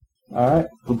Alright.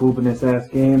 The boopiness ass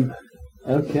game.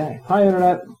 Okay. Hi,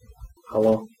 Internet.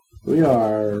 Hello. We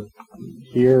are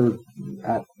here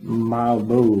at my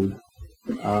abode.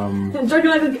 Drunken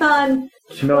Ugly Con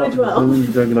No, 2012. this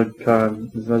is Drunken Ugly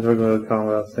Con. It's not Drunken Ugly Con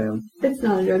without Sam. It's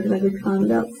not a Drunken Ugly Con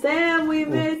without Sam. We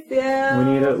missed you. We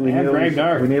need at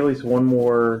least one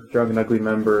more Drunken Ugly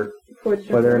member.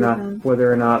 Whether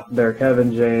or not they're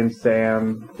Kevin, James,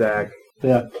 Sam, Zach.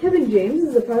 Yeah. Kevin James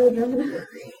is a part of Drunken Ugly.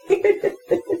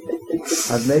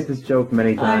 I've made this joke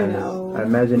many times. I know. I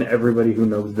imagine everybody who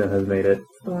knows them has made it.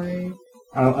 Sorry.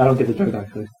 I don't get the joke,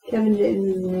 actually. Kevin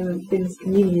James is the name of a famous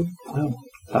comedian. Well,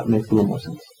 that makes a little more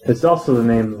sense. It's also the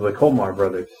name of the Colmar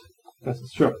brothers.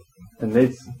 That's true. And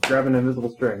they grab an invisible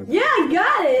string. Yeah, I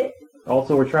got it!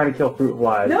 Also, we're trying to kill fruit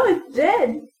flies. No, it's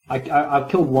dead. I've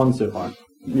killed one so far.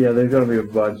 Yeah, there's gonna be a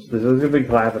bunch. There's gonna be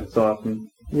clapping so often.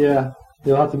 Yeah.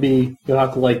 You'll have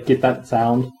to like get that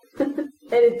sound.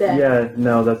 Edit that. Yeah,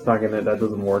 no, that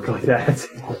doesn't work like that.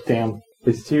 Oh, damn.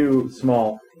 It's too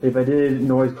small. If I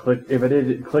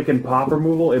did click and pop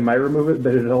removal, it might remove it,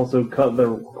 but it'd also cut the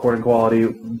recording quality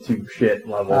to shit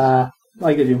levels.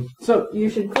 I get you. So you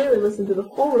should clearly listen to the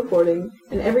whole recording,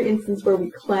 and every instance where we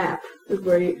clap is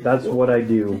where you... That's what I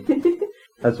do.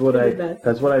 That's what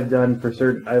I've done for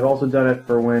certain. I've also done it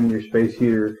for when your space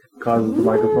heater causes the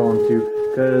microphone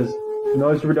to, because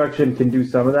noise reduction can do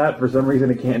some of that. For some reason,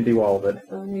 it can't do all of it.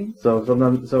 Sorry. So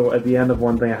at the end of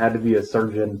one thing, I had to be a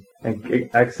surgeon and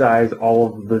excise all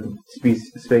of the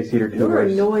space heater You're a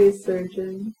tumors. noise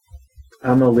surgeon.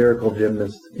 I'm a lyrical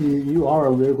gymnast. You are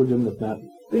a lyrical gymnast, Matt.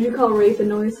 Would you call Rafe a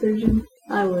noise surgeon?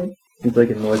 I would. It's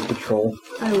like a noise patrol.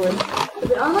 I would. But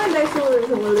the online dice roller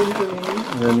isn't loading for me.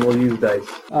 And then we'll use dice.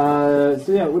 So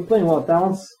yeah, we're playing Well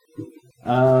Balance.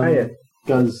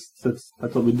 Because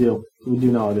that's what we do. That's what we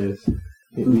do nowadays.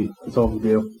 That's all we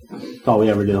do. That's all we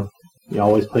ever do. We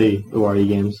always play ORE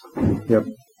games. Yep.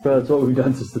 But that's what we've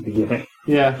done since the beginning.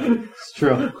 Yeah, it's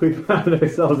true. We found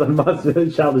ourselves on lots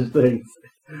of childish things.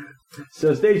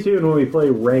 So stay tuned when we play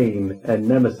Reign and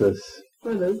Nemesis.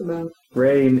 What are those about?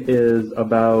 Reign is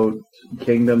about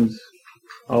kingdoms.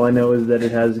 All I know is that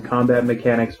it has combat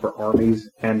mechanics for armies,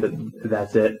 and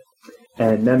that's it.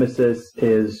 And Nemesis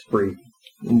is free.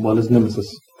 What is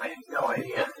Nemesis? I have no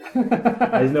idea.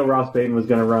 I just know Ross Payton was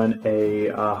going to run a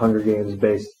Hunger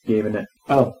Games-based game in it.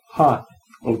 Oh, ha.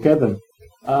 Okay then.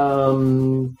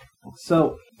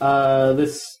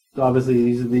 This obviously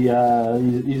these are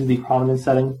the Prominence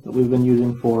setting that we've been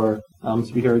using for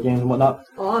superhero games and whatnot.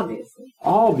 Obviously.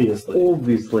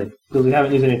 Because we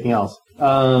haven't used anything else.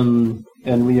 And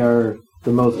we are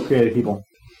the most creative people.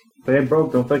 If it ain't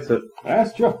broke, don't fix it.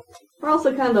 That's true. We're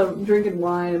also kind of drinking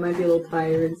wine and might be a little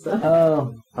tired,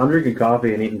 so... I'm drinking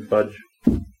coffee and eating fudge.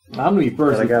 I'm going to be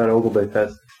first. I got an Ogle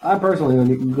test. I personally am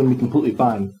going to be completely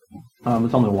fine.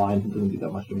 It's only wine. It doesn't do that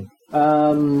much to me.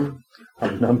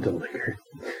 I'm numb to liquor.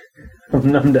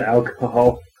 I'm numb to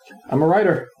alcohol. I'm a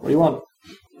writer. What do you want?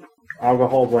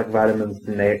 Alcohol's like vitamins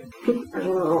to Nate.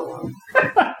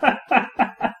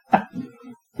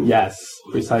 Yes,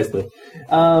 precisely.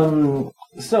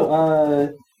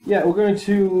 Yeah, we're going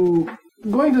to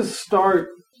start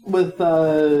with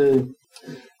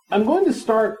I'm going to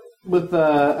start with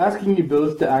asking you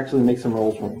both to actually make some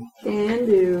rolls for me. Can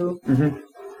do. Mm-hmm.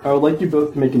 I would like you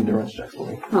both to make endurance checks for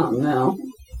me. Oh, no.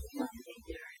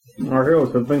 Our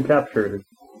heroes have been captured.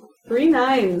 3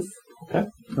 9s. Okay.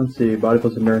 Let's see. Body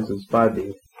plus endurance is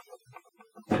 5D.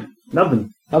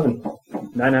 Nothing.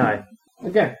 9 high.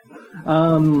 Okay.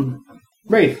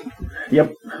 Wraith.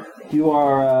 Yep. You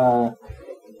are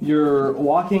you're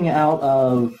walking out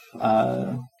of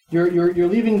you're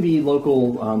leaving the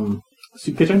local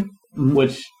soup kitchen,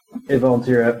 which I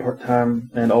volunteer at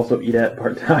part-time and also eat at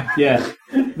part-time. Yeah.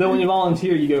 Though when you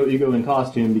volunteer, you go in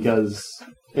costume because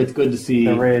it's good to see.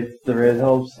 The raid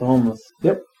helps the homeless.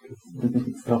 Yep.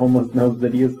 The homeless knows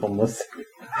that he is homeless.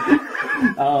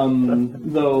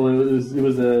 Though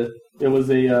it was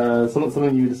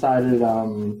something you decided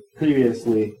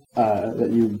previously that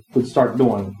you would start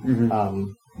doing.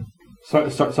 Mm-hmm.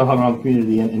 Start having around the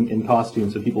community in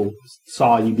costume, so people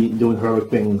saw you doing heroic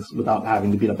things without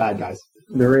having to beat up bad guys.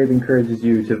 The raid encourages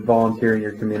you to volunteer in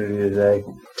your community today.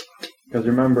 Because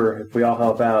remember, if we all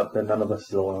help out, then none of us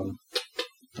is alone.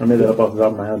 I made that up off the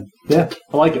top of my head. Yeah,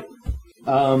 I like it.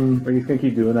 Are you just going to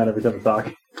keep doing that every time we talk?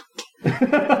 For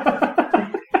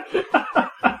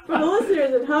the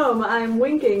listeners at home, I'm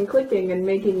winking, clicking, and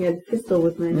making a pistol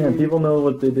with my hand. Yeah, people know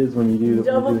what it is when you do.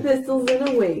 Double pistols in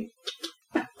a way.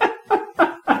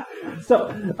 So,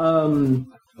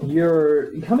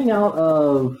 you're coming out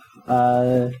of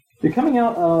You're coming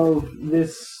out of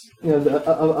this, out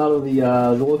of the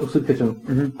local soup kitchen,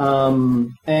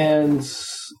 and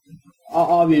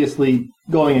obviously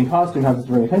going in costume has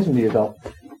to bring attention to yourself.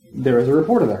 There is a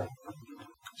reporter there.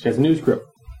 She has a news crew.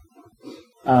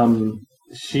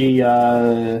 She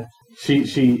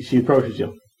approaches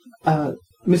you.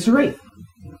 Mr. Wraith.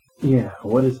 Yeah,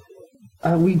 what is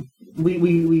it?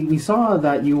 We saw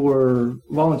that you were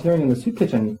volunteering in the soup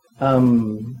kitchen.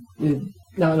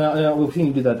 Now, we've seen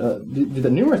you do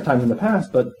that numerous times in the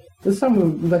past, but this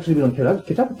time we've actually been able to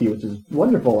catch up with you, which is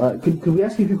wonderful. Could we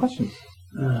ask you a few questions?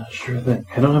 Sure thing.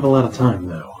 I don't have a lot of time,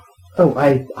 though. Oh,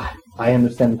 I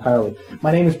understand entirely.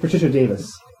 My name is Patricia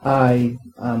Davis. I'm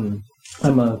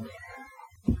the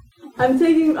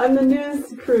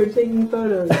news crew taking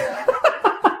photos.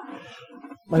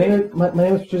 My name is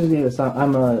Patricia Davis.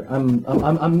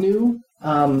 I'm new,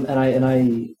 and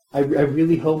I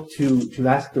really hope to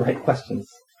ask the right questions.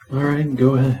 All right,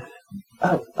 go ahead.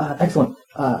 Oh, excellent.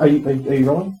 Are you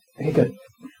rolling? Okay, good.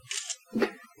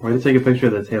 We're going to take a picture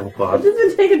of the tablecloth. I've just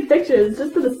been taking pictures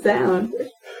just for the sound.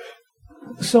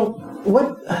 So,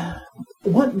 what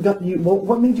got you?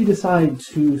 What made you decide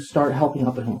to start helping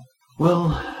out at home?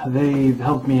 Well, they've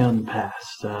helped me on the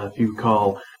past. If you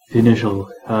recall the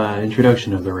initial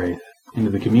introduction of the Wraith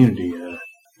into the community,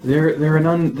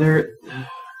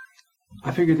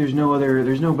 I figured there's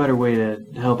no better way to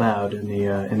help out in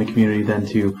the community than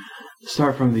to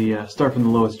start from the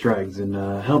lowest dregs and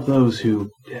help those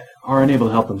who are unable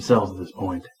to help themselves at this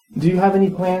point. Do you have any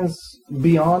plans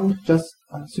beyond just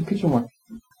soup kitchen work?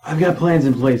 I've got plans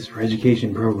in place for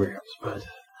education programs, but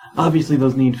obviously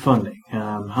those need funding.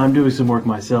 I'm doing some work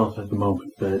myself at the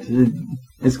moment, but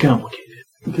it's complicated.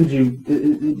 Do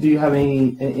you have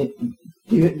any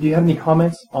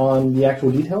comments on the actual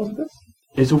details of this?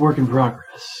 It's a work in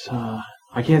progress.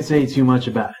 I can't say too much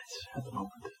about it at the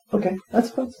moment. Okay, that's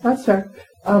fair.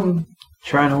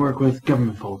 Trying to work with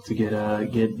government folk to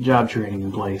get job training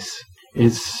in place.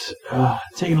 It's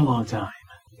taken a long time.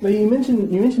 But you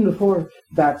mentioned before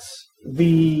that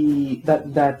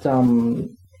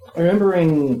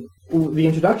remembering the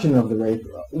introduction of the Wraith.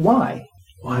 Why?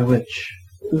 Why which?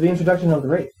 The introduction of the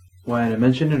Wraith. Why did I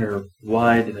mention it, or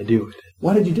why did I do it?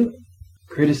 Why did you do it?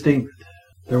 Create a statement.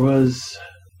 The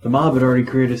mob had already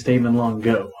created a statement long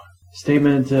ago.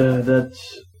 Statement that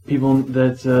people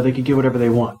they could get whatever they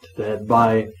want. That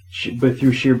but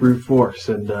through sheer brute force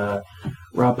and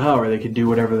raw power, they could do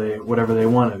whatever they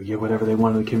wanted, get whatever they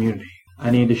wanted in the community. I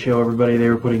needed to show everybody they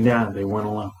were putting down they weren't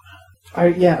alone. I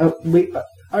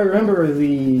remember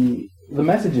the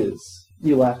messages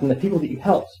you left and the people that you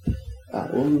helped.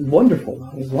 Wonderful.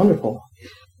 It was wonderful.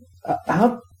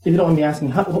 How, if you don't mind me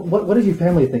asking, what does your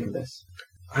family think of this?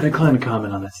 I decline to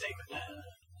comment on that statement.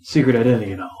 Secret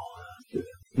identity and all.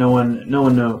 No one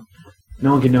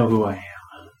can know who I am.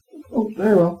 Oh,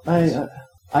 very well. I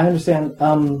understand.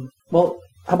 Well,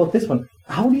 how about this one?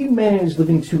 How do you manage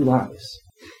living two lives?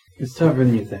 It's tougher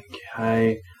than you think.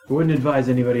 I wouldn't advise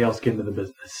anybody else get into the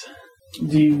business.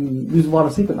 Do you lose a lot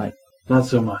of sleep at night? Not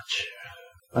so much.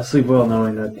 I sleep well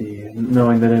knowing that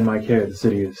in my care the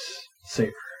city is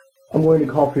safer. I'm going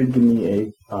to call for you to give me a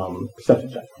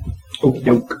perception check. Okie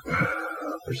doke.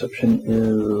 Perception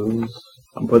is...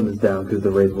 I'm putting this down because the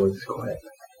Wraith voice is quiet.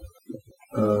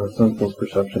 Sensible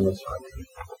perception, that's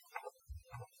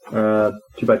fine.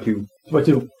 2 by 2. 2 by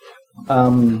 2.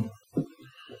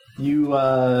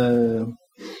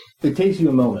 It takes you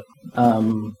a moment.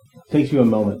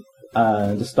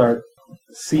 To start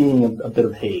seeing a bit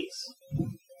of haze.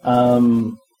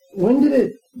 When did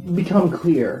it become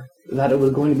clear that it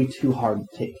was going to be too hard to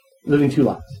take, living two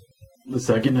lives? The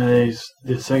second I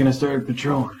started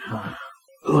patrolling.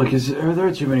 Look, are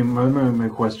there too many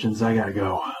questions? I gotta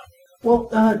go. Well,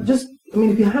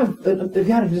 if you had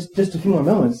just a few more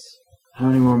moments. How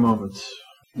many more moments?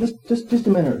 Just a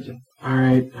minute or two. All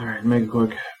right, make it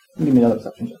quick. Give me another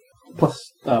perception check. Plus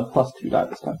 2 die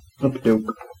this time. Okie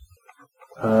doke.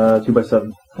 2 by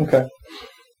 7. Okay.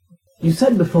 You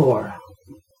said before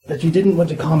that you didn't want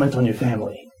to comment on your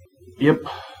family. Yep.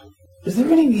 Is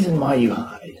there any reason why you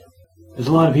hide? There's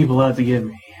a lot of people out to get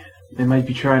me. They might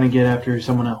be trying to get after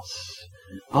someone else.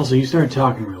 Also, you started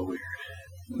talking real weird.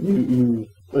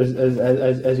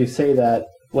 As you say that,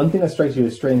 one thing that strikes you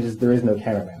as strange is there is no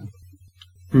cameraman.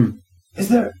 Is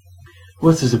there?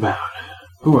 What's this about?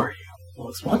 Who are you?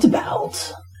 What's what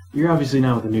about? You're obviously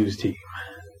not with the news team.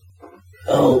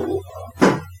 Oh,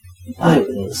 I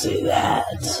wouldn't say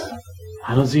that.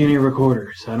 I don't see any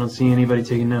recorders. I don't see anybody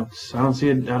taking notes. I don't see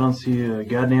a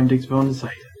goddamn dictaphone in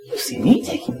sight. You see me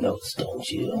taking notes, don't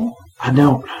you? I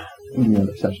don't. Give me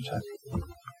another perception check.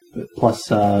 plus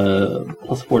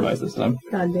 4 dice this time.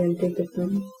 Goddamn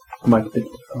dictaphone. I might pick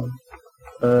the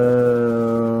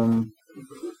phone.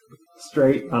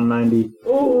 Straight on 90.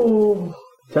 Oh.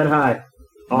 10 high.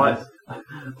 Nice.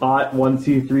 1,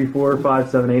 2, 3, 4, 5,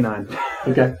 7, 8, 9.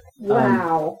 Okay.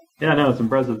 Wow. Yeah, no, it's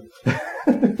impressive.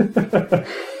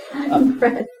 I'm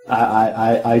impressed.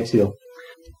 I too.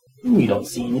 You don't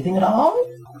see anything at all?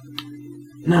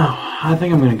 No, I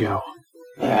think I'm gonna go.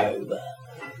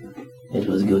 It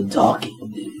was good talking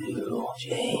to you,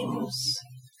 James.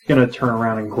 Gonna turn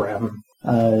around and grab him.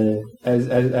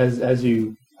 As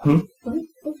you What?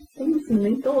 Don't listen to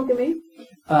me. Don't look at me.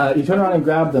 you turn around and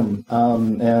grab them,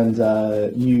 and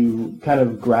you kind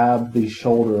of grab the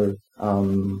shoulder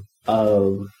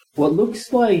of what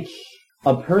looks like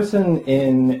a person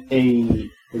in a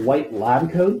white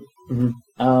lab coat, down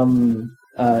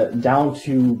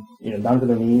to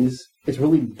their knees. It's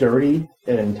really dirty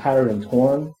and tattered and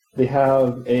torn. They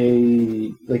have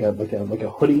a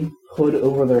hood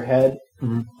over their head,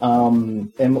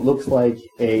 and what looks like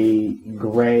a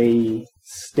gray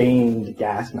stained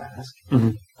gas mask.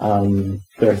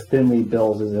 They're thinly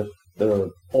built as if they're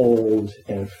old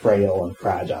and frail and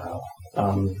fragile,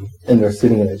 and they're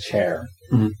sitting in a chair.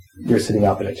 You're sitting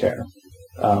up in a chair.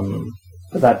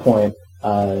 At that point,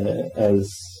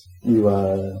 as you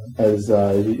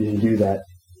do that,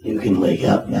 you can wake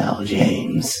up now,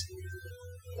 James.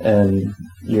 And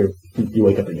you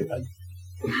wake up in your bed.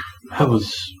 That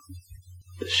was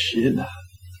shit.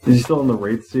 Is he still in the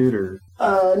wraith suit, or?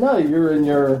 No, you're in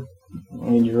the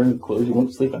clothes you went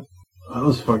to sleep in. That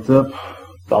was fucked up.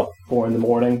 About 4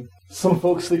 a.m. Some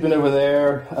folks sleeping over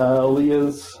there.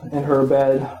 Leah's in her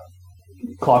bed.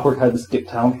 Clockwork had to skip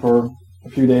town for a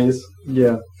few days.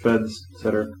 Yeah, feds,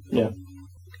 etc. Yeah.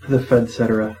 The fed,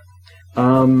 etc.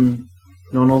 No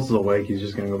one else is awake. He's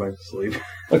just gonna go back to sleep.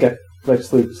 Okay, back to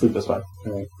sleep. Sleep is fine.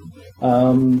 Alright.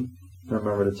 I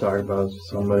remember to talk about it with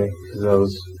somebody, because that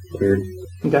was weird.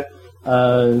 Okay.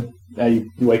 Now you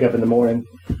wake up in the morning.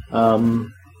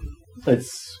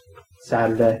 It's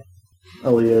Saturday.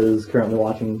 Aaliyah is currently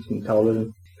watching some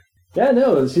television. Yeah,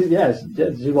 no, she's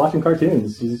watching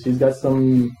cartoons. She's got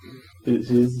some.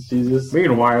 She's just.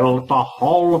 Meanwhile, at the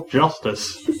Hall of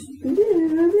Justice.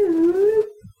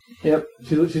 Yep,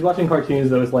 she's watching cartoons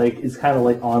though. It's kind of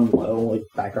like on low, like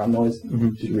background noise.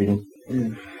 She's reading.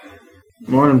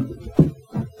 Morning.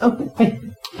 Oh, hey.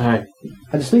 Hi.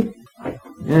 How'd you sleep?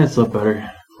 Yeah, I slept better.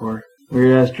 Or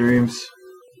weird ass dreams.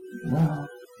 No,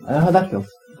 I know how that feels.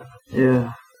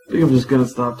 Yeah, I think I'm just gonna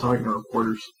stop talking to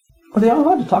reporters. Well, they are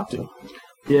hard to talk to.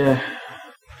 Yeah.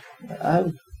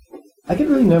 I get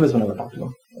really nervous whenever I talk to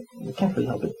them. I can't really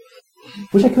help it.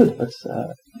 Wish I could, but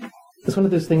it's one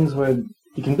of those things where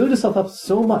you can build yourself up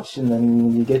so much, and then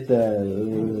when you get there,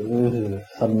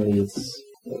 suddenly it's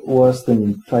worse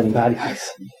than fighting bad guys.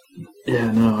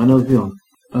 Yeah, no, I know the feeling.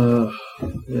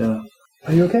 Yeah.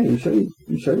 Are you okay? You sure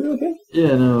you're okay?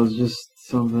 Yeah, no, it was just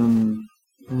something.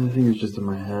 I think it was just in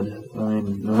my head. I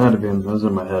mean, it had to be. It was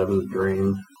in my head. It was a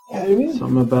dream. Yeah, you mean?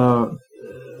 Something about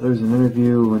there was an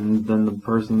interview, and then the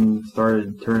person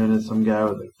started turning into some guy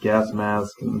with a gas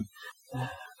mask and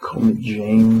called me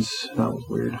James. That was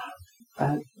weird.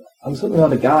 I'm certainly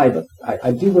not a guy, but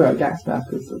I do wear a gas mask.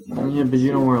 Yeah, but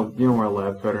you don't wear a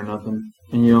lab coat or nothing,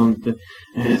 and you don't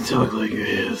talk like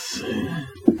this.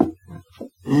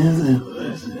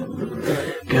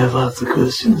 Got lots of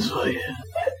questions for you.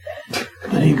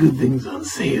 Any good things on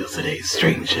sale today,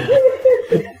 stranger?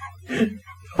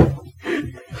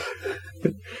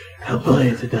 I'll buy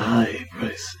it at a high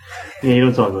price. Yeah, you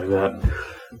don't talk like that.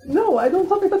 No, I don't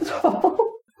talk like that at all.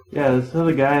 Yeah, this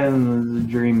other guy in the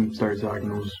dream started talking.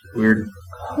 It was weird.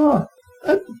 Huh.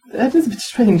 That is a bit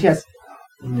strange, yes.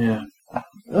 Yeah.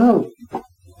 Oh,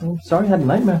 I'm sorry I had a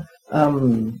nightmare. You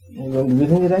want to do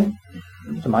anything today?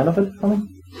 What's your mind off it for me?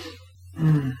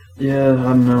 Yeah, I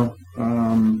don't know.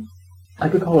 I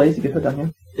could call Lacey, get her down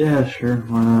here. Yeah, sure.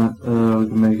 Why not? We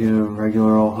can make it a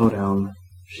regular old hoedown.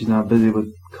 She's not busy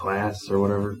with class or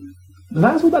whatever.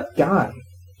 That's with that guy.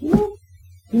 You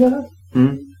know that?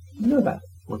 You know that.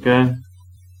 What guy?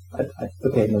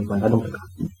 Okay, never mind. I don't think.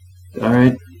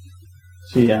 Alright.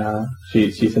 She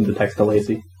sent a text to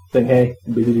Lacey saying, "Hey,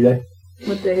 busy today?"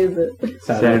 What day is it?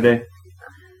 Saturday.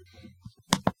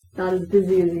 Not as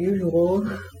busy as usual.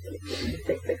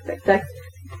 Text.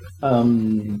 Ghost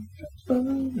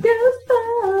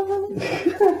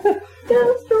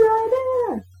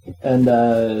Rider. And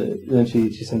then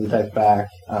she sends a text back,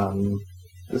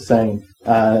 saying,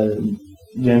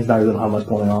 James and I don't have much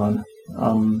going on.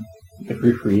 If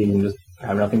we're free and just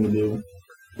have nothing to do,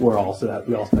 we also have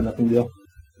nothing to do.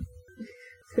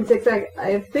 It's gonna take a sec. I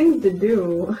have things to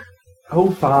do. Oh,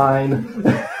 fine.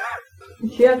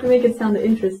 You have to make it sound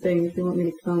interesting if you want me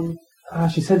to come.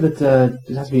 She said that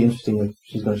it has to be interesting if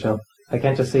she's going to show. I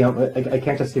can't just say I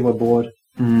can't just say we're bored.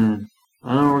 I don't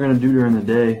know what we're gonna do during the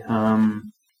day.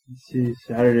 Let's see,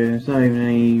 Saturday. There's not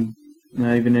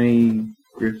even any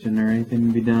grifting or anything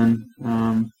to be done.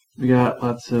 We got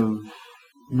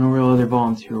no real other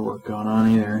volunteer work going on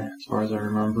either, as far as I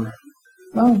remember.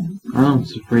 Oh,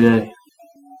 It's a free day.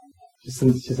 She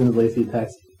sends Lacey a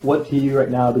text. What to you right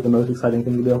now would be the most exciting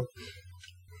thing to do?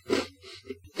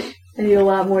 I need a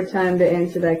lot more time to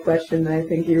answer that question than I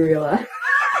think you realize.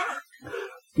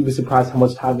 You'd be surprised how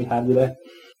much time we have today.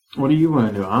 What do you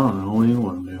want to do? I don't know. What do you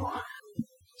want to do?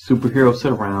 Superhero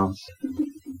sit-arounds.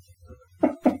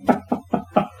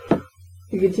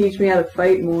 You could teach me how to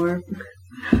fight more.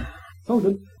 Oh,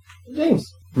 good. James,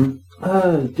 do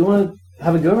you want to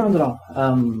have a go around at all?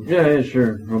 Yeah,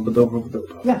 sure.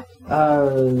 Rope-a-dope. Yeah.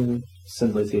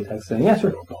 Send Lacey a text saying, yeah,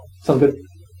 sure. Sounds good.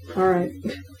 Alright.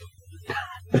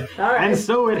 Alright. And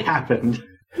so it happened.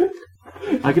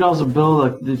 I could also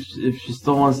build if she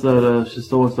still wants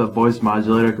that voice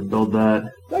modulator. I could build that.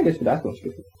 I guess you could ask her.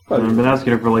 I've been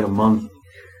asking her for like a month.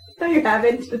 No, you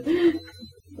haven't.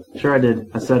 Sure, I did.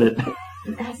 I said it.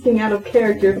 Asking out of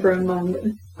character for a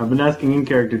month. I've been asking in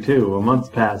character too. A month's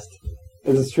passed.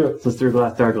 This is true. Sister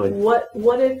Glass Darkly. What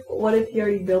if you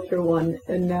already built her one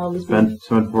and now this Spent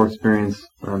for experience,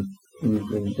 and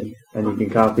you can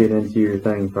copy it into your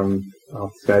thing I'll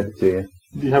Skype it to you.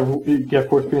 Do you have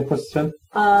core experience plus spend?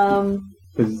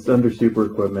 Because it's under super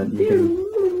equipment.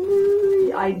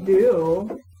 I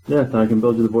do. Yeah, so I can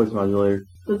build you the voice modulator.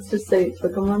 Let's just say it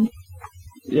took a month.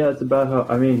 Yeah, it's about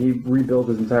how. He rebuilt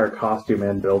his entire costume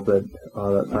and built it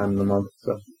that time in the month.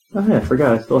 So. Oh yeah, I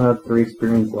forgot. I still have 3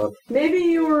 experience left. Maybe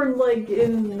you were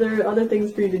there are other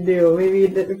things for you to do. Maybe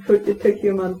it took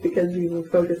you a month because you were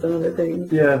focused on other things.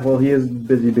 Yeah, well, he is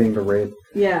busy being the wraith.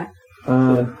 Yeah.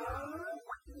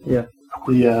 Yeah.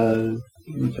 Let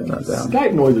me turn that down.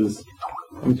 Skype noises.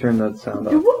 Let me turn that sound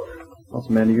up. Also,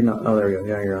 Mandy, you're not. Oh, there we go.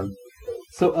 Yeah, you're on.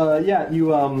 So,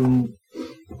 you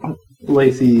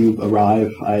Lacey, you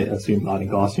arrive. I assume not in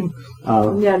costume.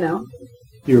 Yeah, no.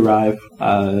 You arrive.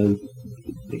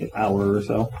 Like an hour or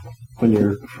so when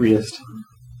you're freest.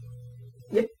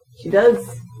 Yep, she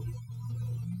does.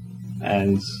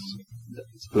 And I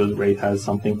suppose Wraith has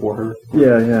something for her.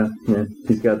 Yeah.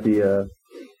 He's got the.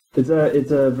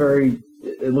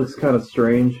 It looks kind of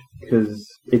strange because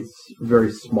it's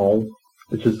very small.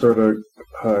 It just sort of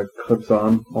clips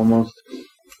on almost,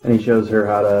 and he shows her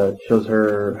how to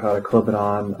clip it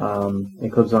on.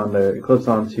 It clips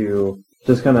onto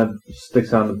just kind of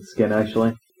sticks onto the skin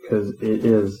actually. Because it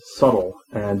is subtle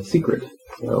and secret,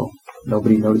 so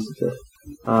nobody notices it.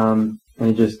 And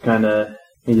he just kind of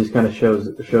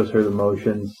shows her the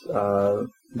motions.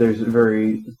 There's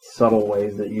very subtle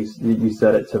ways that you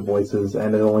set it to voices,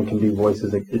 and it only can do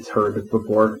voices it's heard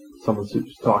before someone's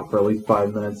talked for at least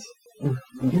 5 minutes.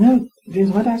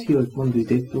 James, I might ask you one of these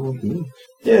days to do one for me.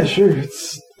 Yeah, sure.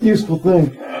 It's a useful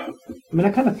thing. I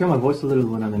kind of throw my voice a little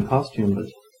when I'm in costume, but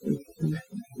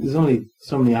there's only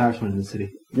so many Irishmen in the city.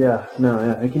 Yeah,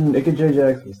 I can change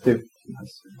accents too.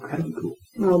 That's incredibly cool.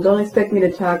 Well, don't expect me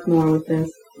to talk more with this.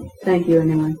 Thank you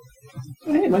anyway.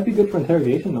 Hey, it might be good for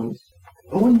interrogation moments.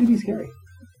 I want to be scary.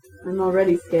 I'm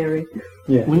already scary.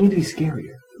 Yeah. We need to be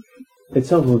scarier. It's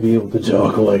helpful to be able to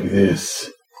talk like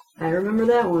this. I remember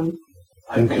that one.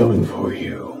 I'm coming for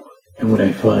you, and when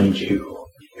I find you,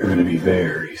 you're going to be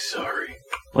very sorry.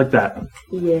 Like that.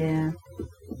 Yeah.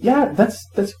 Yeah, that's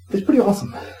pretty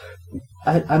awesome.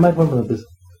 I might want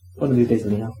one of these days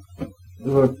anyhow.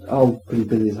 We're all pretty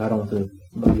busy, so I don't want to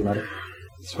bug you about it.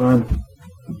 It's fine.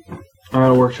 I'm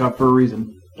at a workshop for a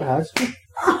reason. That's true.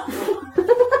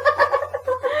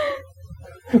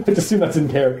 I just assume that's in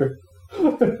character.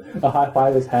 A high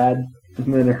five is had.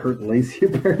 And then it hurt Lacey,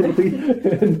 apparently.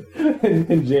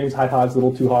 and James high-fives a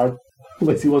little too hard.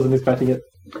 Lacey wasn't expecting it.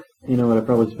 You know what, I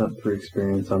probably spent 3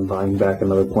 experience on buying back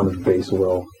another point of base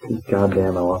will.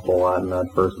 Goddamn, I lost a lot in that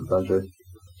first adventure.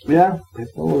 Yeah, base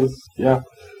will was, yeah.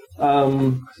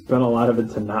 Spent a lot of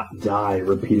it to not die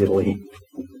repeatedly.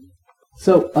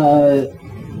 So,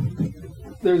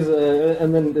 there's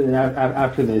and then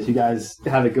after this, you guys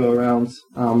have a go around.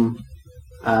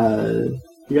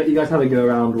 You guys have a go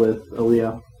around with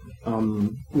Aaliyah,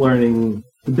 learning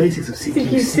the basics of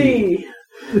CQC.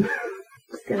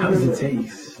 How does it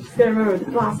taste? Just gotta remember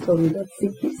the boss told me about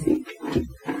CQC.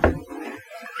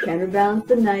 Counterbalance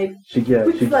the knife. She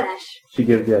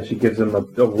gives him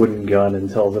a wooden gun and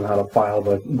tells him how to file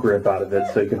the grip out of it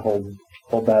so he can hold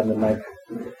that in the knife.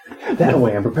 That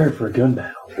way I'm prepared for a gun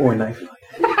battle or a knife fight.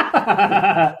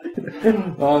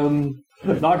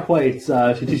 Not quite.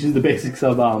 She teaches the basics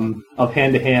of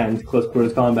hand-to-hand, close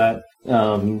quarters combat.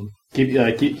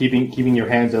 Keeping your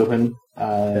hands open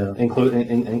and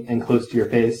close to your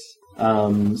face,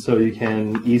 so you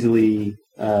can easily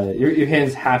your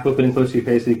hands half open and close to your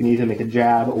face, so you can either make a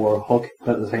jab or a hook,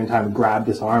 but at the same time grab,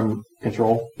 disarm,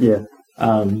 control. Yeah.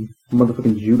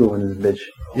 Motherfucking judo in this bitch.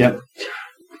 Yep.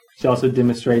 She also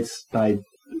demonstrates by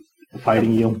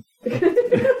fighting you.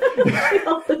 She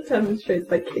also demonstrates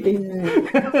by kicking you.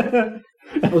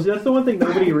 Well, see, that's the one thing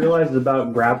nobody realizes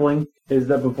about grappling is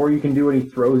that before you can do any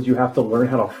throws, you have to learn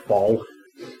how to fall.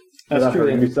 That's true.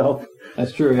 Yourself.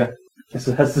 That's true. Yeah.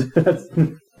 So that's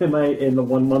in the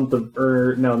 1 month of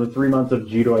the 3 months of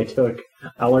judo I took,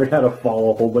 I learned how to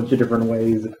fall a whole bunch of different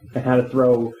ways and how to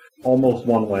throw almost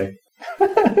one way.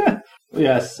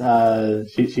 Yes.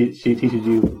 She teaches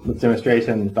you with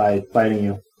demonstration by fighting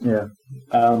you. Yeah.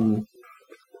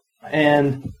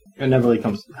 And it never really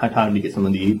comes time to get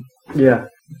something to eat. Yeah.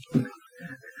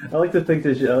 I like to think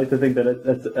that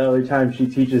that's the other time she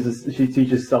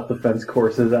teaches self-defense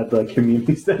courses at the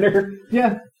community center.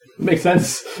 Yeah, makes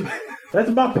sense. That's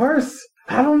my purse.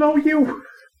 I don't know you.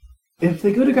 If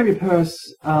they go to grab your purse,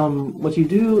 what you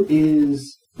do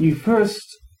is you first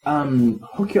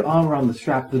hook your arm around the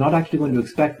strap. They're not actually going to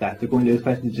expect that. They're going to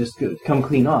expect it to just come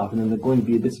clean off, and then they're going to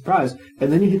be a bit surprised.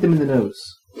 And then you hit them in the nose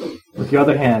with your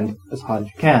other hand as hard as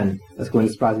you can. That's going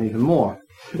to surprise them even more.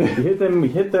 You hit them.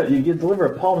 You deliver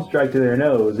a palm strike to their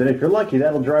nose, and if you're lucky,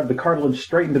 that'll drive the cartilage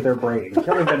straight into their brain,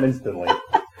 killing them instantly.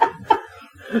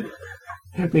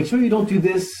 Make sure you don't do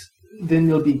this, then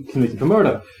you'll be convicted for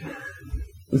murder.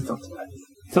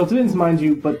 Self-defense, mind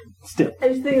you, but still. I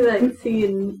just think of that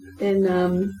scene in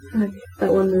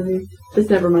that one movie.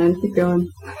 Just never mind. Keep going.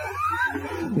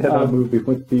 Yeah, that movie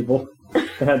with people.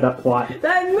 They had that plot.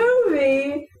 That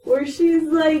movie where she's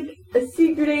like a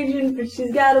secret agent, but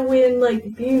she's got to win like the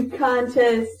beauty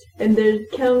contest, and there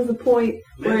comes a point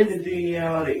where it's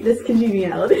this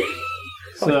congeniality.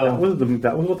 So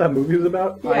that was what that movie was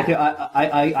about. Yeah.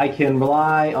 I can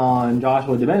rely on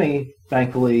Joshua Demeny,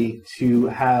 thankfully, to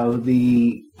have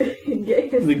the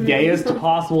gayest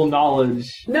possible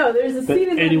knowledge. No, there's a scene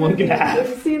in that anyone movie. can have.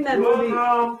 There's a scene in that movie.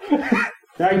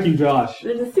 Thank you, Josh.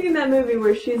 There's a scene in that movie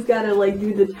where she's got to like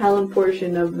do the talent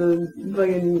portion of the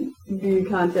fucking beauty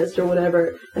contest or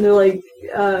whatever, and they're like,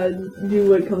 do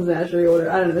what comes naturally or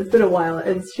whatever. I don't know. It's been a while,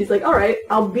 and she's like, all right,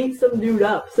 I'll beat some dude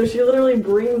up. So she literally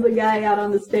brings the guy out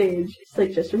on the stage. She's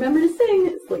like, just remember to sing.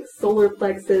 It's like solar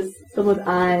plexus, some with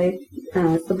I,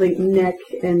 something neck,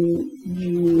 and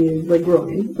G is like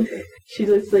groin. She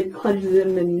just like punches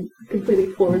him and completely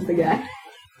floors the guy.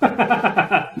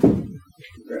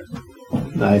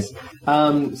 Nice.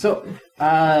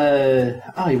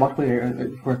 You walked away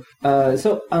before.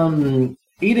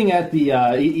 Eating at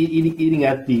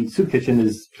the soup kitchen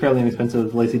is fairly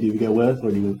inexpensive. Lacey, do you go with, or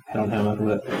do you head on home after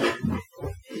that?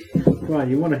 Come on,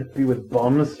 you want to be with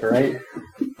bums, right?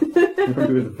 You want to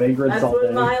be with vagrants That's all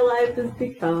day. what my life has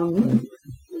become.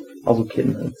 Also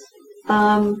kittens.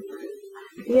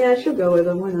 Yeah, she'll go with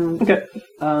him. Why not? Okay.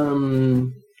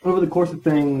 Over the course of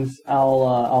things,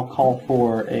 I'll call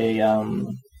for a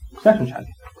perception check.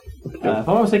 If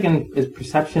I'm not mistaken, is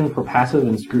perception for passive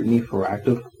and scrutiny for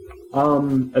active?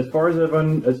 As far as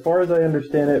I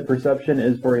understand it, perception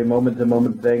is for a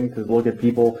moment-to-moment thing to look at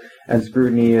people, and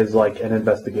scrutiny is like an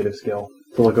investigative skill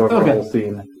to look over the whole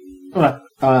scene. Okay.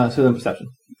 So then perception.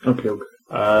 Okay.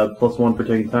 +1 for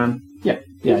taking time. Yeah.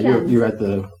 You're at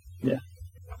the. Yeah.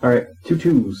 All right. 2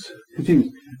 twos. 2 twos.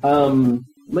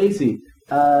 Lacey.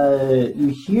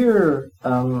 You hear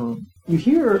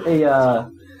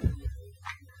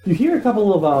a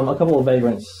couple of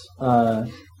vagrants at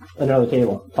another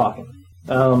table talking.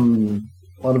 One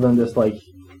of them just like,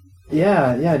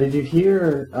 yeah. Did you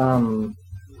hear? You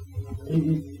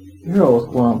hear what's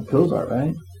going on with Cozart,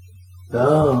 right?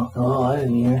 Oh, I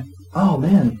didn't hear. Oh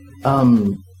man.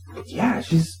 Yeah,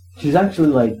 she's actually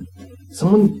like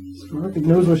someone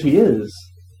knows where she is.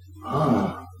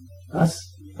 Huh.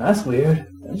 That's weird.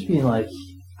 She's being like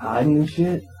hiding and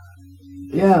shit.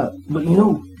 Yeah, but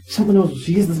someone knows what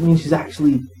she is doesn't mean she's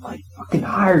actually like fucking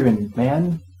hiring,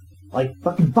 man. Like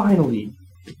fucking finally.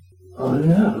 Oh, who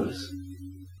knows?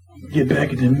 Get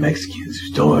back at the Mexicans who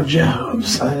stole our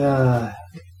jobs.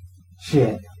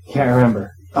 Shit, can't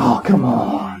remember. Oh, come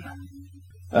on.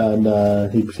 And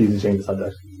he proceeds to change the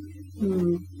subject.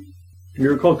 You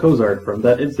recall Cozart from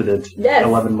that incident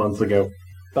 11 months ago.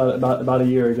 About a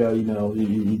year ago,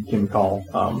 you can recall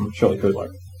Shirley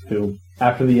Cozart, who,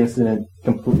 after the incident,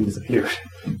 completely disappeared.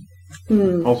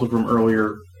 Also from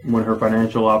earlier, when her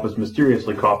financial office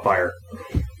mysteriously caught fire.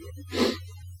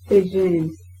 Hey,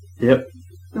 James. Yep.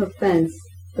 No offense,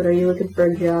 but are you looking for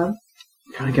a job?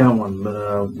 Kinda got one,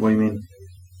 but what do you mean?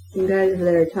 Some guys over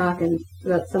there are talking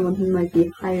about someone who might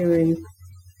be hiring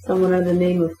someone under the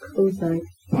name of Kozai.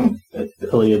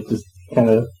 Elliot just kind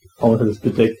of almost has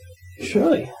this take.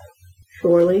 Surely.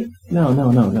 Surely?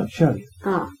 No, surely.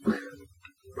 Ah.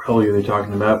 Probably who they're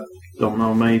talking about. Don't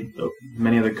know many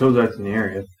other Kozaites in the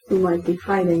area. Who might be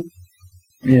hiding?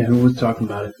 Yeah, who was talking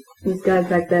about it? These guys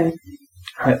back there.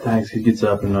 Alright, thanks. He gets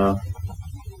up and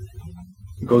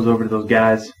goes over to those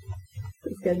guys.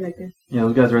 These guys back there. Yeah,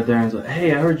 those guys right there. And he's like,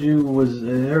 "Hey, I heard you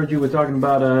were talking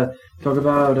about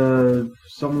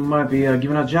someone might be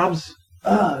giving out jobs.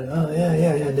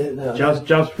 Yeah.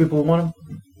 Jobs for people who want them.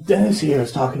 Dennis here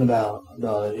is talking about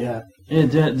yeah. Yeah,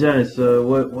 Dennis.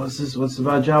 What's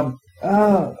about job?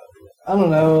 I don't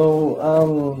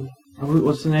know.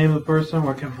 What's the name of the person?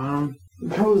 Where can I find him?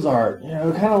 Cozart,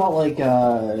 kind of like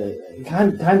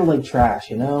kind of like Trash,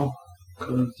 Yeah,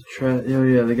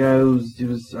 the guy he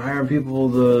was hiring people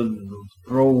to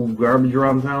throw garbage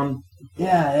around town.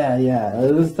 Yeah.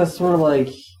 That's sort of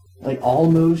like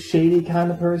almost shady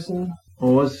kind of person.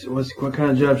 Well, what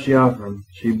kind of job she offering?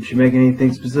 She making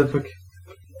anything specific?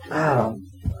 I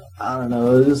don't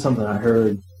know. This is something I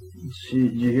heard.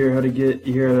 You hear how to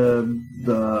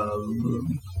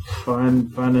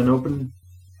find an open?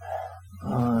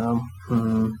 I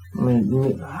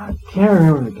can't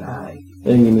remember the guy.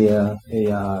 They give me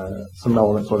some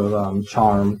relevant sort of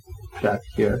charm check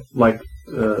here.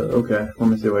 Okay, let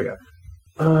me see what I got.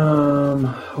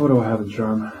 What do I have in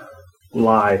charm?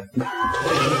 Lie.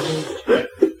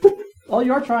 Well,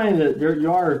 you are trying to.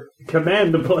 You are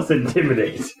command plus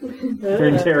intimidate. Or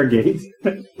interrogate.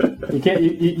 You can't.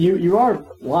 You are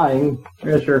lying.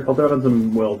 Yeah, sure. I'll throw it on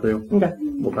some will too. Okay.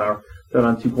 Willpower. Throw it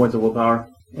on 2 points of willpower.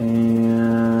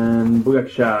 And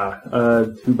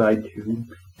Booyaksha, 2 by 2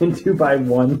 and 2 by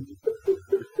 1.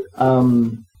 I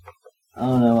don't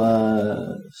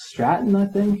know. Stratton, I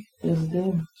think is his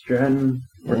name. Stratton,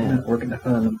 working to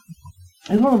find him.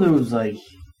 It's one of those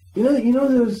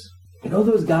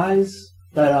those guys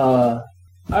that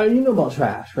you know about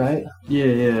Trash, right?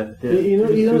 Yeah.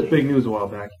 It was big news a while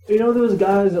back. You know those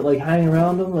guys that hang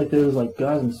around them, those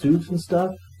guys in suits and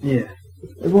stuff. Yeah.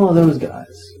 It's one of those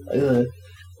guys.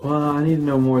 Well, I need to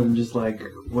know more than just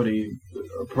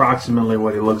approximately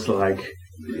what he looks like.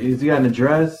 Has he got an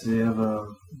address? Does he have a?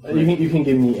 You can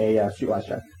give me a streetwise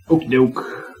check. Okie doke.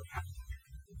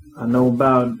 I know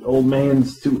about Old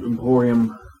Man's Suit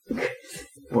Emporium,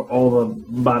 where all the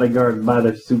bodyguards buy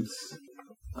their suits.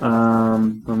 Let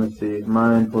me see.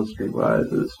 Mine plus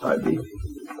streetwise is 5B.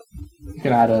 You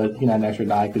can add an extra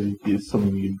die because it's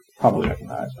something you probably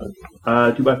recognize.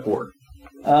 But 2 by 4.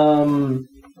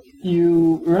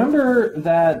 You remember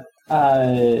that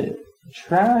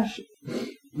Trash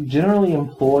generally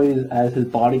employs as his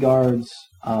bodyguards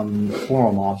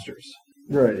former mobsters.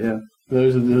 Right, yeah.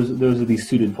 Those are these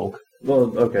suited folk.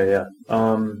 Well, okay, yeah.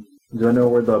 Do I know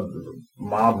where the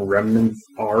mob remnants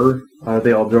are?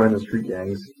 They all join the street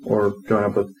gangs or join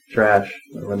up with Trash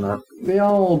or whatnot. They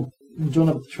all join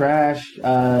up with Trash.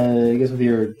 I guess with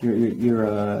your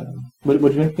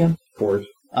what'd you make again? 4s.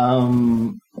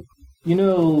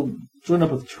 Join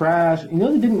up with Trash. They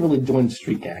didn't really join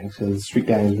street gangs because street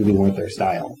gangs really weren't their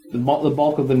style. The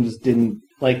bulk of them just didn't.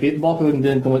 The bulk of them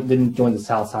didn't join the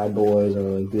Southside Boys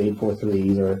or the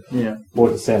 843s or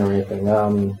Boys of Sin or anything.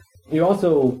 You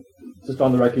also, just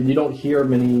on the record, you don't hear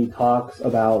many talks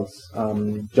about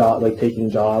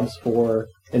taking jobs for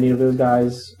any of those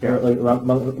guys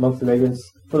amongst the vagrants.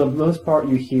 For the most part,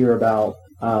 you hear about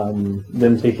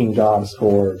them taking jobs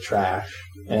for Trash,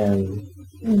 and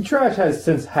Trash has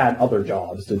since had other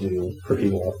jobs to do for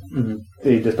people. Mm-hmm.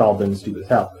 They've just all been stupid as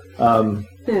hell.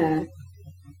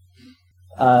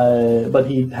 But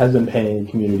he has been paying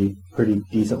the community pretty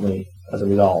decently as a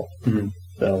result. Mm-hmm.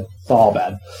 So it's all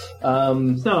bad.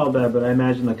 It's not all bad, but I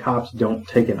imagine the cops don't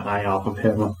take an eye off of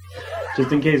him.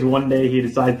 Just in case one day he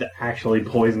decides to actually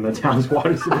poison the town's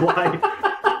water supply.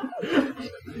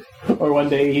 Or one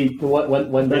day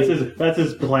that's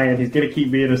his plan. He's gonna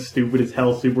keep being a stupid as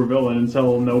hell supervillain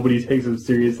until nobody takes him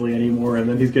seriously anymore, and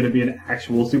then he's gonna be an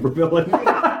actual supervillain.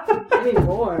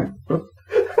 Anymore.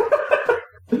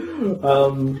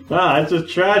 It's just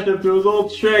Trash up to his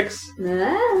old tricks.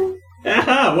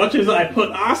 Watch as I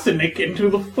put arsenic into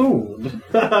the food.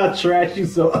 Trash, you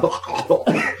so. Oh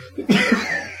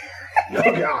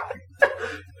God!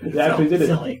 It actually did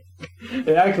it.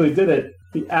 It actually did it.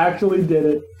 He actually did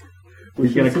it.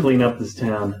 We've got to clean up this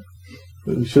town.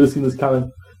 We should have seen this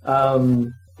coming.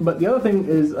 But the other thing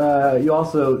is, you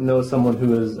also know someone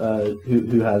who is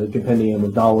who has a compendium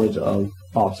of knowledge of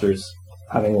officers,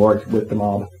 having worked with the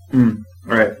mob.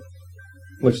 Right.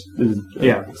 Which is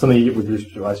something you get with your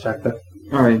specialized check there.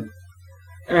 All right.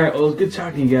 Well, it was good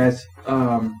talking to you guys.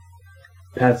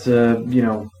 Pat's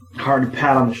hard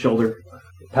pat on the shoulder.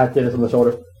 Pat Dennis on the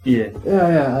shoulder. Yeah.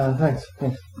 Thanks.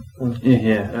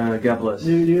 Yeah. God bless.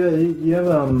 Do you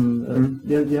have do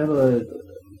you have a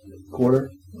quarter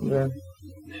there?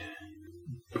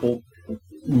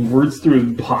 Words through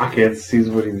his pockets, sees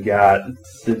what he's got,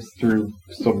 sifts through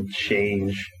some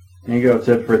change. Here you go,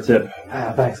 tip for a tip.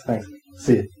 Thanks.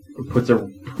 See you. Puts a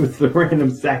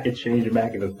random sack of change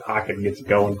back in his pocket and gets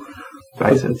going.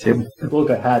 Nice at the table.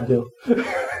 Look, I had to.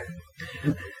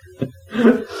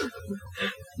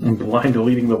 I'm blind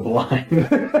leading the blind.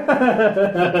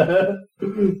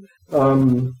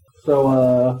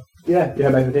 You head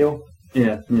back to the table?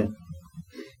 Yeah.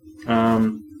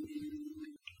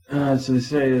 So they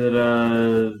say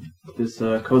that this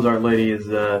Kozart lady is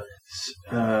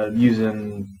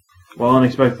using,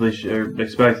 expectedly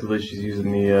she's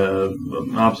using the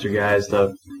mobster guys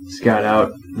to scout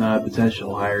out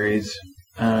potential hirees.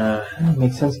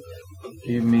 Makes sense.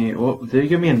 Did you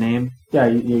give me a name? Yeah,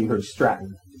 you heard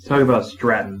Stratton. Let's talk about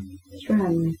Stratton.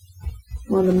 Stratton.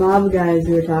 One of the mob guys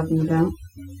you were talking about.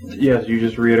 Yes, you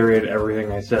just reiterated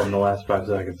everything I said in the last 5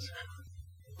 seconds.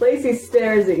 Lacey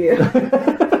stares at you.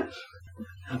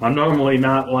 I'm normally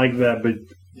not like that, but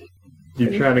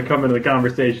you're trying to come into the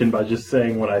conversation by just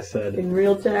saying what I said. I'm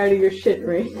real tired of your shit,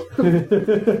 Ray. You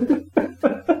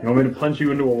want me to punch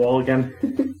you into a wall again?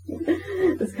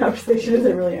 This conversation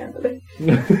isn't really happening.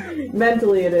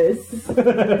 Mentally it is. Just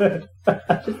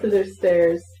that there's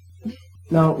stairs.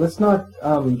 Now, let's not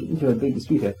get into a big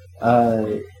dispute here.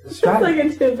 It's like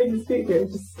into a big dispute here,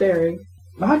 just staring.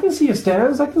 I can see your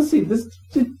stairs. I can see this.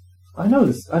 I know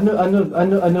this. I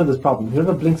know this problem.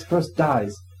 Whoever blinks first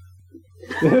dies.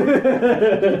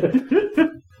 And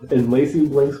Lacey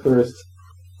blinks first.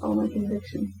 All my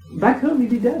conviction. Back home,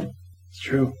 you'd be dead. It's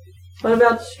true. What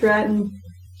about Stratton?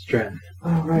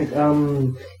 All right.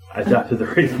 I adopted the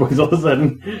raised voice all of a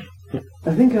sudden.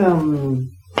 I think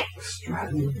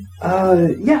Stratton.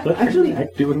 Yeah. Was Actually, your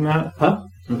neck doing that? Huh?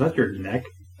 Was that your neck?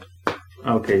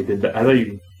 Okay. I thought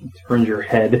you turned your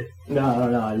head.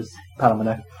 No. I just pat on my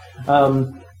neck.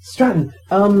 Stratton.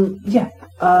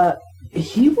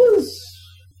 He was.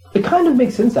 It kind of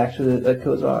makes sense actually that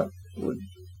Kozar would.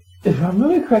 If I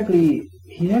remember correctly,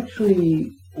 he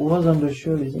actually was under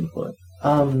Shirley's influence.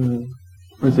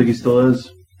 Looks like he still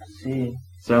is. Let's see.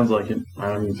 Sounds like it. I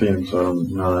haven't seen him, so I don't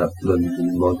know that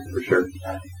for sure.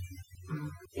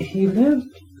 He lived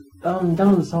down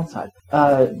on the south side,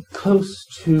 close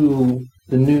to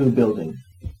the new building.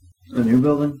 The new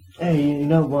building? Hey, you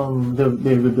know, the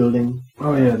rebuilding.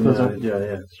 Oh yeah,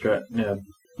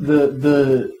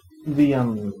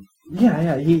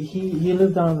 yeah. He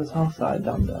lived down on the south side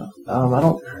down there. I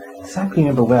don't exactly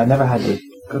remember where. I never had to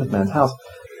go to the man's house.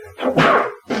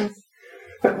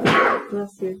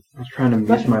 Bless you. I was trying to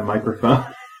mute my microphone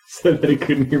so that it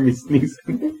couldn't hear me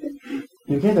sneezing.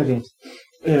 You okay though, James?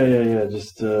 Yeah.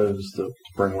 Just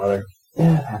spring weather.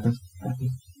 Yeah, it happens.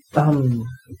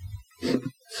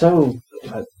 So,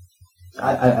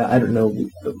 I don't know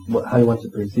how you want to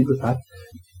proceed with that.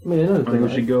 I mean, another I think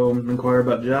we should go inquire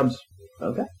about jobs.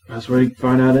 Okay. That's where you can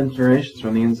find out information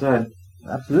from the inside.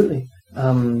 Absolutely.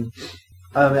 I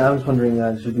was wondering,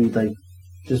 should we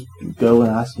just go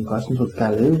and ask some questions what the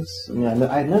guy lives? I mean,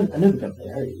 I know the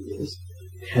area he is.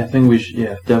 Yeah, I think we should.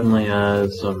 Yeah, definitely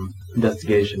some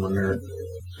investigation on her.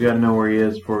 We got to know where he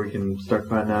is before we can start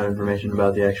finding out information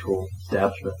about the actual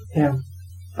establishment. Yeah.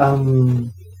 I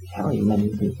don't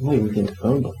even get the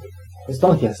phone book. It's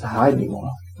not like he has to hide anymore.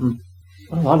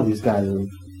 A lot of these guys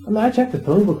I checked the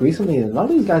phone book recently, and a lot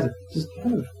of these guys have just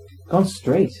kind of gone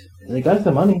straight. They got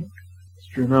the money. It's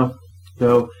true enough.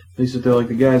 Though, at least if they're like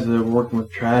the guys that were working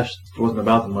with trash, it wasn't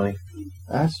about the money.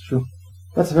 That's true.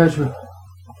 That's very true.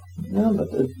 No, but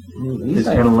at least it's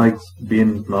kind of like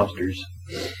being mobsters.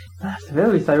 At the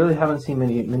very least, I really haven't seen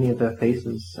many of their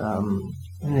faces.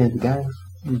 Many of the guys.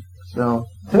 So,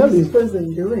 what are you supposed to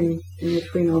be doing in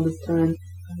between all this time?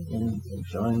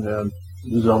 Showing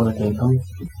resolving the income.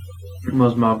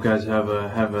 Most mob guys have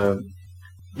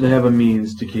a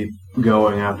means to keep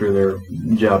going after their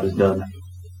job is done.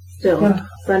 Still,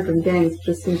 aside from gangs, it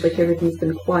just seems like everything's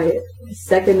been quiet. The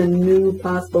second a new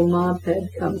possible mob head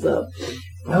comes up,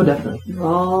 oh, definitely, we're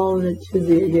all in a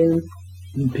tizzy again.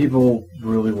 People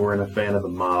really weren't a fan of the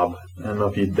mob. I don't know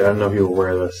if you were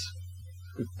aware of this.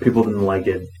 People didn't like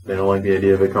it. They don't like the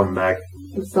idea of it coming back.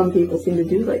 And some people seem to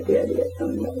do like the idea of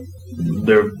coming back.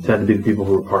 There tend to be the people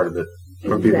who were part of it,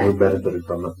 or people who benefited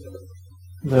from it.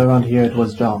 But around here, it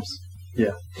was jobs.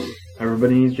 Yeah.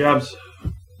 Everybody needs jobs.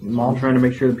 I'm trying to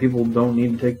make sure that people don't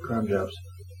need to take crime jobs.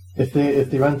 If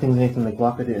they run things anything like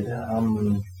Blocker did,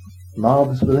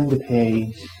 mobs willing to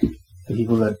pay the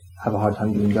people that have a hard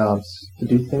time getting jobs to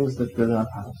do things that really aren't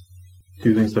violent.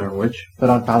 Do things that aren't which? That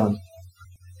aren't violent.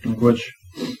 Which?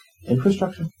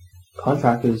 Infrastructure.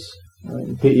 Contractors.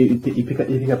 You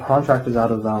pick up contractors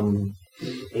out of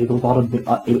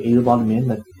able-bodied men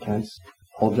that can't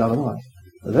hold a job otherwise.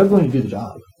 They're going to do the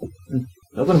job.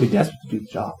 They're going to be desperate to do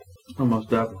the job. Almost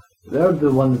definitely. They're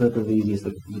the ones that are the easiest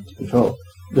to control.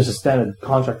 Just a standard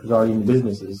contractors already in the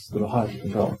business is a little hard to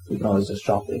control. You can always just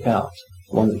drop the account.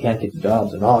 The ones that can't get the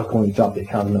jobs are not going to drop the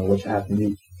account and know what you have to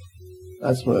do.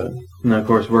 That's what. And of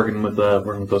course, working with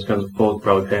those kinds of folks,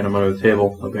 probably paying them under the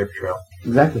table, a paper trail.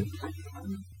 Exactly.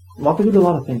 Walker did a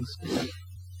lot of things.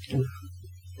 If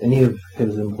any of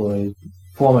his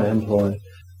former employee,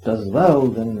 does as well,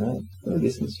 then there'll be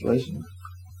some situation.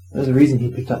 There's a reason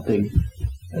he picked up big,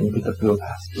 and he picked up real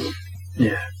fast.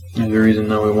 Yeah, there's a reason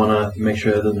that we want to make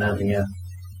sure that doesn't happen yet.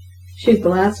 She's the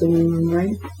last one,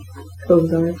 right?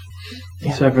 Kozar. Yeah.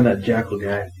 Except for that Jackal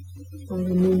guy. Or the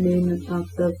new name that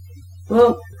pops up.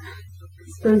 Well, I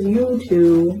suppose you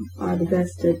two are the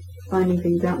best at finding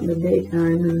things out in the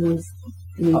daytime, and once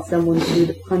you need someone to do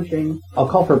the punching. I'll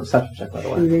call for a perception check, by the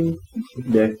way. Shooting.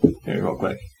 Yeah. Here, real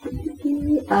quick. Can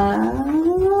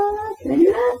I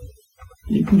do that?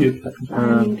 You can do a perception check. I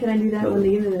mean, can I do that when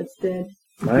the internet's dead?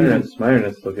 My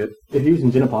internet's still good. If you're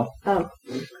using Genopod. Oh.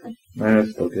 My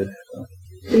internet's still good.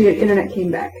 So your internet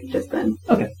came back just then.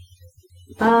 Okay.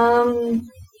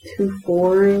 2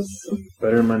 4s.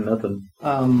 Better than nothing. 2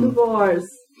 4s.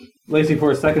 Lacey,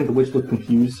 for a second, the witch looked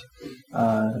confused.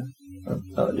 For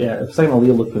a second,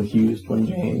 Aaliyah looked confused when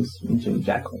James mentioned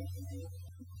Jackal.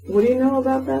 What do you know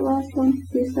about that last one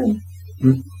you said?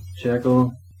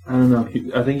 Jackal? I don't know.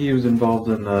 I think he was involved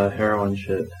in heroin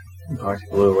shit. Toxic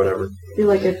Blue or whatever. I feel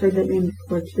like I've heard that name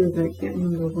before too, but I can't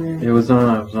remember where. It was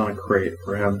on a crate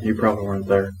for him. You probably weren't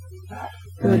there. I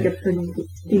feel like I've heard you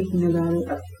speaking about it.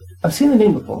 I've seen the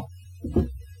name before.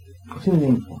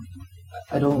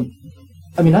 I'd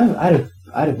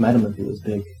have met him if he was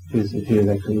big. If he was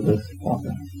actually with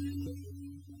Walker.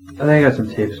 I think I got some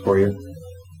tapes for you.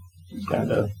 Just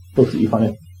kind of look at you funny.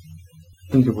 I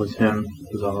think it was him who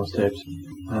was on those tapes.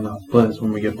 I know. Play this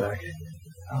when we get back.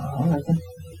 Alright then.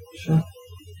 Sure.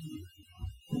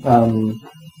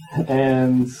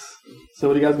 And so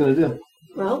what are you guys gonna do?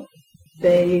 Well,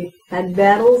 they had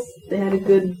battles. They had a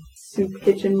good soup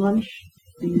kitchen lunch.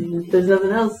 And if there's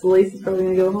nothing else, Lacey's probably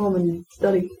gonna go home and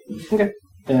study. Okay.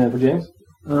 And for James?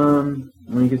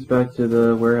 When he gets back to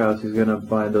the warehouse, he's gonna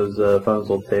find those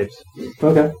old tapes.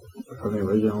 Okay. From the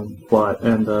original plot,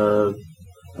 and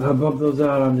bump those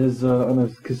out on his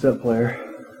cassette player.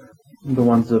 The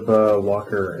ones of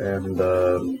Walker and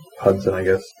Hudson, I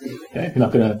guess. Okay. You're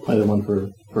not gonna play the one for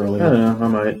earlier. I don't know. I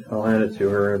might. I'll hand it to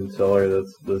her and tell her that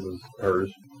this is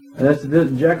hers.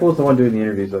 And Jackal was the one doing the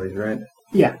interviews on these, right?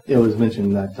 Yeah. It was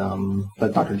mentioned that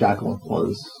that Dr. Jackal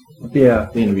was the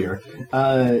interviewer.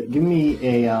 Give me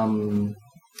a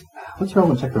what's your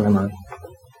own check for memory?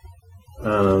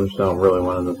 I just don't really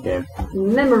want in this game.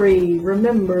 Memory,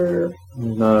 remember.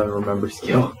 Not a remember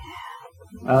skill.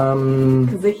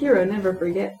 Because the hero never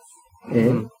forgets.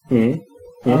 That'll be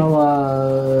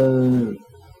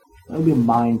a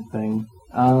mind thing.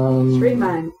 Straight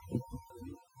mind.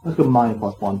 Let's go mind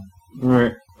plus 1.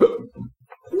 Alright.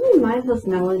 Mind plus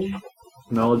knowledge.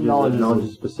 Knowledge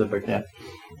is specific. Yeah.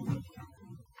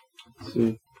 Let's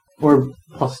see. Or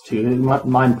plus 2.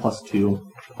 Mind plus 2.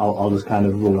 I'll just kind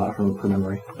of rule out from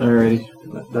memory. Alrighty.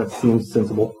 That seems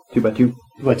sensible. 2 by 2.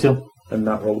 2 by 2. I've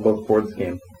not rolled above 4 this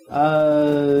game.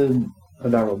 I've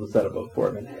not rolled the set above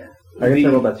 4, man. I guess I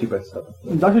rolled that 2 by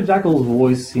 7. Dr. Jackal's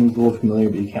voice seems a little familiar,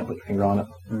 but you can't put your finger on it.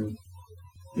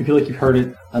 You feel like you've heard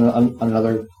it on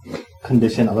another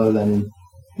condition other than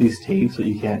these tapes, but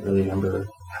you can't really remember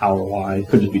how or why. It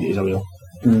could just be deja vu.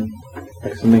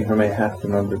 Like something from a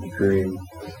half-remembered dream.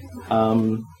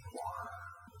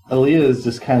 Aaliyah is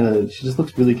just she just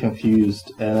looks really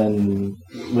confused, and then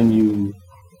when you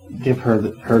give her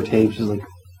her tape, she's like,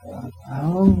 how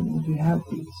long have you had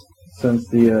these? Since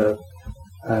the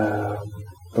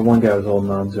one guy was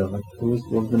holding on to him. Like,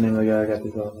 what was the name of the guy I got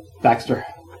these on? Baxter.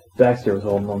 Baxter was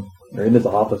holding them. They're in his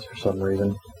office for some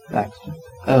reason. Baxter.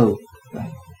 Oh,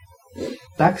 right.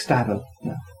 Backstabber.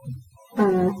 Yeah.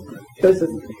 This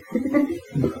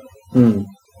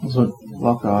That's what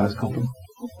Walker always called him.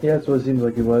 Yeah, that's what it seems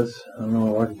like he was. I don't know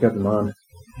why Walker kept him on.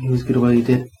 He was good at what he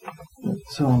did.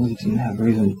 So long as he didn't have a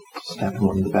reason to stab him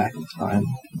in the back, it's fine.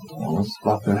 Once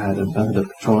Walker had a method of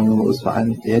controlling him, it was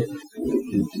fine. He did.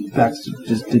 Baxter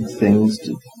just did things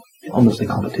to almost a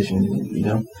competition, you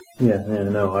know? Yeah,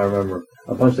 no, I remember.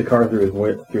 I punched the car through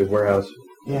his warehouse.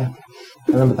 Yeah,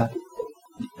 I remember that.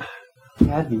 He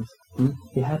had these.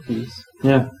 He had these.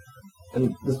 Yeah.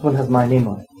 And this one has my name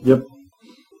on it. Yep.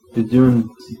 He's doing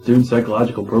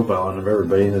psychological profiling of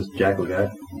everybody in this Jackal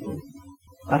guy.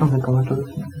 I don't think I went to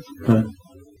listen to this. Huh?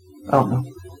 I don't know.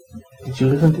 Did you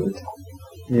listen to it?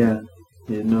 Yeah.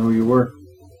 You didn't know who you were.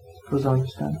 Because I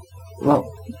understand. Well,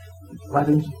 why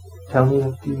didn't you tell me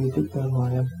that you did know who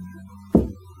I am?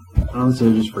 Honestly,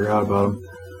 I just forgot about him.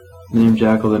 The name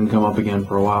Jackal didn't come up again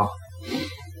for a while.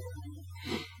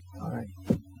 Alright.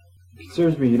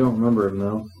 Concerns me you don't remember him,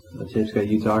 though. The tape's got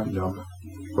you talking to him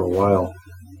for a while.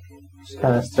 Just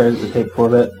kind of stares at the tape for a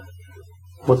bit.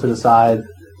 Puts it aside.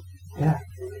 Yeah.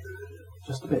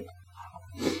 Just a bit.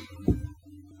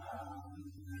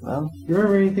 Well, You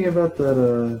remember anything about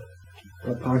that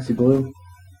epoxy glue?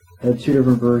 It had two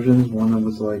different versions. One that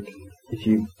was like, if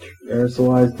you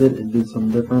aerosolized it, it did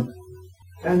something different.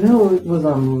 I know it was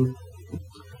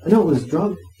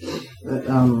drugged.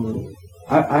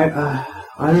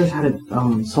 I just had it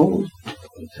sold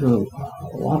to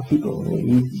a lot of people.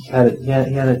 He had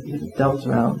it dubbed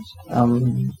around.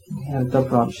 He had it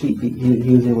dubbed around cheap.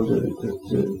 He was able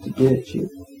to get it cheap.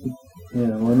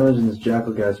 Yeah, well, I imagine this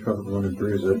Jackal guy's probably the one who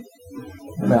brews it.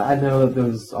 I know that there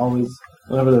was always,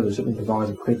 whenever there was a shipment, there's always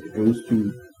a crate that goes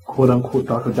to quote-unquote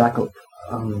Dr. Jackal.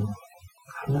 I don't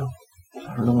know.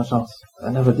 I don't know much else. I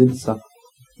never did stuff.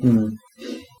 I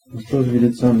suppose if you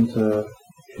did something to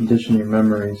condition your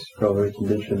memories, probably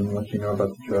condition what you know about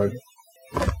the drug.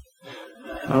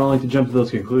 I don't like to jump to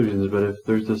those conclusions, but if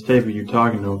there's this tape of you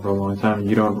talking to him for a long time and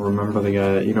you don't remember the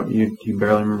guy, you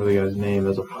barely remember the guy's name,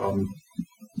 that's a problem.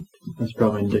 That's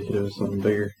probably indicative of something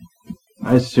bigger.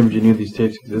 I assumed you knew these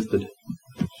tapes existed.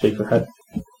 Shake your head.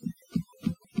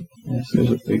 Yes,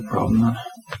 there's a big problem then.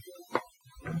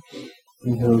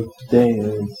 You know, today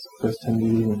is the first time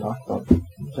you even talked about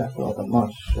Jackal all that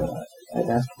much. I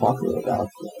asked Walker about it,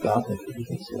 but he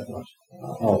didn't say that much.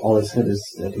 All I said is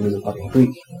that he was a fucking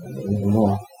freak. Even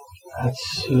more.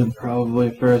 That's probably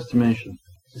a fair estimation.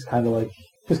 Just kind of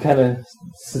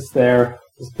sits there,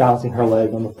 just bouncing her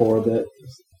leg on the floor a bit.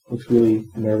 Just looks really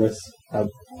nervous about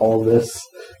all of this.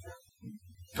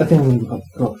 I think we need to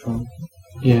go up to him.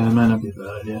 Yeah, that might not be a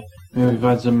bad idea. Maybe we can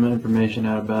find some information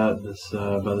out about this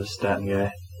Staten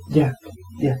guy. Yeah.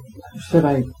 Should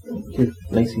I give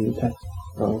Lacey a text?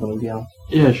 Or I'm going to be out.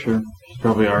 Yeah, sure. She's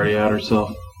probably already out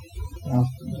herself.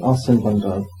 I'll send one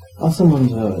to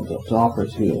offer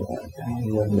to you.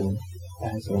 He hasn't been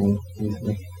answering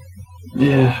recently.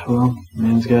 Yeah, well,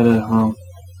 man's gotta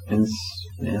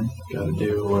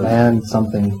do what... And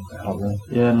something, I don't know.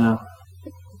 Yeah, no.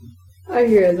 I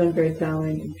hear his unfair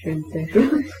talent and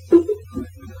transsexual.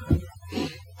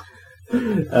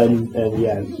 and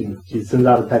yeah, she sends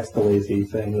out a text to Lacey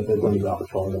saying that they're going to go out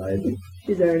patrol tonight.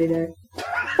 She's already there.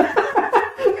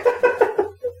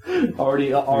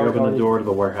 You open the door to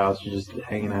the warehouse, you're just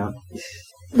hanging out.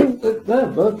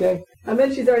 Okay. I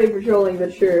meant she's already patrolling,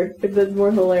 but sure, if that's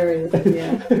more hilarious,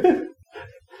 yeah.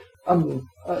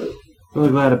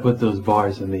 Really glad I put those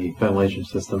bars in the ventilation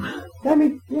system. Yeah,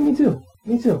 me too.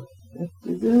 Me too.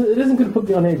 It isn't good to put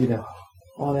me on edge, you know.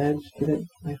 On edge, get it?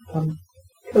 Like,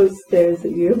 Coast stares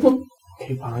at you.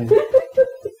 Okay, fine.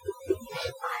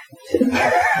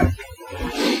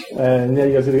 And yeah,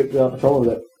 you guys get the patrol over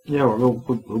that. Yeah, we'll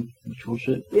patrol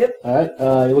shit. Yep. Alright,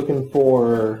 you're looking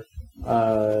for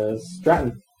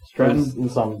Stratton. In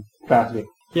some capacity.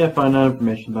 Yeah, find out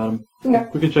information about him. Okay.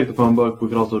 We could check the phone book. We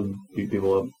could also beat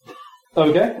people up.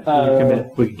 Okay.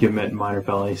 We could commit minor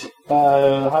felonies. Who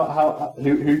are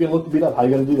you gonna look to beat up? How are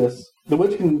you gonna do this? The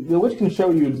witch can show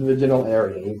you the general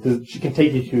area. She can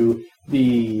take you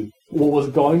to what was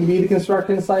going to be the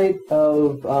construction site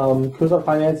of Kuzar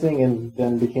Financing and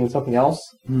then became something else.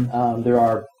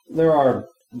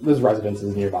 There's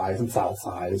residences nearby. It's in South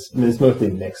Side. It's mostly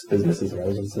mixed businesses and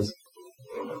residences.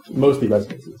 Mostly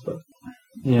residences, but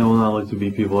yeah, we'll not look to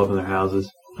beat people up in their houses.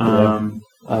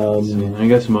 I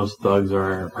guess most thugs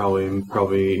are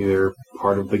probably either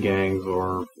part of the gangs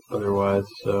or otherwise,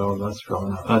 so that's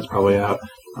probably out.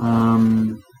 I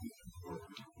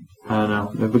don't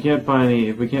know. If we can't find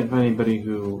anybody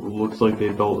who looks like they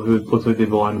belong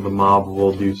to the mob,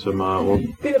 we'll do some. We'll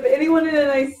beat up anyone in a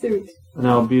nice suit.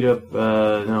 No, beat up.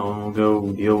 We'll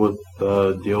go deal with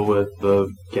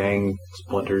the gang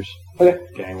splinters. Okay.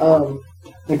 Gang war.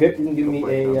 Okay, you can give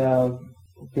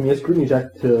me a scrutiny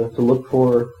check to look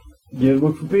for. Yeah,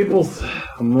 look for peoples.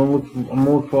 I'm gonna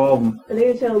look for all of them. Are they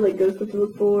gonna tell like ghost what to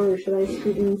look for, or should I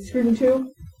scrutin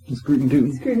too? Scrutin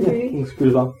too. Scrutin You can screw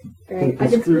it on. Alright, I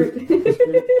can scrut.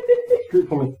 Screw it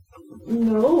for me.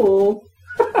 No.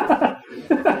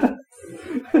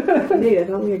 Nate, I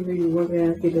thought we agreed we weren't going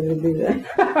to ask each other to do that.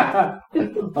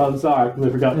 I'm sorry, I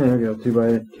completely forgot. There we go, 2 by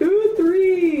 8. 2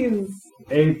 3s!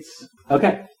 8s.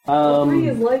 Okay. 3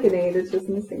 is like an 8, it's just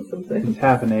missing something. It's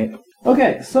half an 8.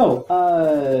 Okay, so,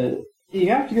 you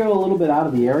have to go a little bit out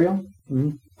of the area.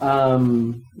 Mm-hmm.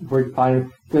 Where you can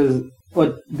find, because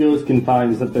what Ghost can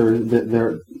find is that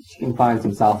she can find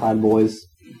some Southside boys.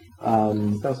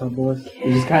 Southside boys.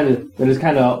 They're just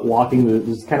kind of walking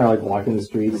the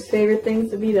streets. Favorite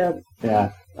things to beat up.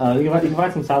 Yeah. You can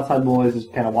find some Southside boys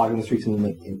just kind of walking the streets, and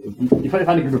you find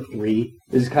a group of 3.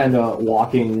 They're just kind of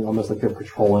walking almost like they're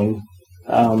patrolling.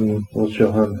 We'll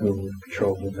show her who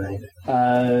patrols the night.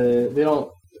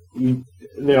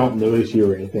 They don't notice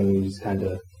you or anything. You just kind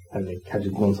of catch a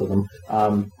glimpse of them.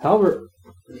 However,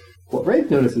 what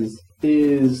Rafe notices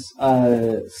is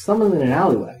someone in an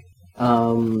alleyway,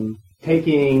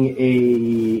 taking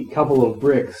a couple of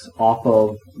bricks off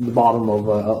of the bottom of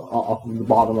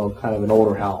kind of an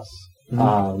older house,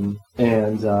 and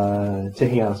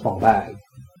taking out a small bag.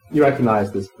 You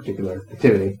recognize this particular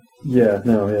activity. Yeah.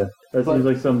 That seems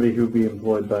like somebody who'd be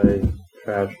employed by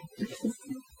trash.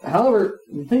 However,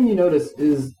 the thing you notice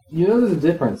is, there's a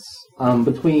difference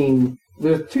between...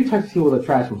 There's 2 types of people that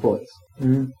trash employs.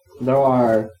 Mm-hmm. There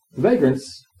are the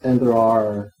vagrants, and there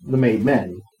are the made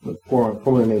men, the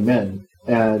formerly made men.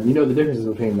 And you know the differences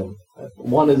between them.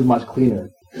 One is much cleaner.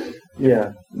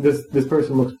 Yeah. This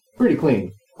person looks pretty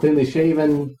clean. Cleanly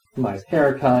shaven, nice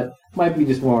haircut. Might be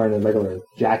just wearing a regular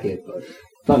jacket, but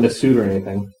not in a suit or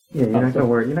anything. Yeah, you're not gonna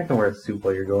wear a suit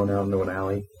while you're going out into an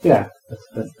alley. Yeah.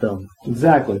 That's dumb.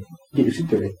 Exactly. Get your suit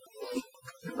dirty.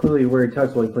 Clearly you wear a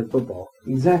tux while you play football.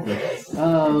 Exactly.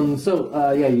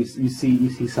 You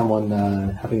see someone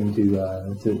having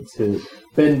to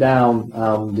bend down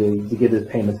to get his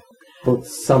payment for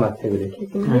some activity.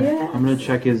 I'm gonna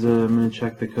check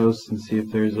the coast and see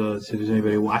if there's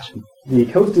anybody watching. The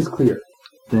coast is clear.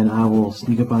 Then I will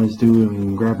sneak up on this dude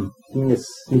and grab him. Give me a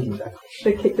sneaking check.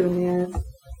 Should have kicked him in the ass.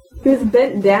 He was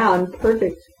bent down.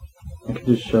 Perfect. I could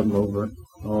just shove him over.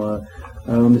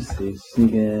 Let me see.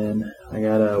 Sneak in. I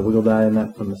got a wiggle die in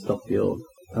that from the stealth field.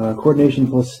 Coordination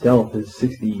plus stealth is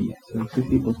 60. So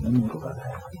 60 plus 1 wiggle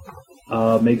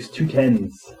die. Makes 2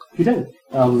 10s. 2 10s.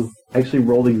 I actually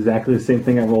rolled exactly the same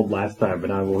thing I rolled last time, but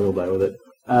now I will wiggle die with it.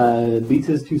 Beats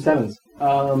his 2 7s.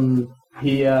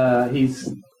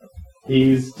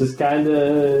 He's just kind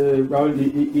of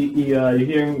you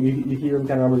hear him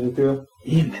kind of rummaging through.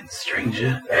 Evening,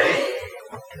 stranger.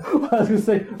 I was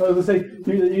gonna say,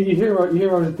 you hear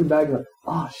rummaging through the bag, like,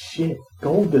 oh shit,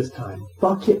 gold this time.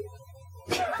 Fuck it.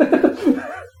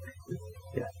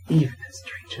 Yeah, evening,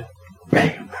 stranger.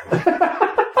 Bam.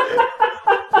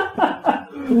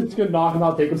 Just gonna knock him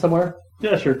out, take him somewhere.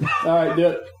 Yeah, sure. All right, do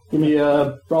it. Give me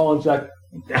a brawling check.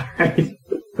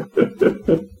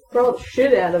 Brawl the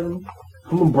shit out of him.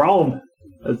 I'm gonna brawl him.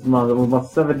 That's my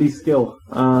 70 skill.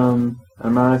 I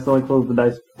accidentally closed the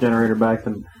dice generator back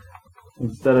and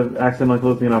instead of accidentally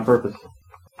closing it on purpose.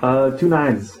 2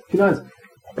 9s. 2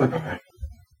 9s.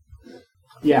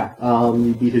 Yeah,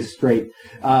 you beat his straight.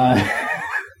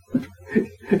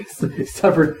 He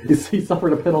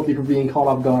suffered a penalty for being caught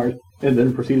off guard and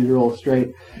then proceeded to roll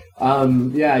straight.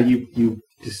 You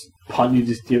just punch. You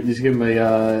just give him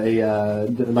a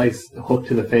nice hook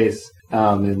to the face,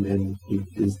 and he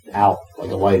is out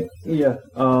like a light. Yeah.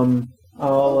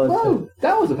 Whoa,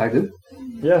 that was effective.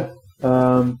 Yeah.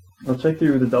 I'll check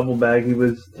through the double bag he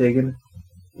was taking.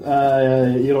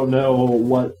 You don't know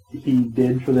what he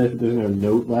did for this. There's no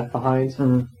note left behind.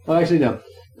 Mm-hmm. Oh, actually, no.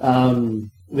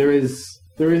 There is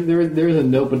a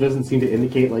note, but it doesn't seem to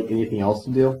indicate like anything else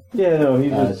to do. Yeah, no,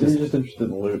 he's just interested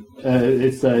in the loot.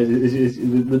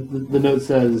 The note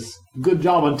says, "Good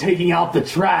job on taking out the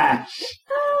trash."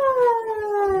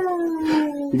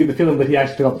 You get the feeling that he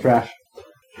actually took out the trash.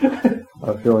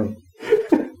 A feeling.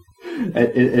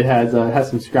 It has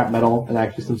some scrap metal and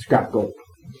actually some scrap gold.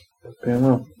 Okay,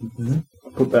 well. Mm-hmm.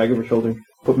 Put bag over shoulder.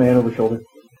 Put man over shoulder.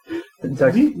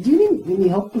 Do you need any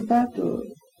help with that? Or?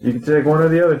 You can take one or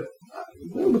the other.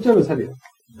 Whichever's heavier.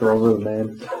 Throws over the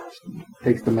man.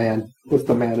 Takes the man. Puts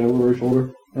the man over her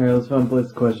shoulder. Alright, let's find place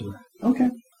the question. Okay.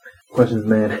 Question's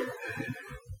man.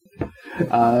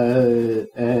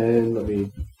 And let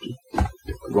me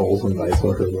roll some dice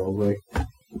or her roll quick.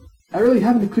 I really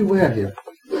haven't a clue where here.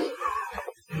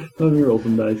 Let me roll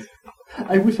some dice.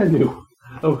 I wish I knew.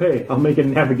 Oh, hey, I'll make a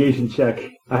navigation check.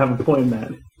 I have a point in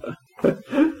that.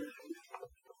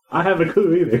 I haven't a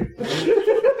clue either.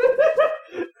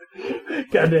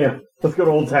 Goddamn. Let's go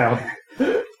to Old Town.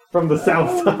 From the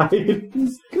south side.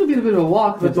 It's going to be a bit of a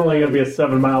walk. It's only going to be a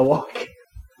 7-mile walk.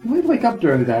 We'd wake up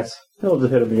during that. He'll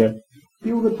just hit him again. Be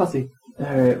a little bit fussy.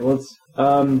 Alright, let's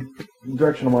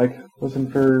directional mic.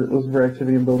 Listen for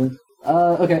activity in buildings.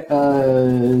 Okay.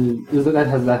 That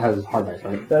has hard dice,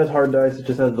 right? That is hard dice. It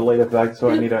just has delayed effect, so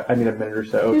I need a minute or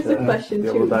so. Here's a question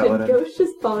too: did Ghost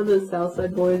just follow the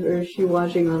Southside Boys, or is she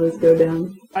watching all this go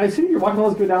down? I assume you're watching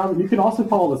all this go down. You can also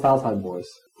follow the Southside Boys.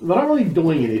 They're not really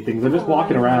doing anything. They're just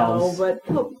walking around. No, but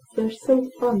they're so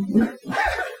fun.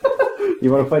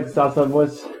 You want to fight the Southside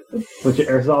Boys with your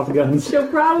airsoft guns? She'll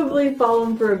probably follow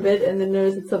them for a bit, and then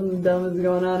notice that something dumb is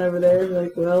going on over there. Be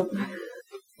like, well.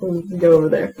 We'll go over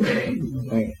there.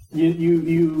 You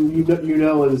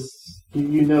know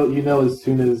as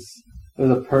soon as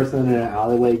there's a person in an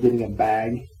alleyway getting a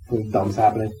bag, something dumb's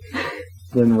happening.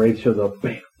 Then Wraith shows up.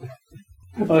 Bam.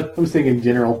 I'm saying in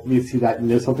general, you see that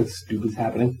something stupid's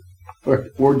happening,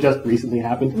 or just recently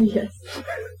happened. Yes.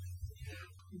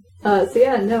 So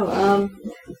yeah, no.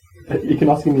 You can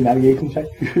also give me a navigation check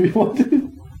if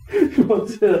you want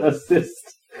to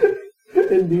assist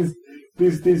in these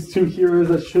two heroes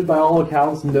that should, by all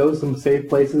accounts, know some safe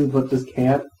places, but just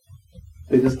can't.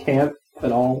 They just can't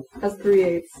at all. That's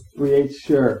 3/8. 3/8,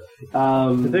 sure.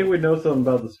 I think we know something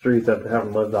about the streets after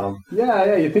having lived on them.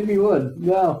 Yeah, you think we would.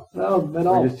 No, at all.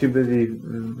 We're just too busy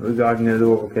gogging into the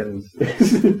Wilkins.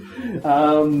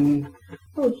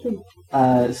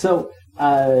 So,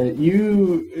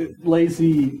 you,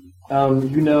 Lacey,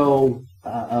 you know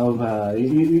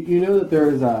you know that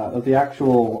there's the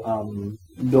actual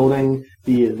building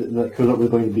the Kozak was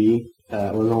going to be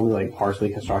was only like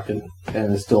partially constructed, and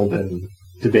there's still been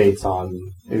debates on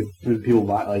if people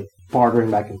like bartering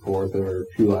back and forth or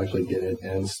who actually did it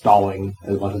and installing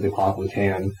as much as they possibly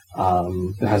can.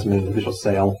 There hasn't been an official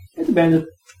sale. It's abandoned.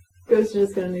 Ghost is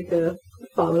just gonna make a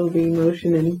follow beam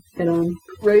motion and head on.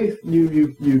 Wraith,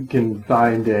 you can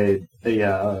find a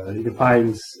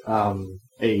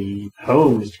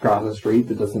home just across the street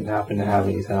that doesn't happen to have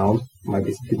any sound. Might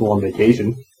be some people on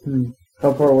vacation.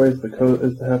 How far away is the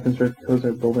half-constructed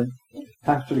Kozak building?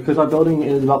 Half-constructed Kozak building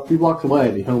is about 3 blocks away.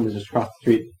 The home is just across the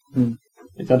street.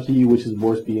 It's up to you which is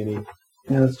worse B&E.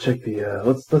 Yeah, let's check the.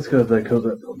 Let's go to the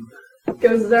Kozak building.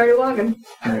 Ghost is already walking.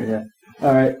 Alright, yeah.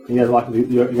 All right, you guys walk the.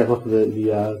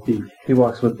 He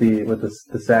walks with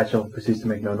the satchel, proceeds to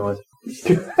make no noise.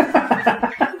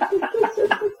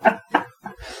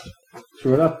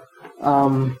 Sure enough.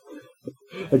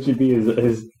 That should be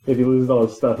his. If he loses all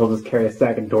his stuff, he'll just carry a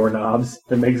stack of doorknobs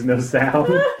that makes no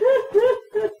sound.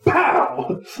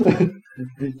 Pow!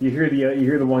 You hear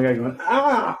the one guy going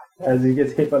ah as he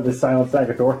gets hit by the silent stack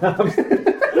of doorknobs.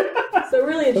 So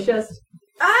really, it's just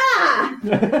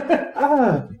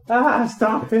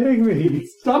Stop hitting me!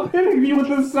 Stop hitting me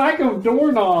with a sack of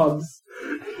doorknobs!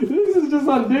 This is just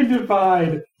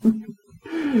undignified. This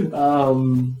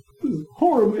is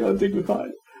horribly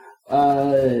undignified.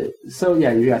 So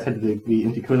yeah, you guys head to the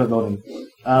empty Kozak building.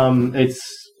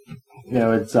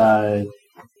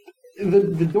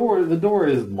 The door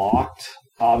is locked,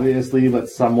 obviously, but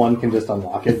someone can just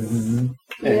unlock it, and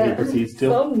he proceeds to.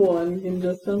 Someone can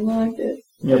just unlock it.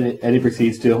 Yep. And he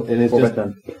proceeds to, and it's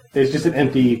just an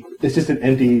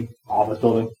empty office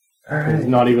building. Right. There's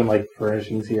not even like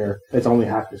furnishings here. It's only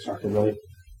half constructed, really.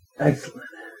 Excellent.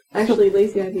 Actually,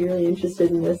 Lacey might be really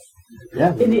interested in this.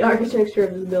 Yeah. In the architecture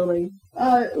of this building.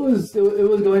 It was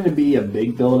going to be a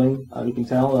big building. You can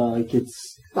tell,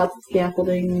 it's lots of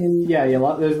scaffolding and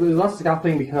there's lots of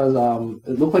scaffolding because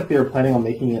it looked like they were planning on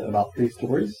making it about 3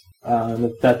 stories.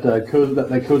 That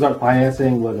Kozak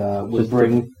financing would just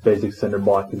bring basic cinder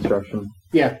block construction.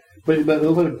 Yeah, but it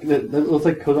looks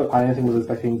like Kozak financing was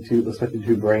expected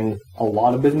to bring a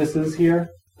lot of businesses here.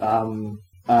 So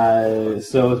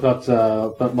it's about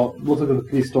looks like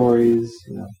 3 stories.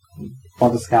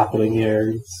 Lots of scaffolding here.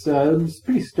 It's a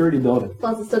pretty sturdy building.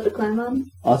 lots of stuff to climb on.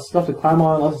 Lots of stuff to climb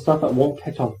on. Lots of stuff that won't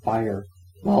catch on fire.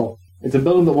 Well, it's a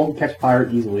building that won't catch fire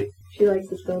easily. She likes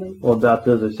this building. Well, adopt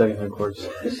as their second headquarters.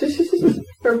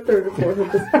 Her third or fourth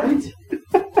at this point.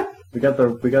 We got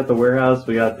the warehouse.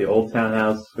 We got the old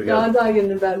townhouse. No, I'm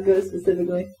talking about Ghost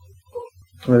specifically.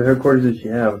 What headquarters did she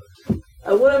have?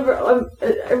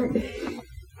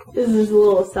 This is just a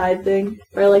little aside thing,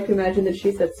 but I like to imagine that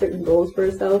she sets certain goals for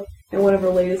herself, and one of her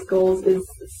latest goals is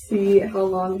see how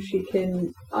long she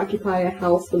can occupy a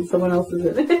house when someone else is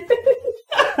in it.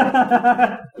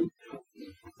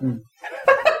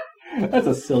 That's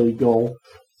a silly goal.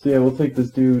 So yeah, we'll take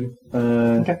this dude.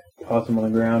 Okay. Toss him on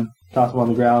the ground. Toss him on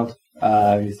the ground.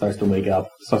 He starts to wake up.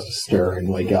 Starts to stir and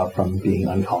wake up from being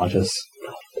unconscious.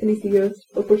 Can you see Ghost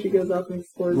before she goes off and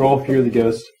explores? Roll Fear the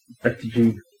Ghost.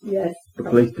 FTG. Yes. The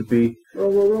place to be.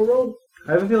 Roll.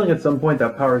 I have a feeling at some point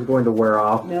that power is going to wear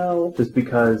off. No. Just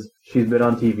because She's been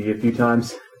on TV a few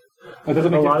times. A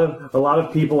lot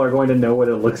of people are going to know what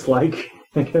it looks like.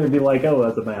 They're going to be like, oh,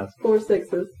 that's a mask. 4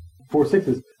 6s. 4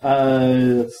 6s.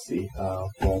 Let's see. Well,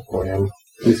 for him.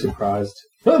 Be surprised.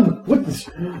 What the?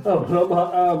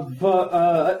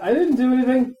 I didn't do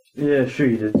anything. Yeah, sure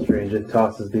you did, Strange. It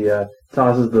tosses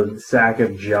the sack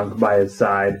of junk by his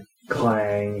side.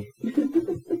 Clang.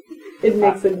 It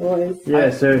makes a noise.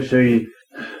 Yeah, so you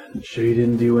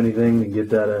didn't do anything to get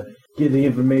the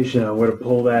information on where to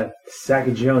pull that sack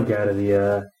of junk out of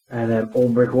that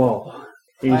old brick wall.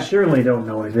 You certainly don't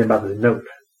know anything about the note.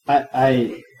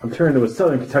 I'm turning to a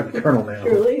Southern Kentucky colonel now.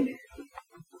 Surely.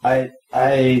 I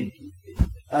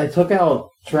took out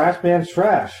Trash Man's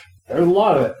trash. There's a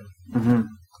lot of it. Mm-hmm.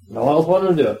 No one else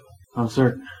wanted to do it. I'm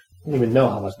certain. I didn't even know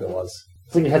how much there was.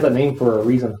 It's like it has that name for a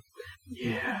reason.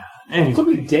 Yeah. It took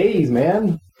me days,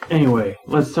 man. Anyway,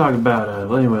 let's talk about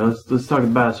let's talk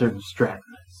about a certain Stratton.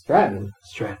 Stratton?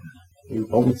 You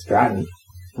told me Stratton.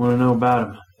 Want to know about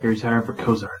him? He's hiring for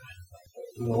Cozart.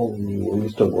 Well, we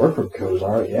used to work for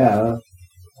Cozart, yeah.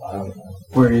 I don't know.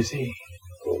 Where is he?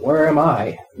 But where am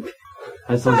I?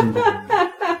 That's something.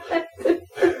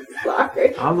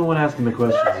 Sorry. I'm the one asking the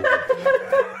questions.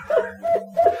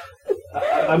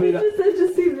 I mean, that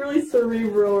just seemed really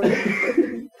cerebral.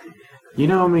 You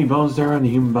know how many bones there are in the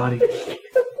human body?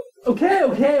 Okay.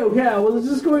 I was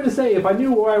just going to say, if I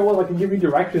knew where I was, I could give you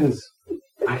directions.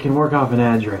 I can work off an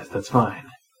address. That's fine.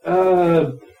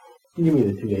 Give me the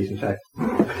intimidation check.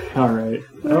 All right.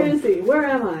 Where is he? Where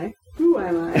am I? Who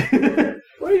am I?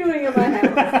 What are you doing in my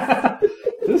house?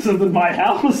 This isn't my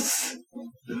house.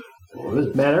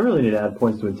 Man, I really need to add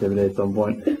points to intimidate at some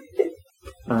point.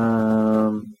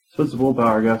 What's the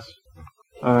willpower, Gus?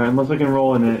 Unless I can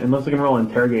roll an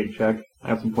interrogate check. I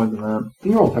have some points in that.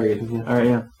 You can roll interrogation, yeah. Alright,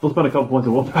 yeah. We'll spend a couple points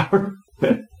of willpower.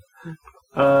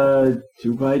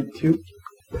 2 by 2.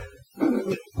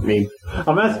 Me.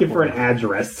 I'm asking for an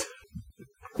address.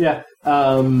 Yeah.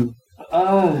 I don't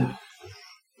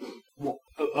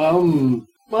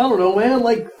know, man.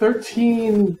 Like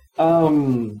 13.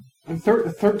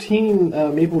 13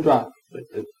 Maple Drop.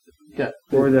 Yeah.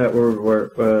 Where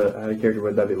how a character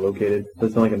would that be located?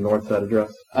 That's not like a north side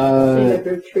address. Same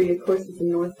after a tree, of course, it's a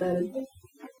north side address.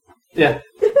 Yeah.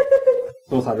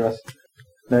 North side address.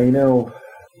 Now you know.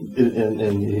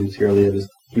 And he's here lives.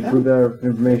 You prove that our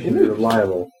information is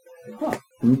reliable. Huh.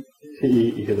 You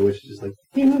hear the witch just like,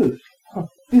 he moved. Huh.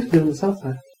 He's still on the south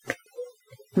side.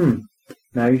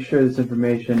 Now you sure this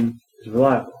information is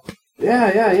reliable?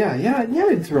 Yeah,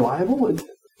 it's reliable.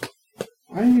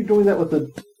 Why are you doing that with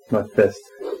my fist?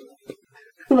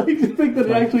 Like, to think that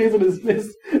it actually isn't his fist.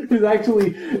 It's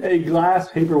actually a glass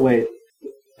paperweight.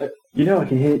 You know, I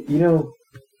can hit, the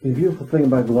beautiful thing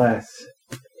about glass,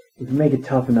 you can make it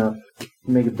tough enough,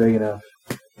 make it big enough,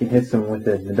 you can hit someone with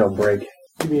it and it don't break.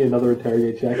 Give me another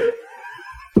interrogate check.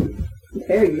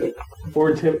 Interrogate?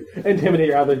 Or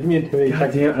intimidate, rather. Give me an intimidate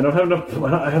check. Damn, I don't have enough,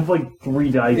 I have like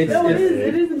 3 dice. It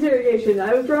is interrogation.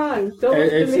 I was wrong. Don't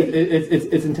listen to me.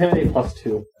 It's intimidate plus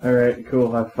 2. Alright,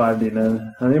 cool. I have 5D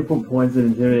then. I need to put points in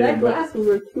intimidate. That glass was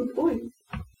worth 2 points.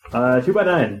 2 by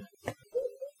 9.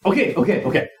 Okay.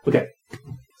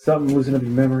 Something loosen up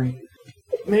your memory.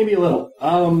 Maybe a little.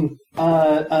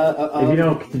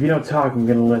 If you don't talk, I'm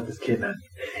gonna let this kidnap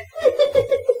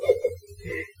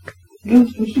you.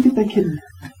 We should get that kitten.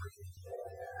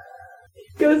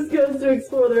 Goes to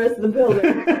explore the rest of the building.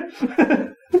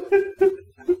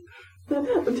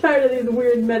 I'm tired of these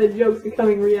weird meta jokes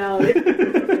becoming reality.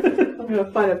 I'm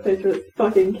gonna find a place for this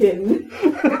fucking kitten.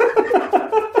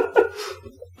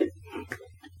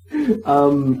 How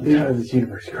does this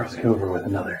universe crossing over with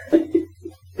another?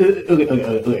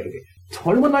 Okay.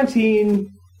 2119.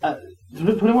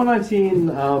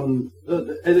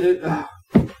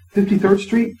 53rd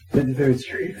Street. 53rd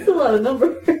Street. That's a lot of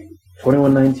numbers.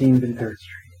 2119 53rd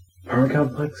Street. Apartment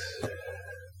complex?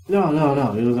 No.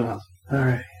 It was a house.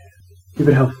 Alright. Keep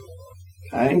it helpful.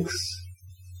 Thanks.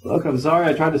 Look, I'm sorry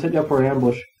I tried to set you up for an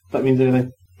ambush. If that means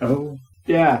anything. Oh?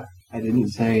 Yeah. I didn't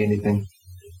say anything.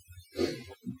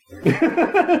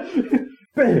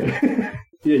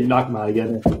 Yeah, you knock him out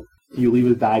again. Do you leave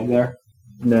his bag there?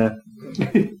 Nah.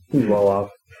 He's well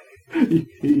off. I'm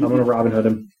gonna Robin Hood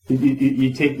him.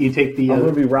 You take the. I'm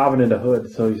gonna be Robin in the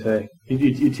hood, so you say.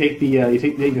 You take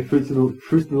the fruits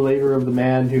of the labor of the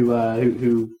man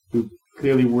who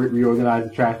clearly reorganized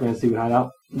the trash man's secret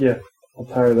hideout. Yeah, I'm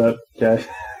tired of that guy.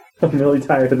 I'm really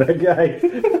tired of that guy.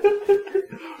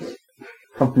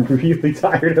 I'm really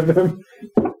tired of him.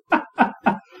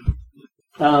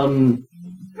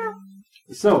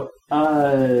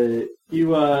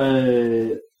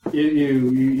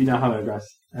 You now have an address.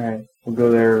 Alright. We'll go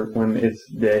there when it's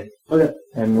day. Okay.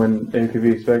 And when it could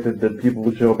be expected that people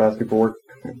would show up asking for work.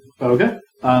 Okay.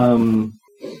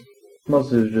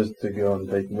 Mostly it's just to go and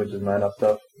take Witch's Night off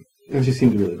stuff. And she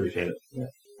seemed to really appreciate it. Yeah.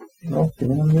 Oh, you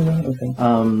want to do that? Okay.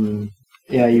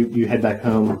 Yeah, you head back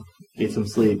home, get some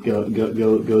sleep, go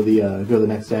the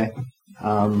next day.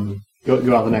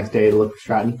 Go out the next day to look for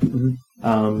Stratton.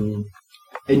 Mm-hmm.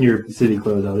 In your city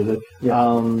clothes, obviously.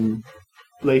 Yeah.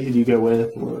 Lacey, do you go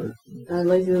with, or?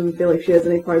 Lacey doesn't feel like she has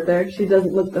any part there. She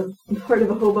doesn't look the part of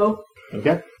a hobo.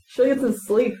 Okay. She'll get some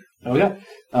sleep. Okay.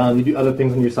 You do other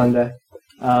things on your Sunday.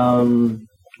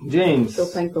 James. She'll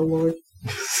thank the Lord.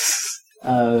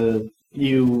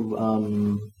 You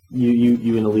and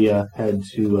Aaliyah head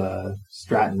to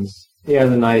Stratton's. He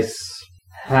has a nice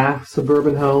half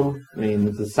suburban home. I mean,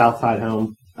 it's a south side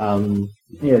home.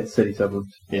 Yeah, it's city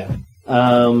suburbs. Yeah.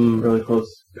 Really close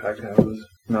packed houses.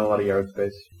 Not a lot of yard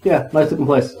space. Yeah, nice looking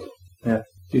place. Yeah.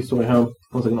 2-story home.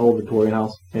 Looks like an old Victorian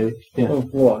house, maybe. Yeah. We're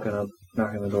walking up,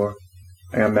 knocking on the door.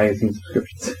 I got magazine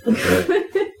subscriptions.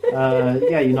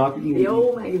 Yeah, you knock. The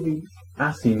old magazine.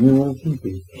 I see you on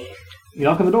TV. You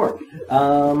knock on the door.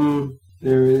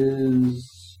 There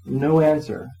is no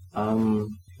answer.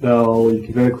 Though you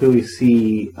can very clearly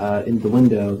see in the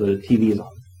window the TV is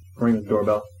on. Ring the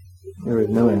doorbell. There is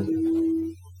no answer.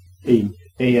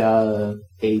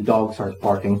 A dog starts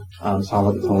barking. Sounds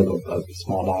like it's only a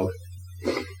small dog.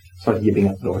 Starts yipping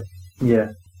at the door.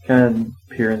 Yeah. Kind of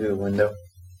peer into the window.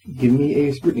 Give me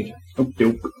a scrutiny check.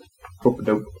 Dope.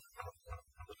 Dope.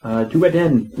 2 by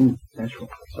 10. Ooh, natural.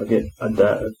 So I get a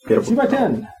 2 by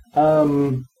 10.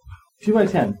 2 by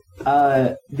 10.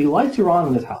 The lights are on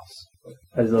in this house.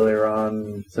 As though they were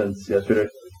on since yesterday.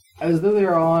 As though they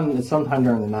are on sometime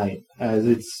during the night. As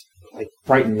it's like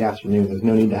bright in the afternoon. There's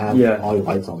no need to have all your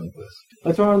lights on like this.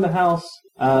 Lights are on in the house.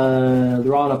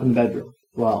 They're on up in the bedroom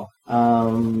as well.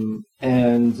 And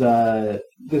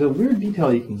there's a weird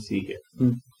detail you can see here.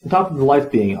 On top of the lights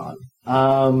being on.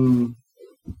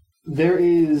 There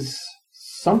is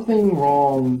something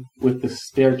wrong with the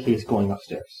staircase going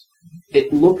upstairs.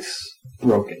 It looks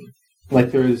broken.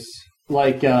 Like there's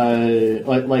like the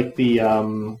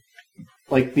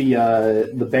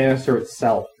banister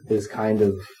itself is kind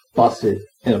of busted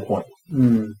in a point.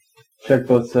 Check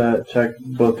both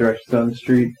directions on the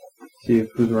street. See if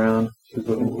who's around.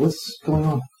 What's going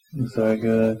on? Looks like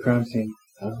a crime scene.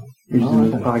 Reaches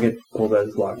in his pocket, pulls out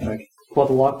his lockpick. Pull out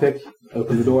the lockpick,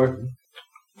 open the door,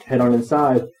 head on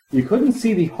inside. You couldn't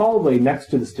see the hallway next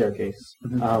to the staircase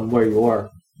where you are.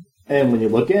 And when you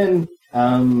look in,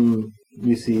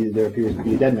 you see there appears to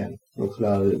be a dead man. Looks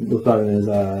about in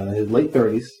his late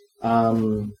 30s.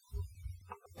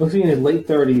 Looks in his late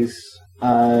 30s,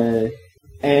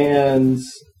 and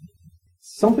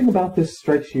something about this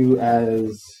strikes you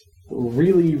as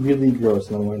really, really gross.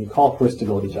 And I'm going to call for a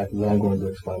stability check, and then I'm going to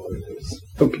explain what it is.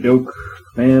 Okie doke.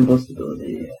 Man plus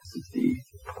stability. 60.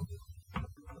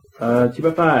 2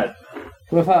 by 5.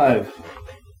 2 by 5.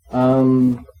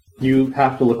 You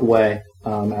have to look away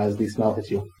as the smell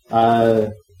hits you.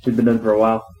 She's been dead for a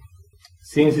while.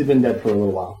 Seems he's been dead for a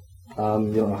little while.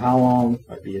 You don't know how long.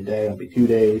 Might be a day, might be 2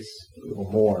 days, a little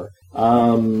more.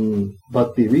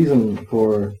 But the reason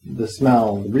for the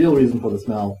smell, the real reason for the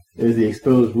smell, is the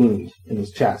exposed wound in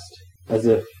his chest, as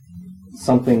if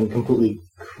something completely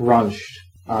crunched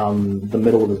the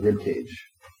middle of his ribcage.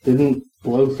 Didn't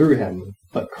blow through him,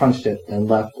 but crunched it and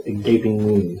left a gaping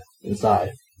wound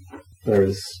inside.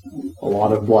 There's a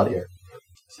lot of blood here.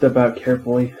 Step out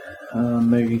carefully,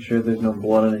 making sure there's no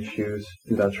blood on his shoes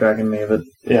without tracking any of it.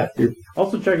 Yeah. You're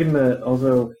also checking not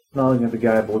looking at the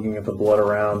guy, but looking at the blood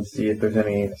around, see if there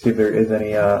is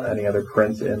any other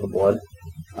prints in the blood.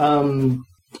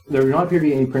 There do not appear to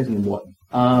be any prints in the blood.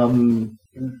 You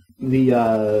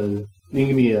can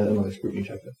give me another scrutiny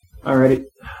check then. Alrighty.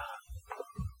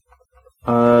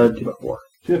 2 by 4.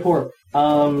 2 by 4.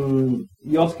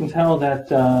 You also can tell that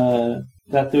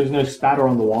there's no spatter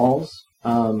on the walls.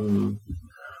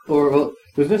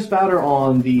 There's no spatter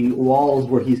on the walls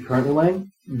where he's currently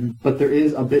laying, but there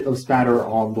is a bit of spatter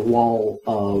on the wall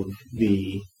on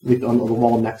the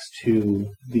wall next to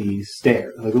the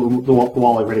stairs, like the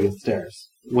wall like right against the stairs,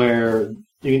 where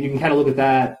you can kind of look at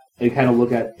that. And you kind of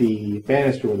look at the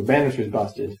banister where the banister is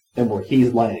busted, and where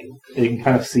he's laying, and you can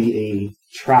kind of see a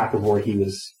track of where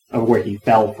he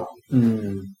fell from.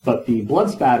 But the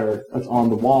blood spatter that's on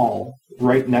the wall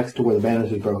right next to where the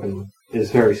banister is broken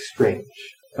is very strange.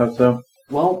 How so?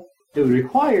 Well, it would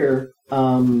require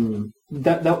that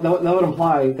would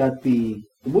imply that the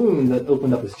wound that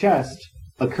opened up his chest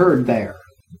occurred there,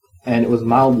 and it was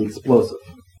mildly explosive.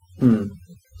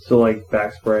 So like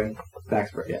back spray. Back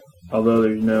spray, yeah. Although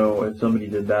there's no, if somebody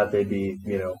did that, they'd be,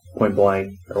 point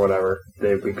blank or whatever.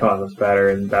 They'd be caught in the spatter,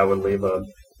 and that would leave a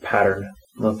pattern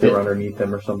unless they were underneath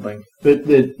them or something. But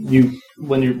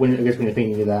when you're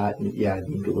thinking of that, yeah,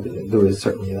 there is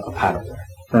certainly a pattern there.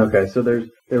 Okay, so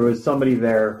there was somebody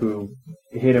there who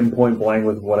hit him point blank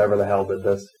with whatever the hell did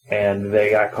this, and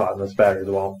they got caught in the spatter as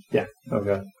well. Yeah.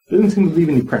 Okay. They didn't seem to leave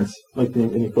any prints,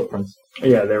 any footprints.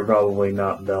 Yeah, they were probably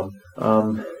not dumb.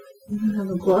 You don't have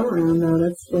a glove around though.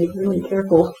 That's really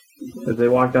careful. As they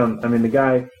walked down, the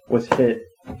guy was hit,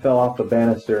 fell off the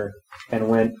banister, and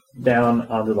went down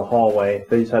onto the hallway.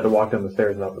 They just had to walk down the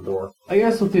stairs and out the door. I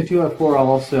guess with the 2 out of 4, I'll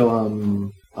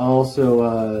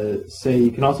also say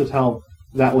you can also tell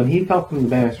that when he fell from the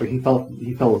banister, he fell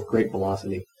with great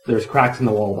velocity. There's cracks in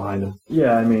the wall behind him.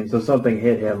 Yeah, so something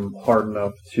hit him hard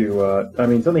enough to,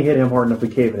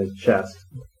 cave in his chest.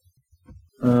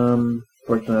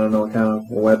 Fortunately, I don't know what kind of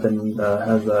weapon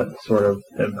has that sort of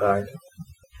impact.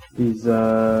 He's,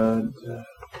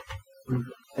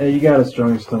 hey, you got a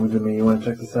stronger stomach than me. You want to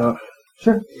check this out?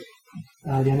 Sure. Do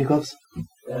you have any gloves?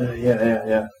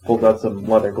 Yeah. Pulled out some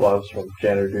leather gloves from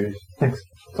janitor duties. Thanks.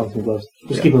 Some gloves.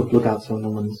 Just keep a lookout so no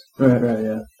one's... Right,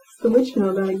 yeah. What's the witch know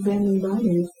about examining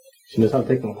bodies? She knows how to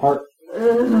take them apart.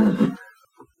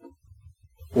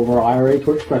 Former IRA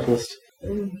torch specialist.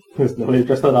 There's no way to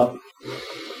dress that up.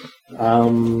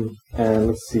 And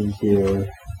let's see here.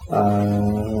 Pull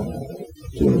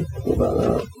that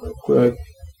up real quick.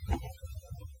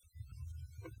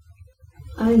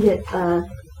 I'm gonna get a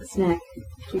snack.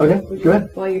 Okay, go ahead.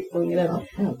 While you're pulling it up.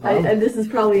 Oh, and this is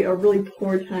probably a really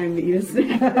poor time to eat a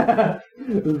snack.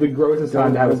 This is the grossest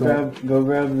time to have a snack. Go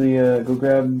grab the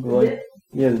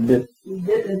dip.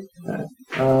 Dip it.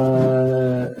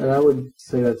 And I would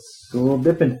say that's a little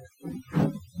dipping.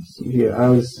 Here, I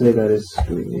would say that is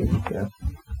screaming. Yeah.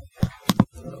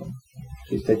 So,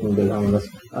 she's taking a bit on this.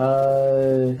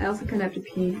 I also kind of have to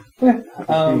pee. Yeah.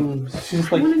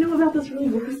 She's like. I want to know about this really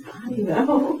gross body,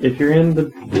 though. If you're in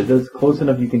that's close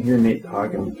enough, you can hear Nate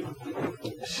talking.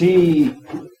 She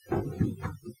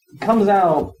comes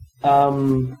out.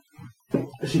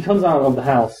 She comes out of the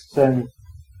house saying,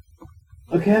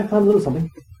 "Okay, I found a little something."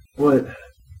 What?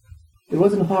 It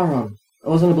wasn't a firearm. It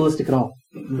wasn't a ballistic at all.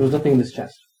 There was nothing in this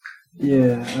chest.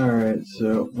 Yeah, alright,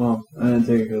 so, I didn't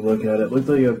take a good look at it. Looks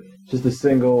like just a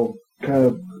single kind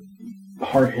of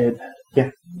hard hit.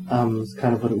 Yeah, it's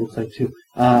kind of what it looks like too.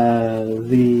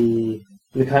 The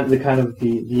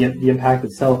impact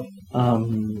itself,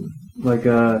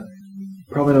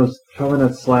 probably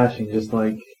not slashing, just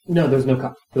like... No, there's no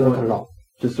cut. There's no cut at all.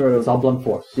 Just sort of... It's all blunt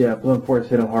force. Yeah, blunt force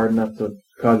hit him hard enough to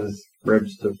cause his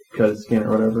ribs to cut his skin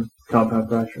or whatever. Compound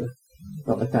fracture.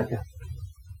 Not like that, yeah.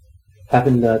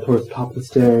 Happened towards the top of the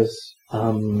stairs,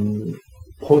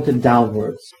 pointed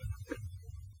downwards,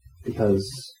 because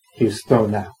he was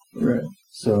thrown down. Right.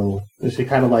 So she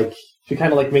kind of like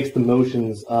makes the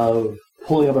motions of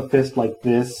pulling up a fist like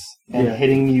this and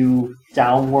hitting you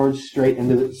downwards straight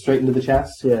into the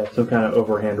chest. Yeah, some kind of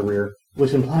overhand rear.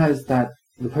 Which implies that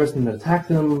the person that attacked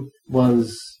them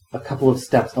was a couple of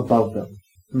steps above them.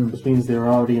 Which means they were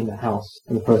already in the house,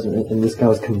 and this guy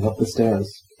was coming up the stairs,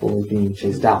 or being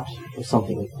chased out, or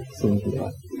something like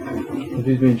that. If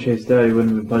he was being chased out, he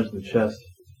wouldn't have been punched in the chest.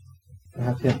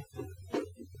 Perhaps, yeah.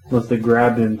 Unless they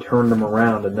grabbed him, turned him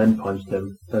around, and then punched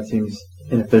him. That seems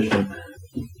inefficient.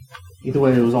 Either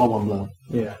way, it was all one blow.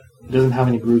 Yeah. He doesn't have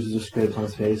any bruises or scrapes on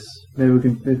his face. Maybe we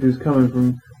can, if he's coming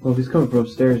from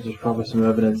upstairs, there's probably some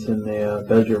evidence in the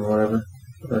bedroom or whatever,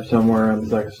 or somewhere on the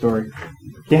second story.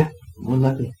 Yeah. More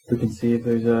likely. We can see if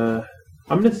there's a...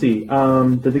 I'm gonna see.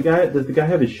 Does the guy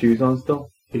have his shoes on still?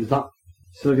 He does not.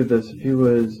 So look at this. If he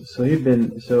was... he'd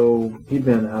been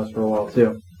in the house for a while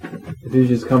too. If he was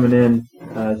just coming in,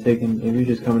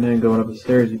 going up the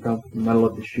stairs, he probably might have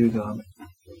left his shoes on.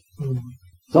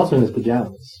 He's also in his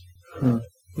pajamas. Huh.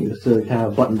 Just a kind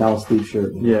of button-down sleeve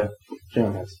shirt. Yeah.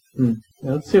 Pajamas. Yeah,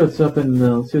 let's see what's up in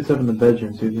the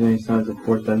bedroom. See if there's any signs of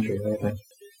forced entry or anything.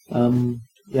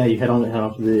 Yeah, you head on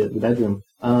to the bedroom.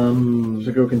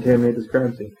 So go contaminate this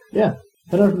crime scene. Yeah,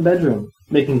 head on to the bedroom,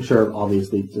 making sure,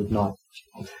 obviously, to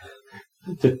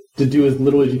do as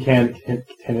little as you can to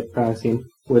contaminate the crime scene.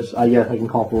 Which I guess I can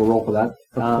call for a roll for that.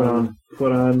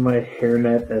 Put on my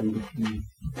hairnet and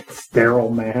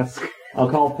sterile mask. I'll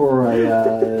call for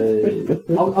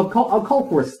I'll call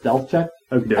for a stealth check.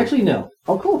 Okay. Actually, no.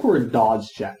 I'll call for a dodge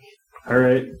check. All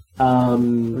right. Let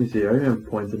me see. I have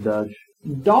points of dodge.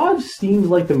 Dodge seems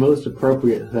like the most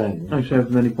appropriate thing. I actually have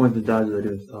as many points of dodge as I do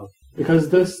in stealth. Because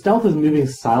though stealth is moving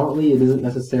silently, it isn't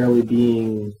necessarily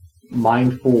being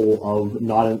mindful of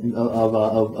not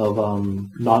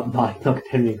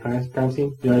contaminating crime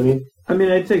scene. You know what I mean? I mean,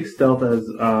 I'd take stealth as,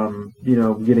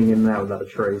 getting in and out without a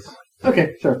trace.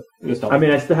 Okay, sure. I mean,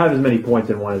 I still have as many points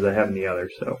in one as I have in the other,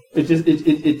 so. It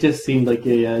just seemed like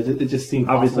it just seemed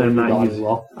obviously I'm not using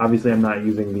obviously I'm not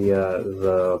using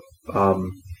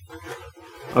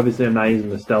obviously I'm not using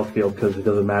the stealth field because it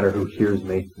doesn't matter who hears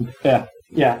me. Yeah.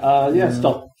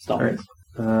 Stealth. All right.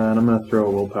 And I'm gonna throw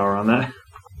a willpower on that.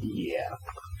 Yeah.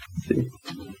 Let's see.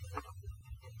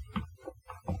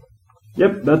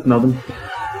 Yep, that's nothing.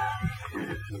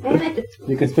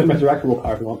 You can spend my direct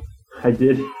willpower if you want. I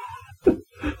did.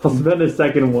 I'll spend a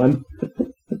second one.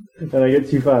 And I get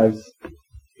 2 5s.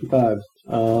 2 5s.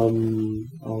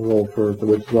 I'll roll for the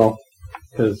witch as well.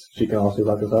 Because she can also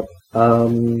fuck us up.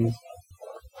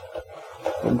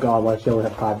 Oh god, why does she only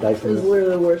have 5 dice in This is this?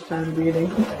 literally the worst time to be eating.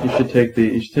 You should take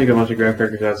a bunch of grab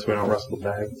characters out so we don't rustle the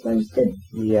bag. So I just did.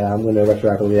 Yeah, I'm going to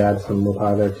retroactively add some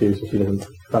willpower there too so she doesn't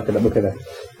fuck it up. Okay, there.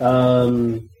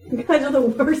 You guys are the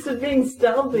worst at being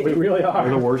stealthy. We really We're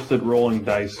the are. worst at rolling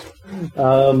dice.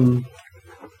 Yeah.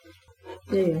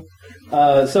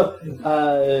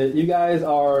 You guys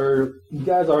are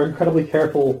incredibly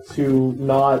careful to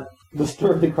not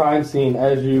disturb the crime scene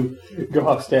as you go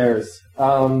upstairs.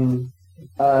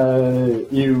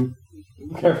 You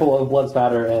careful of blood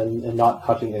spatter and not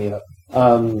touching any of it.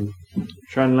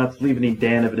 Trying not to leave any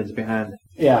Dan evidence behind.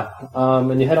 Yeah.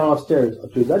 And you head on upstairs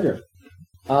up to his bedroom.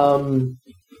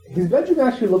 His bedroom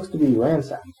actually looks to be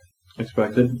ransacked.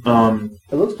 Expected. It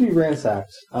looks to be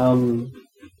ransacked. The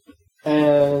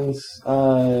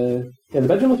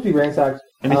bedroom looks to be ransacked.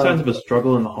 Any signs of a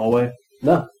struggle in the hallway?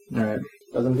 No, Alright.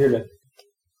 doesn't appear to.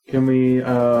 Can we,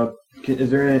 is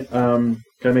there any, can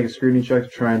I make a scrutiny check to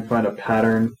try and find a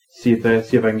pattern? See if I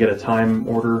can get a time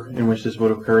order in which this would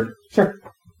have occurred? Sure.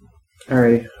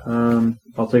 Alright,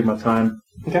 I'll take my time.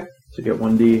 Okay. To get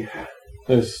 1D.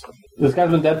 This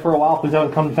guy's been dead for a while. Please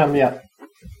haven't come to find him yet.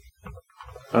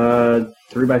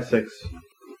 3 by 6.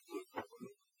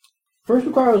 First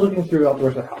requires looking throughout the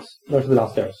rest of the house, the rest of the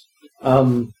downstairs.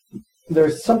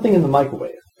 There's something in the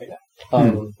microwave right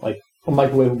now. Like a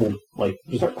microwavable, like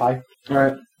dessert pie.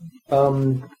 Alright.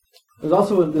 There's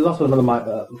also another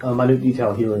minute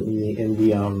detail here in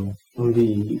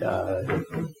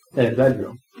his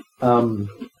bedroom. In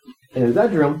his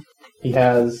bedroom, he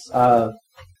happens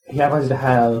to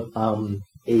have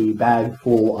a bag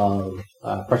full of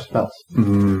precious metals.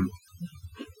 Mm-hmm.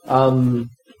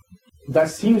 That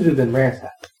seems to have been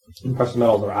ransacked. The precious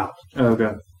metals are out.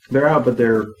 Okay. They're out, but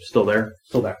they're still there.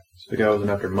 Still there. So the guy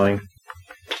wasn't after money.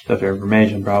 It's after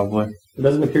information, probably. There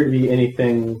doesn't appear to be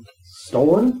anything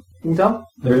stolen, you can tell.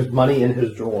 There's money in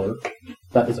his drawer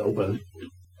that is open.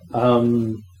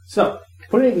 So,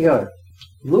 putting it together,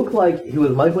 looked like he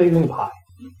was microwaving pie.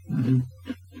 Mm-hmm.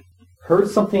 Heard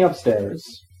something upstairs,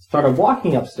 started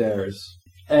walking upstairs,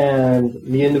 and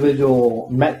the individual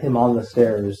met him on the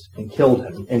stairs and killed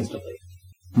him instantly.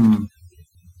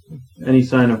 Any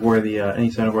sign of where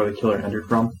the killer entered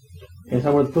from? And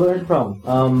so where the killer entered from?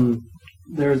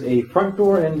 There's a front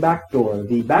door and back door.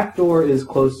 The back door is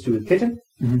close to his kitchen.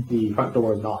 Mm-hmm. The front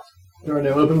door is not. There are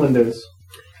no open windows.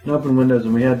 No open windows,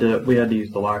 and we had to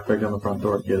use the lockpick on the front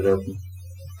door to get it open.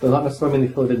 Does not necessarily mean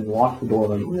the killer didn't lock the door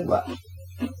when he left.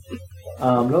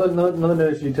 Another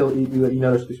notice you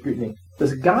notice the scrutiny.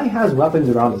 This guy has weapons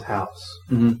around his house,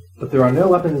 but there are no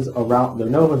weapons around. There are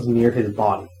no weapons near his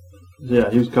body. Yeah,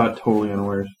 he was caught totally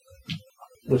unawares.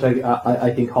 Which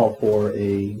I can call for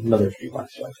another streetwise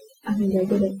check. I think I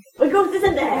did it. What ghost is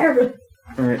in there?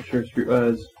 Alright, sure,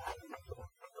 streetwise.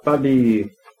 Bobby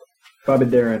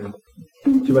Darren.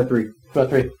 2 by 3. 2 by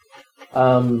 3.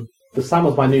 The sign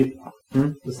was minute.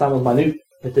 The sign was minute.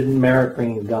 It didn't merit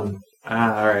bringing a gun.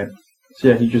 Alright. So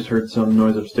yeah, he just heard some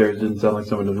noise upstairs. It didn't sound like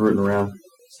someone was rooting around.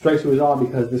 Strikes you as odd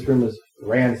because this room is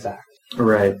ransacked.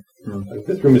 Right. Like,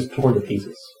 this room is torn to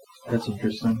pieces. That's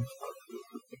interesting.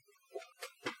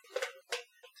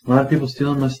 A lot of people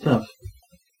stealing my stuff.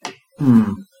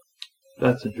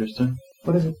 That's interesting.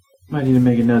 What is it? Might need to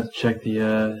make a note to check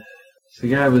the, So the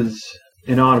guy was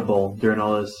inaudible during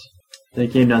all this. They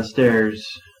came downstairs.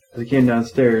 As he came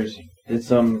downstairs, did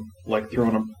some, like,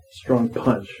 throwing a strong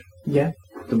punch. Yeah.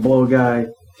 To blow a guy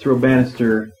through a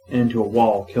banister into a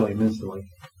wall, killing him instantly.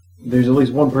 There's at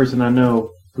least one person I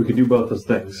know who could do both those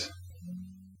things.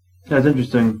 That's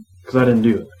interesting, because I didn't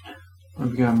do it.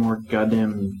 We've got more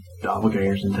goddamn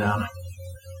doppelgangers in town.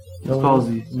 Follow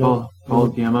the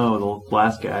MO, the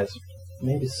last guys.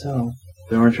 Maybe so.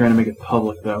 They weren't trying to make it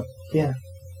public, though. Yeah.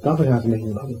 Doppelgangers are making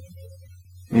it public.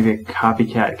 Maybe a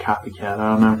copycat, I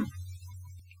don't know.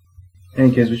 In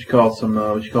any case, we should call some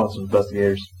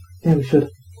investigators. Yeah, we should.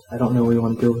 I don't know where you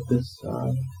want to go with this.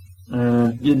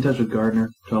 Get in touch with Gardner.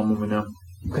 Tell him what we know.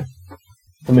 Okay.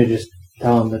 Let me just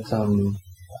tell him that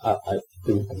I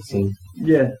didn't the scene.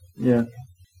 Yeah.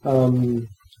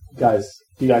 Guys,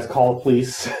 do you guys call the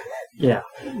police? Yeah.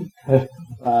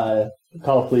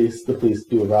 Call the police. The police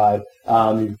do arrive.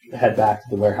 You head back to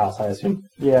the warehouse, I assume.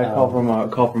 Yeah, call from a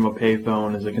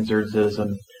payphone as a concerned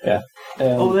citizen. Yeah.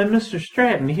 Oh, that Mr.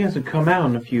 Stratton, he hasn't come out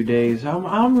in a few days.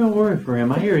 I'm real worried for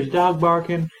him. I hear his dog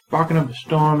barking up a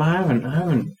storm. I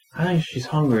think she's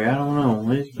hungry. I don't know.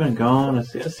 He's been gone. I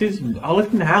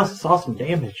looked in the house. I saw some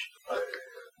damage.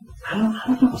 I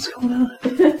don't know what's going on.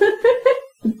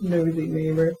 Nosy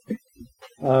neighbor.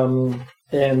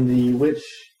 And the witch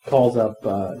calls up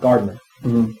Gardner.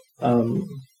 Mm-hmm.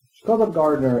 She calls up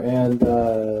Gardner, and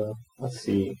let's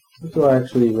see. What do I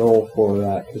actually roll for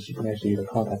that? Because she can actually use a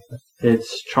contact.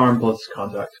 It's charm plus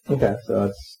contact. Okay, so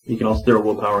that's... You can also throw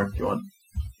willpower if you want.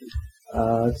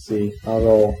 Let's see. I'll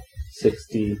roll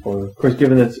 60 for... Of course,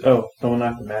 given that... Oh, someone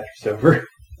knocked the mattress over.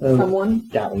 Someone?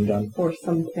 Gatling gun. Or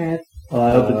some cat. Well,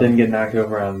 I hope it didn't get knocked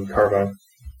over on Carbone.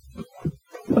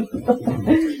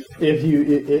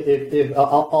 If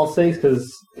I'll say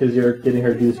because you're getting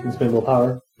her juice, you can spend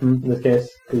willpower in this case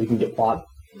because you can get plot.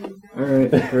 All right,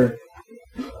 sure.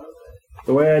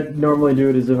 The way I normally do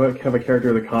it is if I have a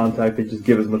character with a contact, they just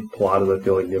give as much plot as I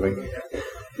feel like giving.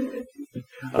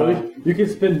 You can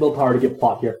spend willpower to get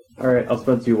plot here. All right, I'll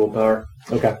spend 2 willpower.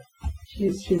 Okay.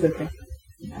 She's okay.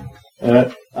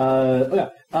 The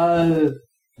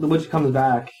witch comes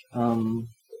back.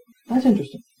 That's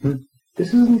interesting.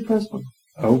 This isn't the first one.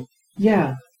 Oh?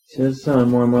 Yeah. So this sounds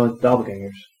more and more like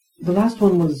doppelgangers. The last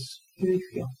one was 2 weeks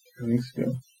ago. 2 weeks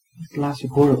ago. It's the last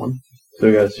recorded one. So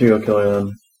we got a serial killer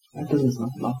then. That doesn't sound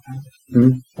like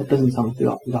doppelgangers. That doesn't sound like the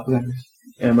doppelgangers.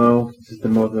 MO,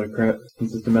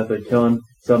 consistent method of killing.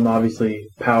 Something obviously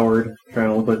powered, trying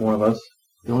to look like one of us.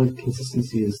 The only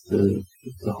consistency is the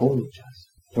hole in the chest.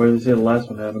 Where did they say the last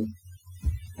one happened?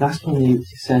 Last one he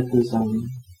said was up on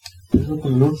the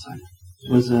north side.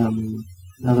 It was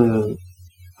another.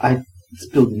 I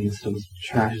spilled the instead of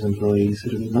Trash's employees.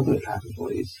 It was another Trash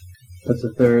employees. That's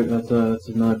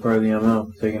another part of the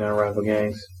MO, taking out rival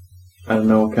gangs. I don't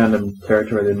know what kind of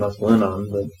territory they muscle in on,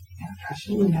 but yeah, Trash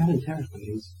doesn't really have any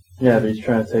territories. Yeah, but he's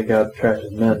trying to take out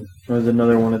Trash's men. It was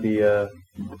another one of the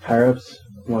higher-ups,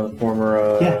 one of the former.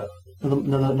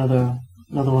 Another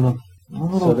one of.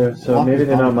 So maybe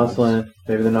they're not muscling.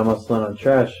 Maybe they're not muscling on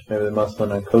Trash. Maybe they're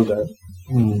muscling on Kozar.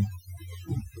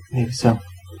 Maybe so.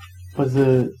 But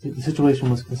the situation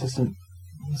was consistent.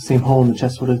 Same hole in the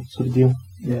chest, sort of deal.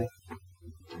 Yeah.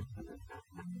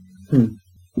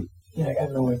 Yeah, I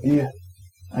got no idea.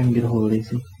 I can get a hold of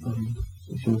Lacey.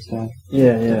 If she wants to.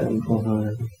 Yeah.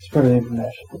 It's part of the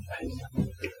information.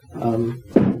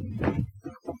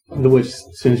 The witch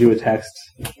sends you a text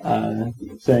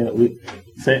saying that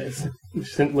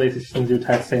Lacey sends you a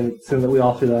text saying that we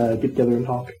all should get together and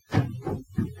talk.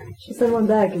 She sent one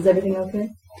back. Is everything okay?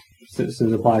 Sends a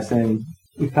reply saying,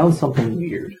 we found something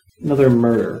weird. Another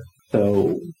murder,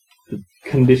 though the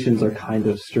conditions are kind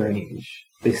of strange.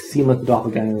 They seem like the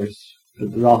doppelgangers,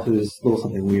 but there also is a little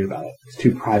something weird about it. It's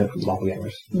too private for the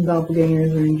doppelgangers. The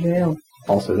doppelgangers are in jail.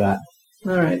 Also that.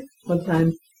 Alright, what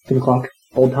time? 10 o'clock,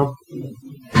 Old Town.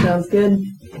 Sounds good.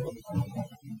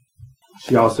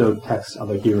 She also texts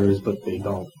other heroes, but they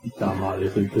don't.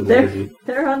 Obviously, because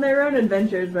they're on their own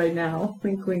adventures right now.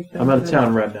 Wink, wink. I'm out of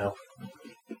town right now.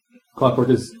 Clockwork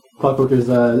is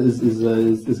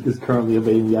currently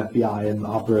evading the FBI, and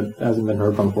Opera hasn't been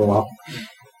heard from for a while.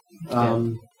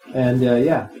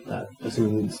 As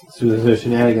soon as there's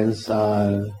shenanigans,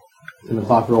 and the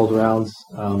clock rolls around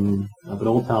up in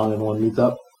Old Town, everyone meets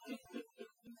up.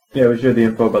 Yeah, we shared the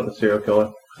info about the serial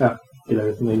killer. Yeah, get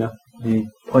everything they know. He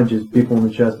punches people in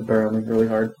the chest apparently really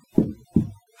hard.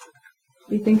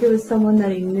 You think it was someone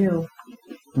that he knew?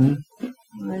 I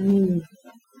mean,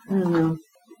 I don't know.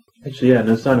 Actually, yeah,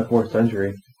 no sign of forced entry.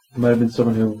 It might have been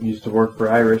someone who used to work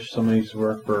for Irish, someone who used to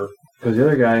work for... Because the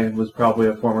other guy was probably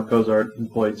a former Kozart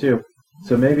employee too.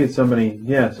 So maybe it's somebody...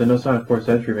 Yeah, so no sign of forced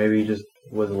entry. Maybe he just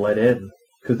was let in.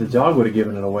 Because the dog would have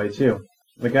given it away too.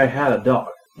 The guy had a dog.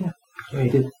 Yeah, he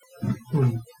did.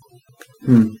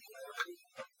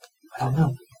 I don't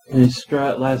know. And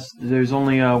there's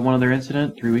only one other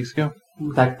incident 3 weeks ago?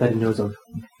 That he knows of.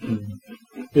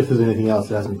 If there's anything else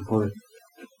that hasn't been reported.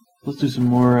 Let's do some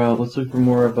more, let's look for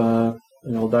more of,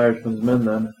 old Irishman's men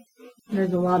then.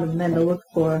 There's a lot of men to look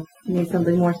for. You need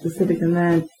something more specific than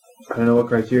that. I don't know what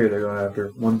criteria they're going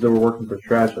after. Ones that were working for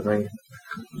Trash, I think.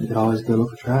 You could always go look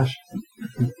for Trash.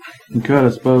 You could, I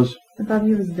suppose. I thought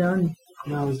he was done.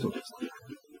 No, he's doing this.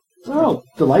 They're all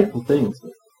delightful things,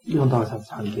 but you don't always have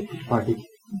time to get to the party.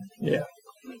 Yeah.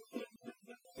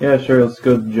 Yeah, sure, let's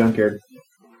go to the junkyard.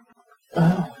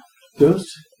 Ghost,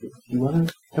 you want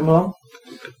to come along?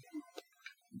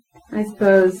 I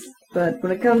suppose, but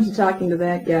when it comes to talking to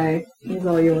that guy, he's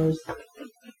all yours.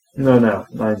 No,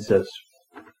 I insist.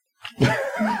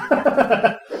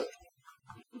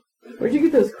 Where'd you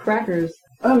get those crackers?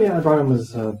 Oh yeah, I brought them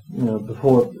as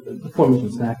before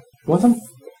mission snack. Want some?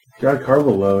 Got a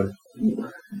carbo load.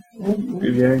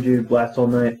 Give you energy to blast all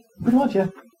night. Pretty much, yeah.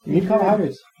 You need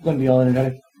carbohydrates. You're gonna be all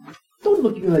energetic. Don't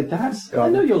look at me like that. I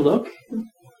know your look.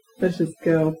 Let's just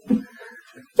go.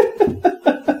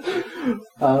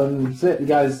 So you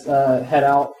guys head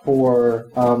out for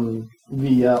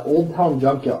the Old Town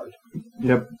Junkyard.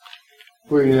 Yep.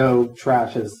 Where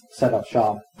Trash has set up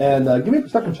shop. And give me a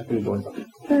perception check to join something.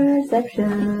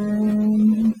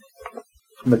 Perception.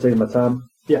 Am I taking my time?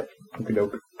 Yeah. Okay,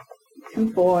 dope. 2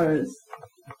 4s.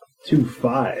 2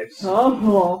 5s.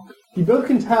 Oh. You both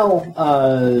can tell,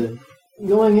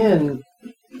 going in,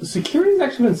 security's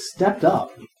actually been stepped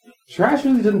up. Trash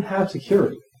really didn't have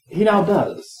security. He now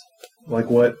does. Like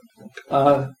what?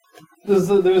 There's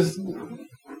some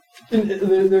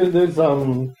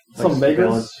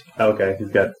vagrants. Okay, he's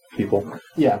got people.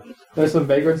 Yeah, there's some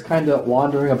vagrants kind of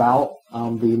wandering about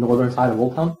the northern side of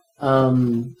Old Town.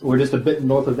 Where just a bit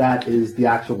north of that is the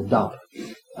actual dump.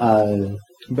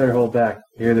 Better hold back.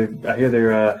 I hear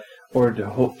they're ordered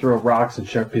to throw rocks and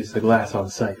sharp pieces of glass on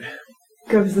site.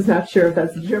 Ghost is not sure if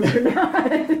that's a joke or not.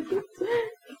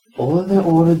 Or they're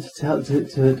ordered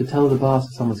to tell the boss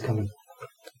that someone's coming.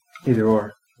 Either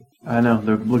or. I know,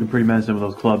 they're looking pretty menacing with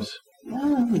those clubs.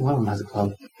 One of them has a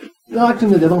club. No,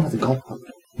 actually, the other one has a golf club.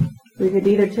 We could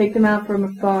either take them out from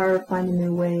afar or find a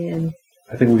new way in.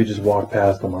 I think we could just walk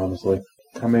past them, honestly.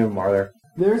 How many of them are there?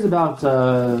 There's about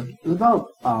a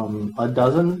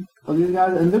dozen of these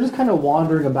guys, and they're just kind of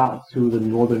wandering about through the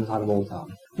northern side of Old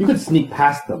Town. You could sneak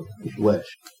past them if you wish.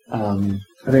 I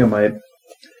think I might.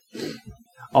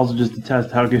 Also, just to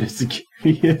test how good his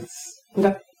security is.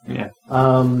 Okay. Yeah.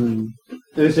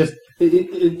 There's just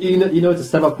it's a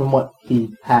step up from what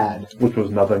he had, which was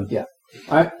nothing. Yeah.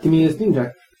 All right, give me a sneak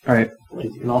check. All right.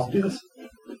 You can also do this.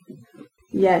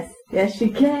 Yes, you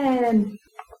can.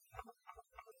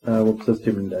 Whoops, that's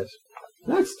too many dice.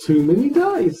 That's too many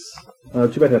dice.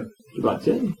 2 by 10. 2 by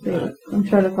 10. Yeah, I'm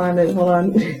trying to find it. Hold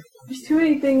on. There's too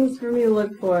many things for me to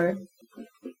look for.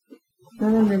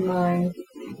 Not under mine.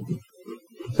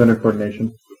 Center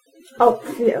coordination. Oh,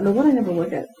 yeah, the one I never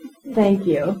look at. Thank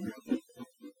you.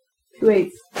 2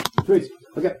 8s. 2 8s.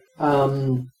 Okay.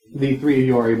 The three of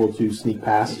you are able to sneak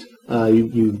past.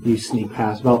 You sneak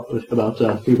past about 3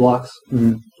 blocks.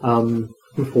 Mm-hmm.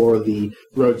 Before the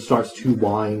road starts to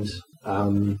wind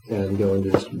and go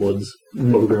into just woods,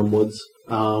 overgrown woods.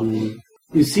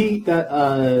 You see that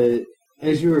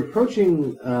as you're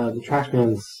approaching the trash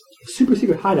man's super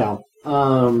secret hideout,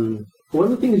 one of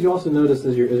the things you also notice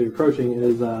as you're approaching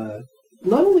is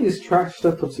not only is Trash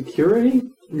stepped up security,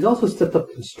 he's also stepped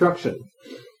up construction.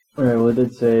 Alright, well,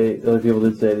 other people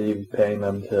did say that you'd be paying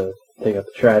them to take out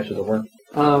the trash, as it were.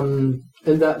 And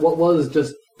that what was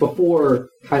just before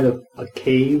kind of a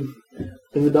cave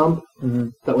in the dump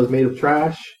that was made of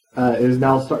trash is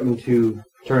now starting to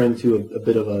turn into a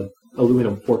bit of a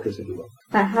aluminum fortress, if you will.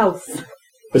 A house.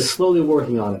 They're slowly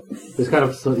working on it. There's kind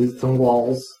of some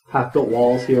walls, half-built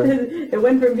walls here. It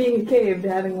went from being a cave to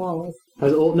having walls.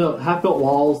 Half-built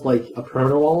walls, like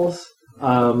perimeter walls.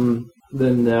 Then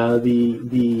the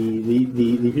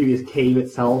previous cave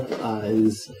itself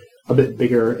is a bit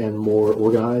bigger and more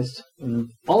organized.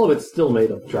 All of it's still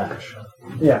made of trash.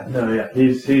 Yeah,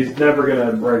 he's never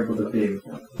gonna break with the theme.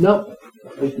 Nope.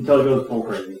 Until he goes full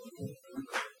crazy.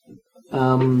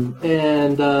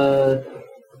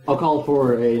 I'll call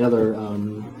for another.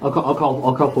 I'll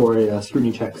call for a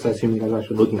scrutiny check because I assume you guys are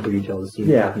actually looking for details as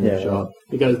soon as you show up.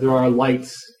 Because there are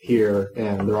lights here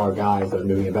and there are guys that are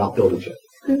moving about building shit.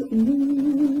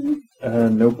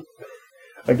 Nope.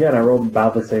 Again, I rolled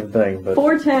about the same thing, but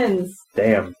 4 10s.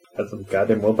 Damn, that's some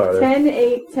goddamn willpower there. 10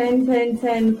 8 10 10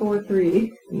 10 4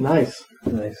 3. Nice.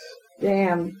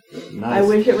 Damn. Nice. I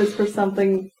wish it was for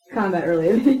something combat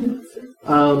related.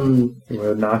 You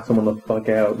would knock someone the fuck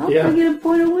out. I'll get a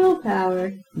point of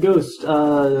willpower. Ghost,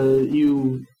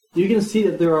 you can see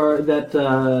that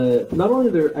not only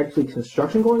is there actually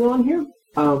construction going on here,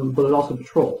 but there's also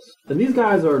patrols. And these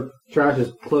guys are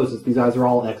Trash's closest. These guys are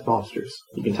all ex-monsters.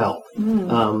 You can tell.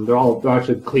 They're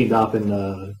actually cleaned up, and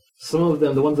some of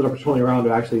them, the ones that are patrolling around,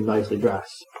 are actually nicely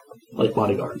dressed, like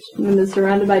bodyguards. When they're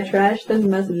surrounded by trash, there's a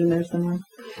message in there somewhere.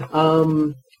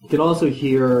 You can also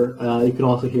hear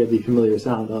the familiar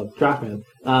sound of Trashman.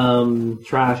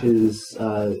 Trash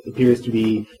appears to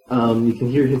be. You can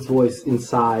hear his voice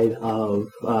inside of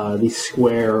the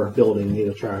square building made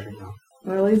of trash right now.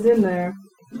 Well, he's in there.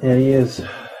 Yeah, he is.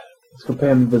 Let's go pay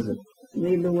him a visit.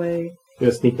 Lead the way. You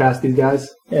gonna sneak past these guys?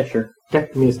 Yeah, sure. Okay,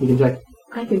 give me a sneaking check.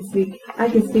 I can sneak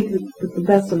with the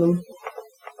best of them.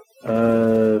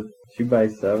 2 by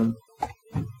 7.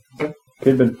 Could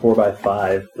have been 4 by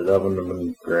 5, but that wouldn't have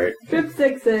been great. Trip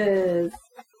 6s.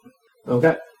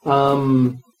 Okay.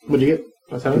 What'd you get?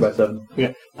 2 by 7.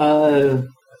 Okay.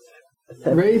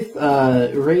 Wraith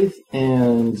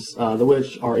and the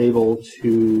witch are able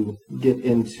to get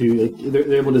into.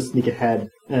 They're able to sneak ahead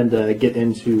and get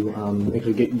into.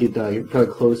 Actually, get kind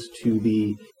of close to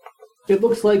the. It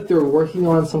looks like they're working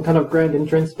on some kind of grand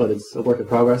entrance, but it's a work in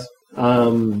progress.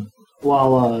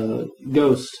 While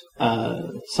Ghost,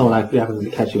 someone actually happens to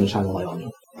catch you and shine a light on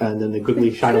you, and then they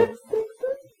quickly shine a.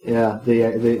 Yeah, they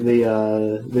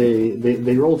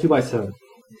roll 2 by 7.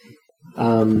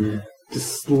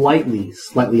 Just slightly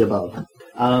above.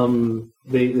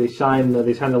 They shine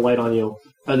the light on you,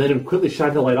 and then quickly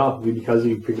shine the light off you because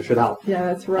you freaked the shit out. Yeah,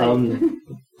 that's right.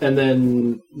 And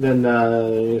then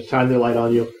shine the light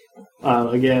on you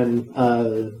again,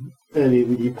 and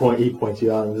he points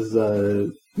you out and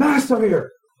says, "Masks are here."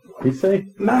 What did he say?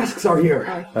 Masks are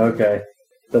here. Okay.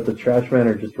 Is that the trash man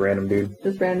or just random dude?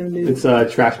 Just random dude. It's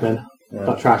Trashman. Yeah.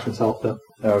 Not Trash himself though.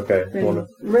 Okay.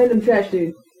 Random trash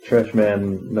dude. Trash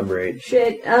man number 8.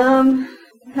 Shit.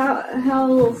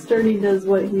 How sturdy does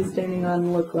what he's standing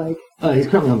on look like? He's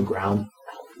currently on the ground.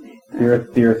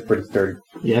 The earth's pretty sturdy.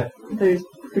 Yeah. There's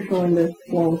patrolling the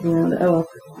walls around it. Oh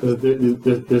well.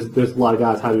 There's a lot of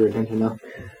guys have your attention now.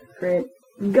 Great.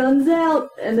 Guns out,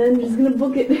 and then just gonna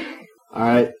book it. All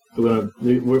right. Where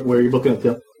are you booking it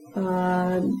to?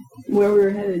 Where we were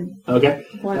headed. Okay.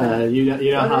 Why not? You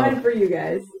know I'll how. ride for you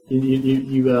guys.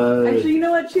 You Actually, you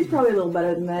know what? She's probably a little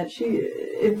better than that.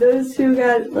 If those two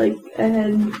got like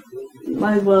ahead,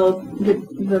 might as well get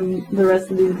the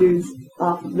rest of these dudes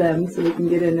off of them so we can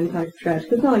get in and talk to Trash.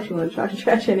 Because it's not like she wanted to talk to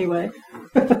Trash anyway.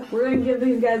 We're gonna give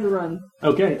these guys a run.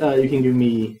 Okay. You can give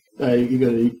me.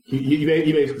 You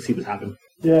basically see what's happened.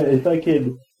 Yeah, if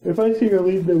I see her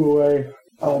lead them away,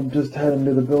 I'll just head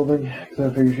into the building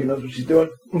because I figure she knows what she's doing.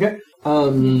 Okay.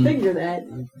 Figure that.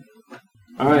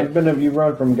 All right. You've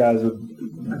run from guys with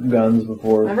guns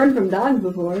before. I've run from dogs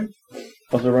before.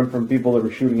 Also run from people that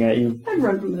were shooting at you. I've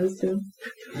run from those too.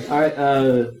 All right.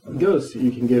 Ghost,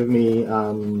 you can give me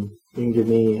an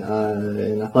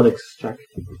athletics check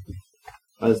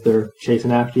as they're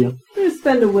chasing after you. I'm gonna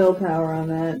spend a willpower on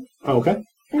that. Oh, okay.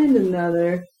 And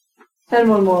another. And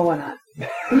one more. Why not?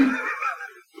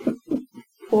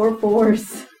 4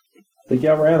 4s. I think you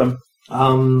outran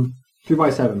them. 2 by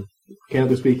 7.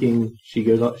 Mechanically speaking, she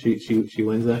goes up. She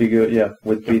wins that. She go, yeah,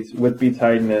 with beats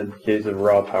height in a case of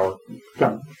raw power.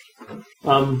 Okay.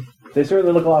 They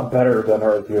certainly look a lot better than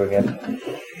her doing it.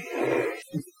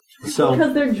 So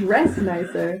because they're dressed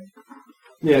nicer.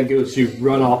 Yeah, Goose, you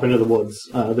run off into the woods.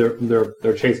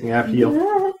 They're chasing after you.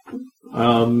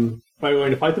 Are you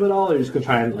going to fight them at all, or are you just going to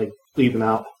try and leave them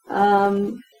out?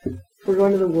 We're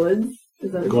going to the woods.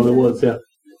 Is that what Going to the woods, yeah.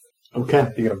 Okay.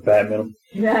 You're going to Batman them?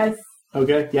 Yes.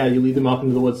 Okay, yeah, you lead them off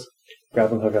into the woods.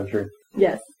 Grab them, hook on tree.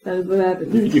 Yes, that is what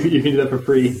happens. You can do that for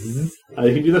free. You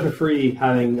can do that for free,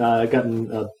 having gotten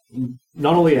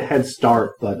not only a head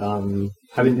start, but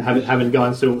having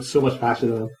gone so much faster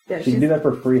than them. Yeah, she can do that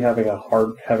for free, having 2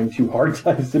 hard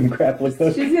times in grappling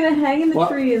hook. She's gonna hang in the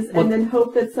trees and then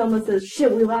hope that someone says,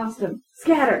 "Shit, we lost him.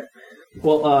 Scatter."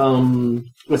 Well, I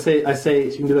say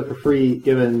she can do that for free,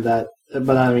 given that,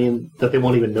 but I mean that they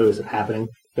won't even notice it happening.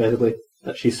 Basically,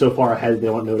 that she's so far ahead they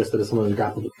won't notice that it's someone's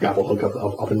grapple hook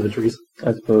up into the trees.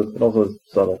 I suppose it also is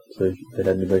subtle, so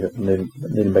they need to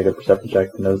make a perception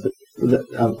check to notice it.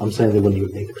 I'm saying they wouldn't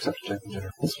even make the perception check in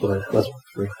general. That's what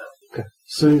free. Okay.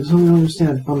 So you don't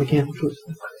understand my mechanical choice.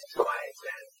 Quiet.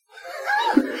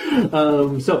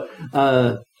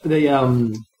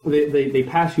 They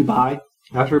pass you by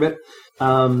after a bit,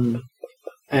 and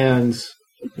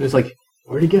it's like,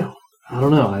 where'd he go? I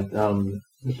don't know.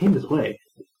 He came this way.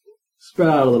 Spread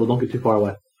out a little. Don't get too far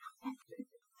away.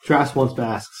 Trash wants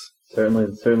masks.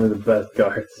 Certainly the best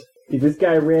guards. If this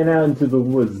guy ran out into the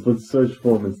woods, let's search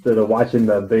for him instead of watching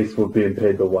the base we're being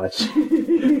paid to watch.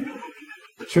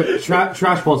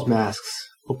 Trash wants masks.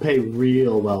 We'll pay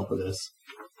real well for this.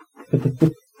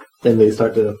 Then they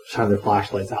start to shine their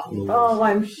flashlights out in the woods. Oh,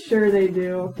 I'm sure they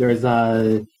do. There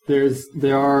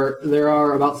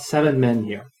are about 7 men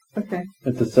here. Okay.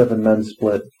 It's a 7-man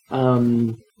split.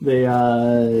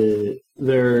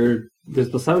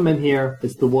 There's the 7 men here.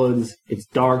 It's the woods. It's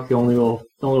dark. The only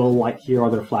light here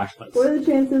are their flashlights. What are the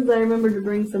chances I remember to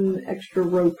bring some extra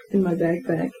rope in my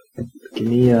backpack? Give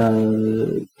me a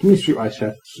streetwise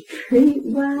check.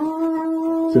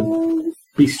 Streetwise. So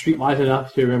be streetwise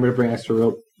enough to remember to bring extra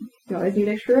rope. You always need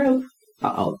extra rope.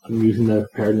 I'm using the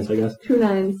preparedness, I guess. 2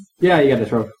 9s. Yeah, you got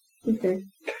this rope. Okay.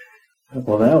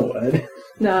 Well, now what?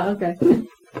 No, okay. You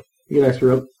get extra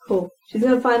rope. Cool. She's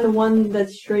gonna find the one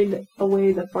that's straight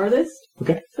away the farthest.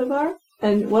 Okay. So far.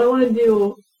 And what I want to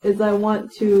do is I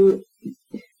want to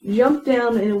jump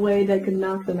down in a way that could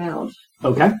knock them out.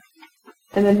 Okay.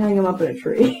 And then hang them up in a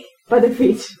tree by their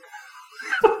feet.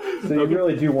 So you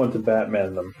really do want to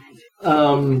Batman them.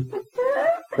 Um.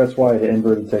 That's why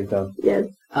inverted takedown. Yes.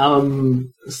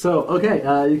 So okay.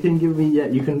 You can give me. Yeah.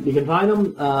 You can find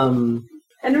them.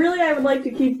 And really, I would like to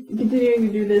keep continuing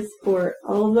to do this for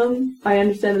all of them. I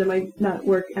understand that it might not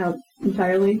work out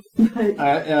entirely, but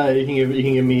you can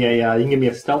give me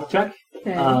a stealth check.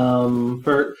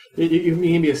 okay. You can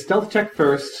give me a stealth check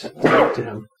first to talk to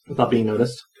him without being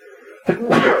noticed.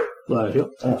 Well, I feel.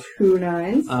 2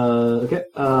 9s. Okay.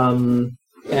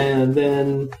 And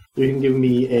then you can give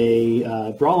me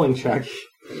a brawling check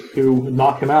to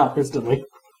knock him out instantly.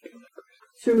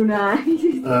 2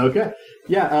 9s. Okay.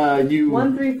 Yeah. You.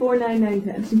 1 3 4 9 9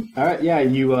 10. All right. Yeah.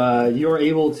 You're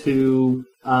able to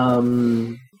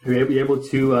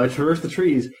traverse the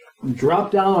trees,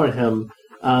 drop down on him,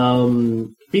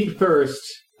 feet first.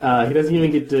 He doesn't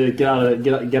even get to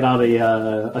get out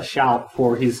a shout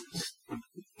before he's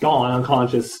gone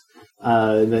unconscious.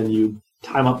 And then you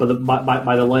tie him up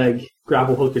by the leg,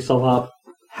 grapple hook yourself up,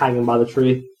 hang him by the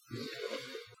tree.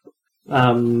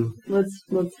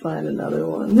 Let's find another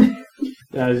one.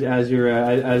 as you're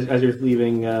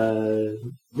leaving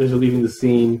the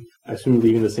scene, I assume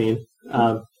leaving the scene.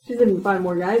 She didn't find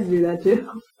more guys to do that too.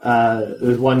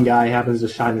 There's one guy who happens to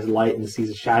shine his light and sees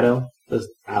a shadow just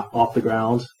off the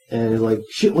ground, and is like,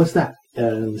 "Shit, what's that?"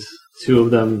 And 2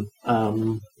 of them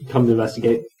come to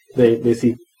investigate. They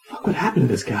see, "Fuck, what happened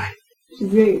to this guy?" She's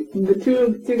great. The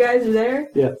two guys are there.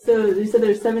 Yeah. So you said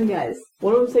there's 7 guys.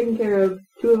 One of them's taken care of.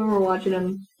 2 of them are watching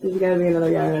him. There's got to be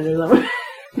another guy around there somewhere.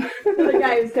 The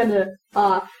guy is kind of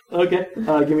off. Okay.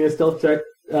 Give me a stealth check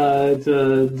to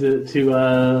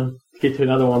get to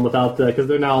another one without because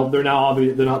they're not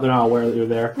aware that you're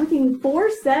there. Fucking 4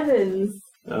 7s.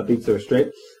 Beats her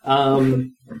straight. So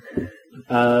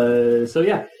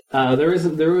yeah, there is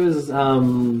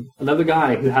another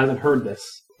guy who hasn't heard this.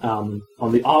 On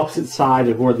the opposite side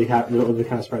of where they kind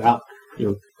of spread out.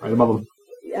 You're right above them.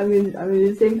 I mean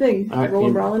the same thing. All right,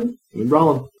 Brawling.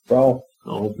 Brawling. Brawl.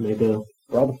 I'll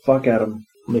Brawl the fuck at him.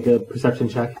 make a perception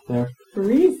check there.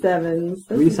 3 7s.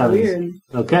 That's 3 7s. Weird.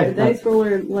 Okay. The dice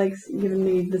roller likes giving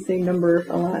me the same number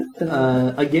a lot.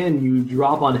 Again, you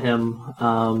drop on him,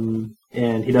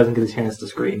 and he doesn't get a chance to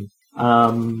scream.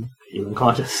 He's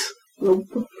unconscious. Nope.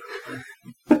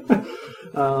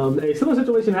 A similar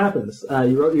situation happens.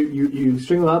 You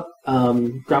string them up,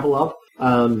 grapple up.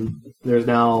 There's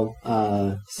now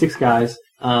 6 guys.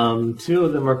 2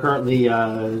 of them are currently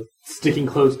sticking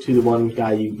close to the one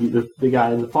guy the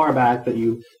guy in the far back that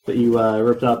you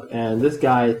ripped up, and this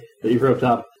guy that you ripped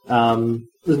up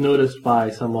was noticed by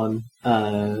someone.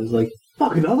 Was like,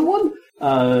 "Fuck, another one!"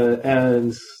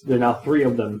 And there are now 3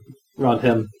 of them around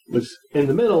him. Which in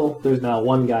the middle, there's now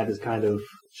one guy that's kind of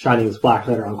shining his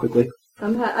flashlight around quickly.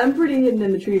 I'm pretty hidden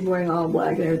in the trees wearing all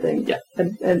black and everything. Yeah.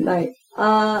 At night.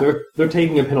 They're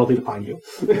taking a penalty to find you.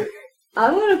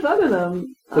 I'm gonna fuck with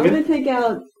them. Okay. I'm gonna take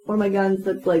out one of my guns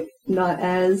that's like not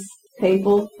as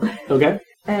painful. Okay.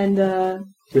 And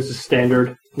This is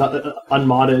standard, not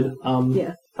unmodded.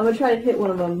 yeah, I'm gonna try to hit one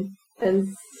of them and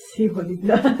see what he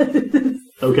does.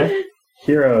 Okay.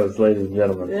 Heroes, ladies and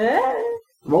gentlemen. Yeah.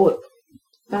 Roll it.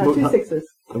 2 6s.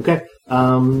 Okay.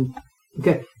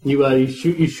 Okay. You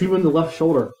shoot him in the left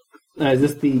shoulder. Is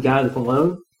this the guy that's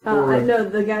alone? I know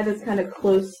the guy that's kind of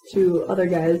close to other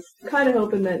guys. Kind of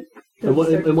hoping that. And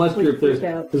what's group? There's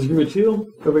a group of 2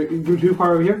 over. Group 2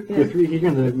 far over here. Yeah. You have 3 here,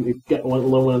 and then you get one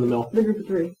low one in the middle. The group of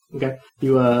 3. Okay.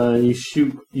 You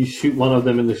shoot one of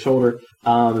them in the shoulder,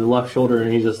 in the left shoulder,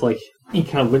 and he just like he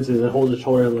kind of winces and holds his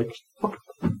shoulder and like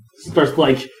starts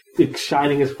like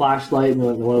shining his flashlight, and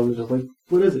one of them's just like,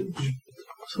 "What is it?"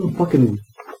 Some fucking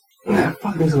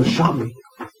someone shot me.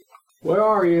 Where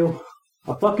are you?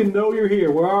 I fucking know you're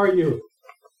here. Where are you?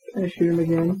 I shoot him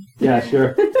again. Yeah,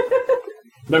 sure.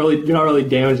 You're not really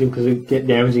damaging because you get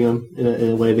damaging him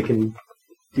in a way that can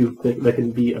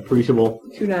be appreciable.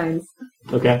 2 9s.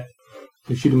 Okay.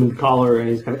 You shoot him in the collar, and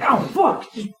he's kind of, "Ow, fuck!"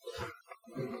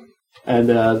 And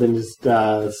then just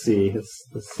let's see if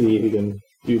he can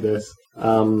do this.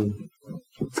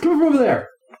 Let's come from over there.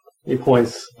 He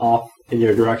points off in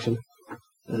your direction.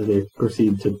 They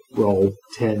proceed to roll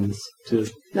 10s to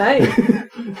Nice.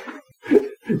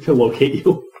 to locate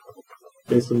you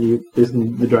based on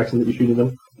the direction that you shooted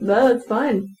them. No, that's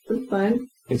fine. That's fine.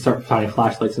 And start shining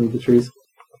flashlights into the trees.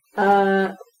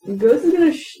 Ghost is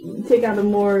gonna take out a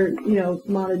more,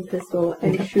 modded pistol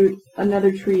and shoot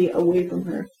another tree away from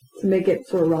her to make it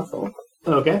sort of rustle.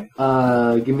 Okay.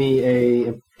 Give me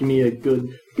a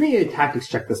tactics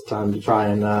check this time to try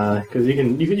and because you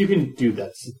can do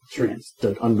that trees,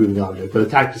 the unmoving object, but a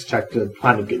tactics check to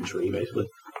find a good tree basically.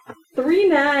 3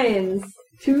 9s,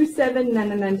 2 7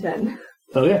 9 9 10.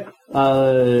 Okay.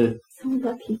 So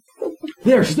lucky.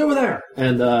 There, she's over there,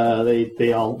 and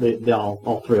they all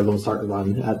three of them start to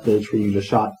run at the tree you just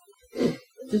shot.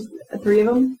 Just 3 of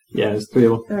them? Yeah, there's 3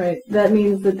 of them. Alright, that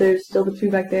means that there's still the 2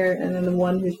 back there, and then the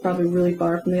one who's probably really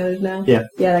far from the others now? Yeah.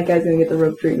 Yeah, that guy's gonna get the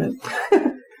rope treatment.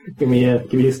 Give me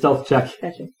a stealth check.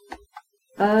 Gotcha.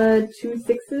 2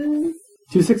 6s?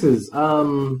 2 6s.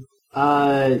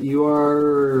 You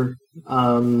are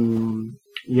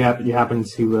you happen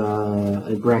to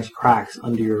a branch cracks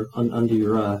under your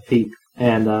feet,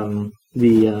 and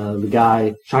the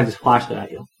guy shines his flashlight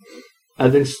at you,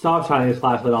 and then stops shining his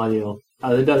flashlight on you.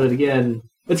 Then does it again.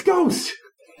 It's Ghost.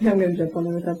 I'm gonna jump on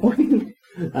him at that point.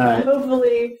 Alright.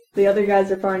 Hopefully, the other guys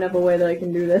are far enough away that I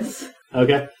can do this.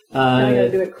 Okay. I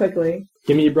gotta do it quickly.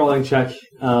 Give me a brawling check,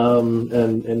 and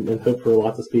hope for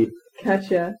lots of speed.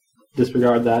 Gotcha.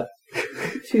 Disregard that.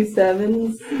 2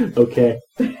 7s. Okay.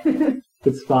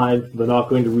 It's fine. They're not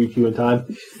going to reach you in time.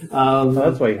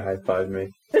 That's why you high-fived me.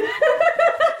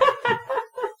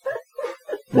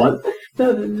 What?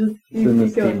 No, just It's in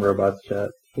this keep going. Team Robots chat.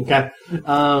 Okay.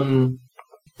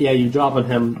 Yeah, you drop on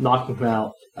him, knocking him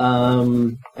out.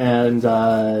 And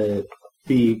the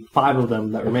 5 of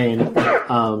them that remain,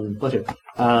 bless you,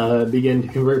 begin to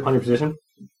convert upon your position.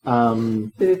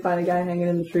 Do they find a guy hanging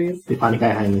in the trees? They find a guy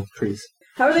hanging in the trees.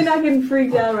 How are they not getting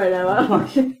freaked out right now?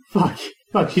 Fuck.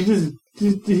 He's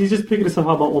just picking himself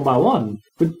up one by one.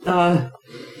 But,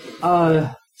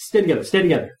 stay together.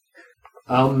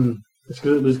 Let's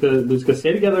go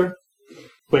stay together.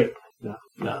 Wait. No.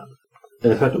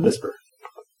 Then I have to whisper.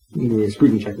 Give me a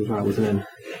scrutiny check to try to listen in.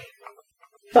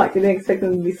 Fuck, I didn't expect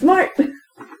them to be smart.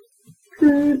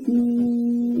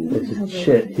 It's just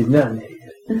shit. He's not an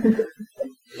idiot.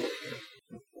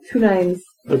 2 9s.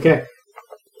 Okay.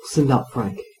 Send out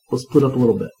Frank. We'll split up a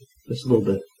little bit. Just a little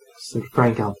bit. Send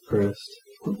Frank out first.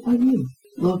 What do you mean?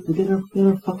 Look, we get our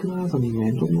fucking eyes on you,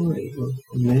 man. Don't worry.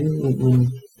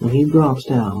 When he drops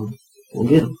down, we'll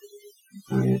get him.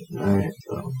 Alright.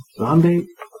 So I'm bait?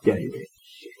 Yeah, you're bait.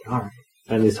 Alright.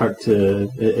 And they start to,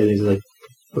 and he's like,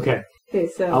 okay. Okay,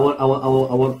 so I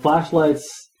want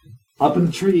flashlights up in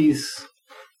the trees,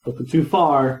 up too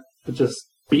far, but just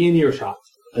be in earshot.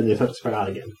 And they start to spread out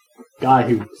again. Guy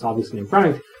who is obviously named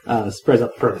Frank spreads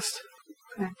out first.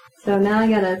 okay. So now I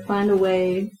gotta find a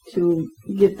way to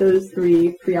get those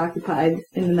 3 preoccupied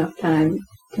in enough time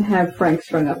to have Frank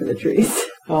strung up in the trees.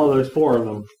 Oh, there's 4 of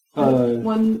them.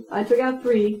 One, I took out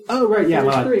 3. Oh, right, yeah, so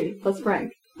my there's bad. 3 plus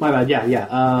Frank. My bad, yeah.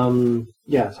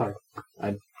 Sorry.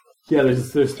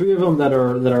 There's 3 of them that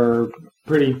are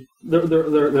pretty.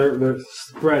 They're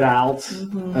spread out,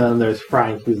 and there's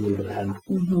Frank who's leaving ahead.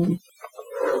 Mm-hmm.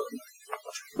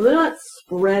 Well, they're not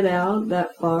spread out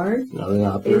that far. No, they're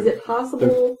not. Is it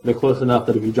possible? They're close enough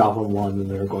that if you drop on one, then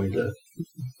they're going to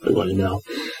know.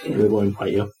 They're going to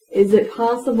fight you. Is it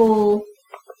possible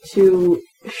to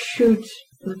shoot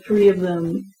the 3 of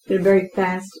them in a very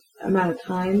fast amount of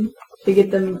time to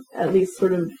get them at least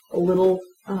sort of a little?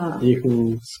 You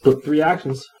can split 3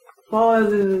 actions. Oh,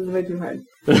 this is way too hard.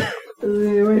 This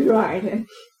is way too hard.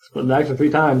 Split an action 3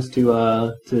 times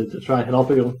to try and hit all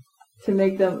 3 of them. To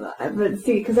make them, but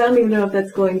see, because I don't even know if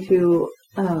that's going to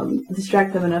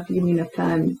distract them enough to give me enough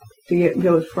time to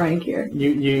go with Frank here.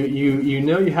 You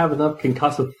know you have enough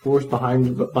concussive force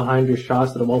behind your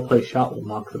shots that a well-placed shot will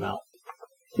knock them out.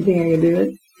 Do you think I can do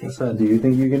it? That's it. Do you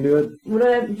think you can do it? Would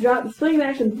I drop splitting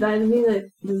action?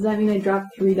 Does that mean I drop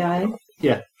 3 die?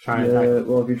 Yeah, try and attack.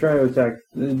 Well, if you try to attack,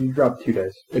 you drop 2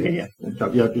 dice. Okay, yeah.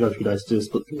 You have 2 dice to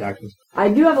split 3 actions. I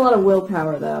do have a lot of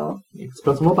willpower though. You can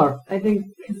spend some willpower. I think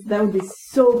 'cause that would be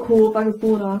so cool if I could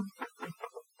pull it off.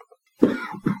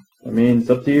 I mean, it's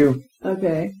up to you.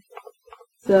 Okay,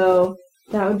 so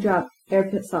that would drop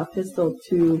airsoft pistol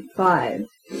to 5.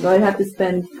 So I'd have to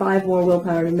spend 5 more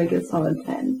willpower to make it a solid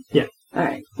 10. Yeah.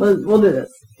 Alright, we'll do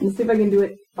this. Let's see if I can do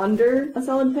it under a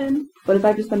solid 10. But if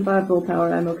I just spend 5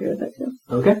 willpower, I'm okay with that too.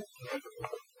 Okay.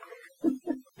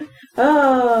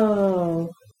 Oh!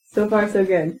 So far, so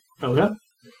good. Okay.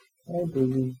 Oh,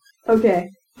 baby. Okay.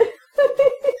 The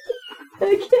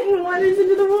kitten wanders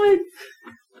into the woods.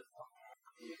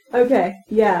 Okay,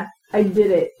 yeah, I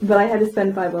did it, but I had to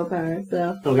spend 5 willpower,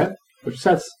 so. Okay. Which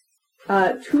sets?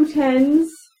 2 10s,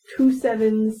 2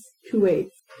 7s, 2 8s.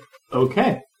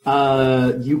 Okay.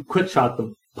 You quick shot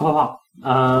them. Pop.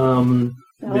 Now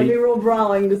let me roll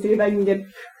brawling to see if I can get.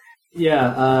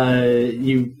 Yeah.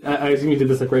 I assume you did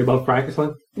this like right above Frank or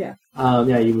something. Yeah.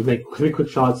 Yeah. You would make 3 quick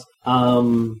shots.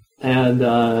 And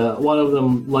one of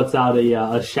them lets out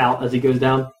a shout as he goes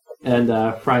down,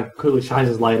 and Frank quickly shines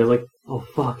his light. I was like, oh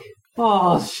fuck.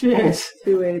 Oh shit.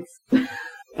 2 8s.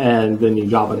 And then you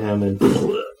drop on him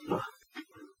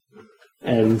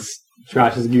and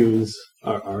Trash's goons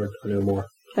are no more.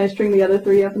 Can I string the other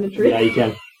 3 up in the tree? Yeah, you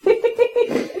can.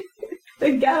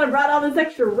 Thank God I brought all this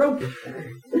extra rope.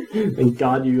 Thank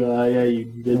God you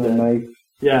did that. Knife.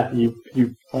 Yeah, you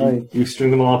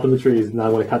string them all up in the trees, and now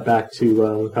I'm going to cut back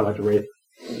to Wraith.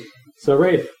 So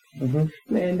Wraith. Mm-hmm.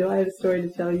 Man, do I have a story to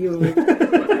tell you?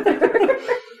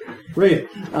 Wraith,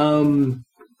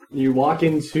 you walk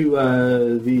into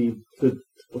the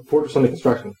fortress under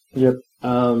construction. Yep.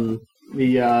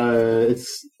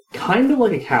 It's kind of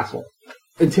like a castle,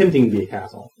 attempting to be a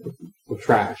castle with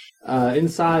trash.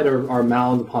 Inside are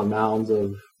mounds upon mounds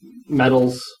of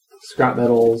metals, scrap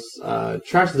metals.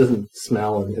 Trash that doesn't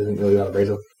smell and isn't really that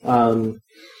abrasive. So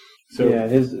yeah,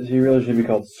 he really should be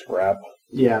called Scrap.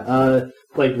 Yeah,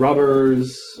 like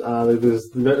rubbers. There's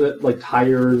like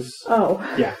tires. Oh.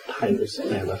 Yeah, tires.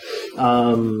 Amanda.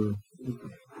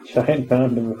 Giant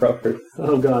mountain of rubbers.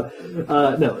 Oh god.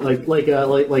 No, like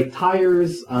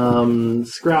tires,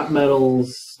 scrap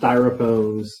metals,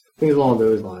 styrofoams, things along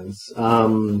those lines.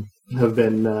 Have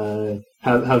been there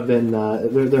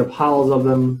are piles of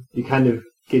them. You kind of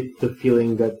get the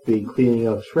feeling that the cleaning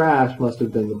of trash must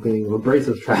have been the cleaning of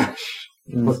abrasive trash.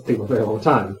 It must take a very long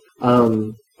time.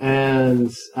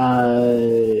 And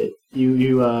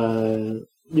you're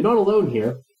not alone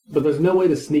here, but there's no way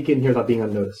to sneak in here without being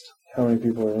unnoticed. How many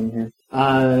people are in here?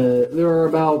 There are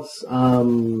about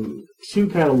 2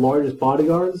 kind of largest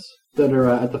bodyguards that are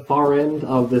at the far end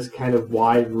of this kind of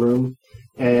wide room,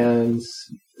 and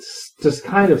just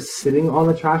kind of sitting on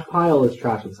the trash pile is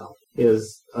trash itself.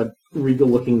 Is a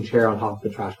regal-looking chair on top of the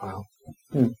trash pile.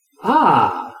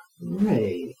 Ah,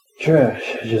 right.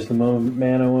 Trash. Just the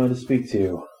man I wanted to speak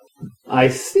to. I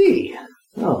see.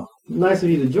 Oh, nice of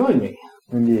you to join me.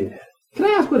 Indeed. Can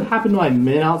I ask what happened to my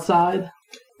men outside?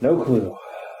 No clue.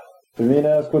 But me to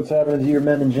ask what's happening to your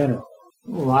men in general.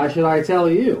 Why should I tell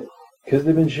you? Because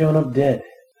they've been showing up dead.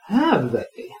 Have they?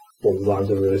 Pulls his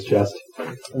arms over his chest.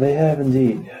 They have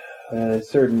indeed. A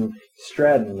certain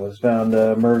Stratton was found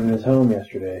murdered in his home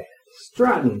yesterday.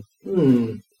 Stratton?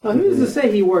 Now who's to say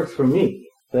he works for me?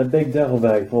 That big duffel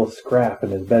bag full of scrap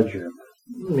in his bedroom.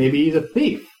 Maybe he's a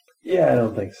thief. Yeah, I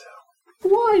don't think so.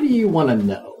 Why do you want to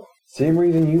know? Same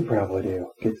reason you probably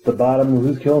do. Get to the bottom of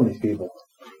who's killing these people.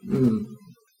 Give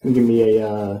me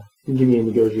a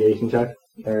negotiation check.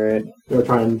 Alright. You're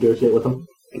trying to negotiate with him.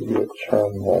 Give you a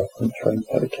charm roll and try to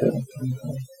fight a kill.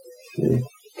 See.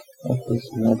 I'll put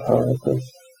some more power at this.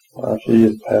 Wow, she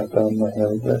just passed down my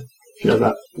hand a bit. She does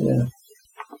that. Yeah.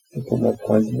 I put more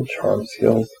points in the charm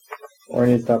skills. Or I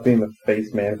need to stop being the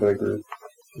face man for the group.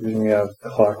 Using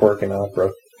clockwork and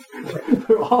opera.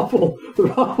 They're awful.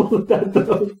 They're awful at that,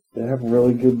 though. They have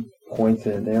really good points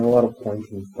in it. They have a lot of points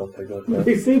and stuff like that.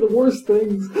 They say the worst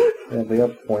things. Yeah, they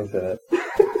got points in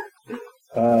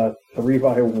it. 3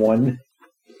 by 1.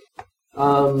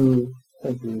 How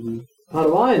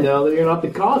do I know that you're not the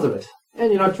cause of it?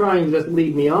 And you're not trying to just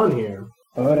lead me on here.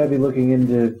 Why would I be looking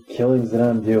into killings that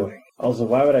I'm doing? Also,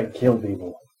 why would I kill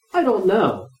people? I don't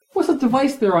know. What's that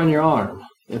device there on your arm?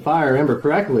 If I remember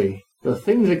correctly, the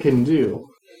things it can do.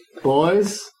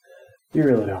 Boys? You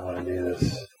really don't want to do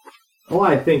this. Oh,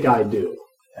 I think I do.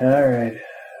 Alright.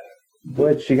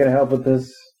 Butch, you gonna help with this?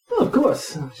 Oh, of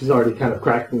course. She's already kind of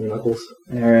cracking her knuckles.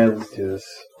 Alright, let's do this.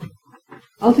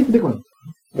 I'll take the big one.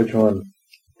 Which one?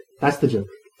 That's the joke.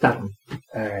 That one.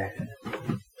 Alright.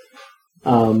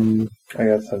 I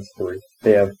got sense 3.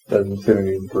 They have the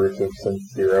infinity Bruce of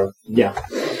sense 0. Yeah.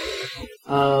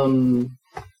 The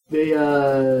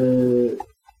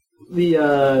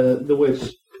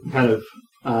witch kind of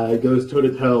goes toe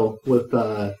to toe with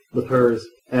hers,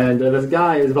 and this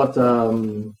guy is about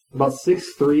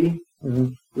 6'3",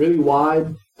 really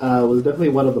wide. Was definitely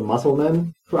one of the muscle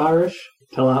men for Irish.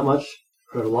 Tell that much.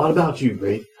 Heard a lot about you,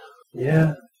 Wraith.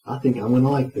 Yeah. I think I'm gonna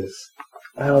like this.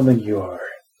 I don't think you are.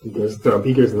 He goes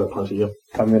to punch at you.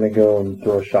 I'm gonna go and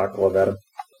throw a shock glove at him.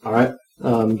 All right.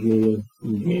 Give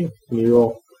me a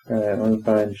roll. Alright, let me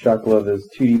find shock glove is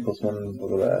 2d plus 1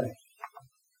 little die.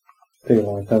 Take a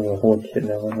long time to hold kit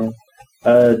now.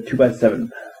 2 by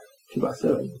 7. 2 by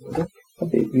 7. Okay.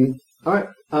 Okay. All right.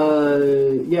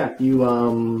 Yeah.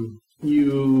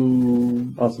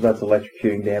 You. Also, that's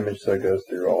electrocuting damage, so it goes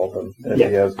through all of them. And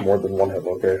he has more than one hit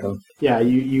location. Yeah.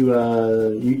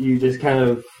 You just kind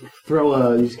of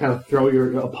throw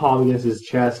your palm against his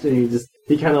chest, and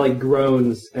he kind of like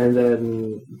groans, and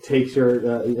then takes your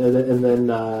and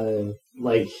then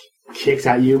kicks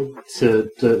at you to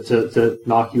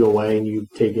knock you away, and you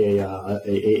take a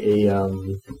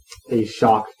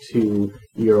shock to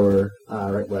your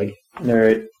right leg. All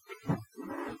right.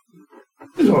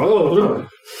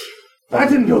 That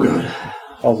didn't go good.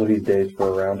 Also, he's dazed for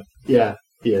a round. Yeah,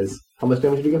 he is. How much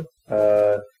damage did you get?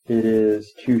 It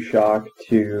is 2 shock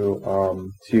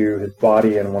to his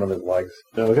body and one of his legs.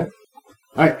 Okay.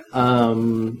 Alright,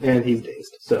 and he's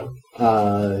dazed, so,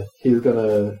 he's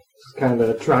gonna kind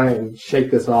of try and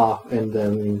shake this off and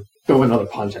then throw another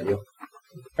punch at you.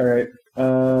 Alright,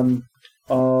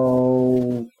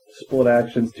 I'll split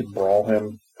actions to brawl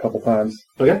him a couple times.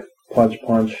 Okay. Punch.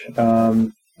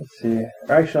 Let's see.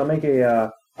 Actually, I'll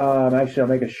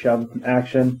make a shove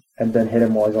action and then hit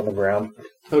him while he's on the ground.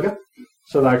 Okay.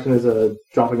 So the action is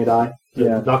dropping a die.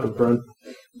 Yeah. Knock him prone.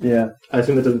 Yeah. I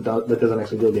assume that doesn't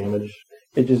actually deal damage.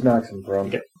 It just knocks him prone.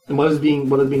 Okay. And what does being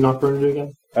knocked prone do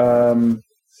again? Let's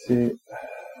see.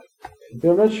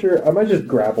 I'm not sure. I might just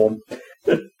grapple him.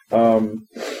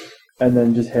 And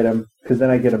then just hit him, because then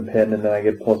I get him pinned, and then I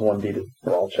get +1d to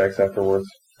brawl checks afterwards.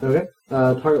 Okay.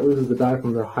 Target loses the die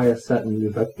from their highest set and new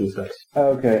effect d6.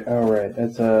 Okay, alright.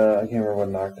 It's, I can't remember what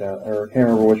knocked out, or I can't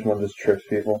remember which one just trips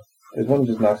people. There's one that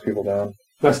just knocks people down.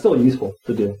 That's still useful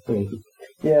to do. I mean,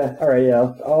 yeah, alright,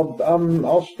 yeah.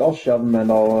 I'll shove him, and then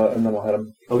I'll hit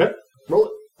him. Okay. Roll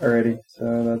it. Alrighty,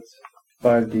 so that's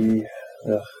 5d.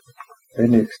 Ugh. Great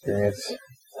new experience.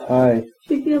 Hi.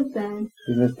 She feels bad.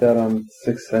 You missed out on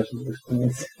 6 sessions of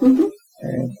experience. Mm-hmm.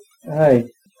 Alright.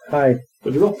 Hi.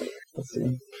 What'd you roll? Let's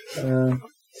see.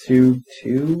 2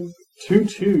 2s? 2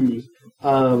 2s.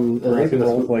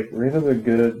 Wraith has a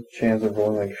good chance of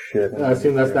rolling like shit. I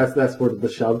assume that's for the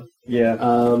shove. Yeah.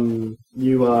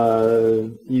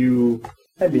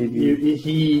 Hi, baby.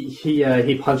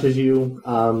 He punches you.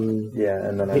 Yeah,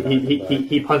 and then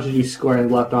he punches you square in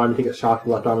the left arm. You take a shock to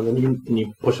the left arm, and then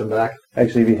you push him back.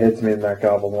 Actually, if he hits me, then that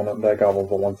gobbles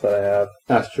the one set I have.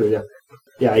 That's true. Yeah.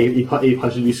 Yeah. He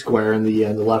punches you square in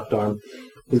the left arm.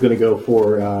 He's gonna go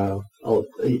for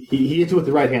he hits you with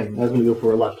the right hand. I was gonna go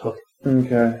for a left hook.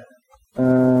 Okay.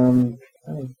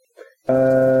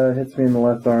 Hits me in the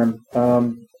left arm.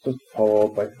 Just follow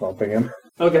up by thumping him.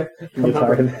 Okay. I'm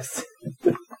tired of this.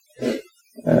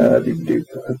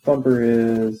 Thumper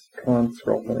is, come on,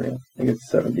 scroll for me. I think it's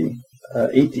 70.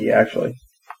 80 actually.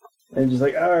 And just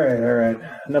like, alright.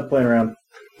 Enough playing around.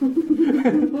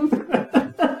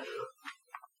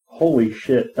 Holy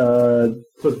shit. 5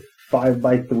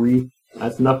 by 3.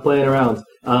 That's enough playing around.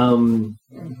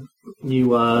 He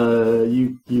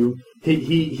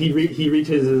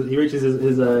reaches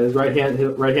his right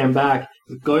hand back.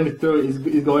 He's going to throw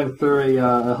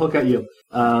a hook at you.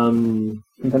 And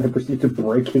then I proceed to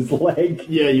break his leg.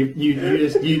 Yeah, you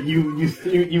hit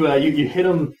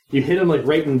him like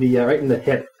right in the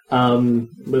hip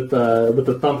with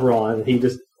the thumper on, and he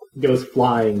just goes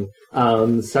flying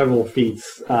several feet,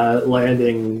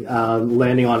 landing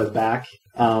on his back.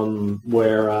 Landing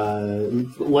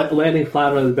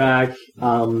flat on his back,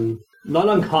 not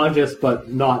unconscious,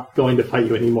 but not going to fight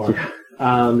you anymore.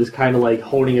 Just kind of like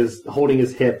holding his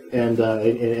hip and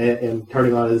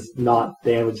turning on his not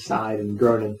damaged side and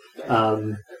groaning.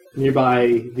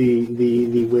 Nearby,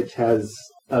 the witch has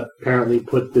apparently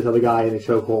put this other guy in a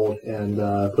chokehold and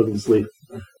put him to sleep.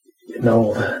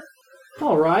 No.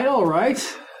 All right.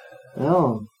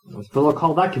 Well, I suppose I'll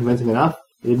call that convincing enough.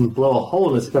 You didn't blow a hole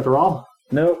in this after all.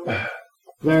 Nope.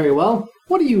 Very well.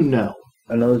 What do you know?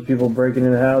 I know there's people breaking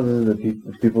into houses, there's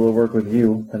people that work with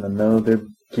you, and I know they're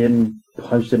getting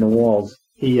punched into walls.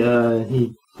 He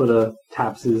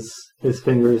taps his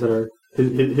fingers that are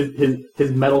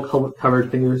his metal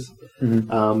covered fingers.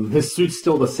 Mm-hmm. His suit's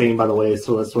still the same, by the way.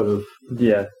 So that's sort of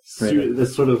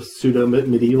this sort of pseudo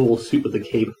medieval suit with the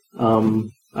cape and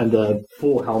a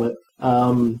full helmet.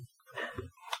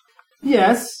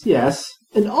 Yes,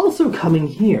 and also coming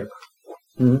here.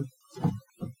 Mm-hmm.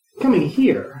 Coming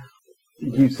here.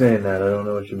 You keep saying that. I don't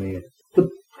know what you mean.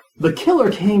 The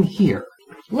killer came here.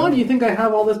 Why do you think I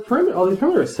have all these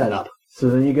perimeters set up? So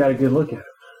then you got a good look at him.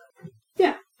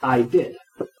 Yeah, I did.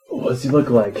 What does he look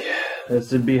like?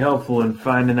 This would be helpful in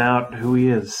finding out who he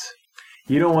is.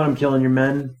 You don't want him killing your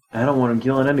men. I don't want him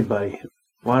killing anybody.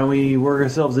 Why don't we work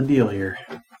ourselves a deal here?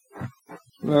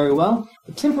 Very well.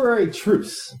 A temporary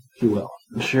truce, if you will.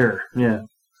 Sure, yeah.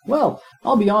 Well,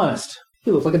 I'll be honest.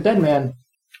 He looks like a dead man.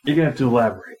 You're gonna have to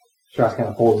elaborate. Strauss kind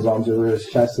of pulls his arms over his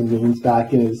chest and leans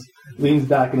back in his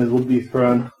would-be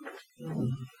throne.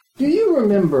 Do you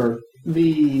remember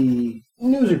the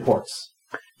news reports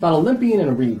about Olympian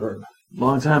and Reverb?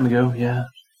 Long time ago, yeah.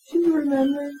 Do you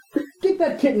remember? Get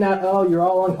that kitten out. Oh, you're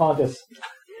all unconscious.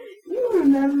 You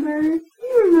remember? You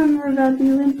remember about the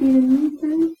Olympian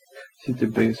Reverb? She's the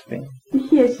biggest fan.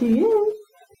 Yes, she is.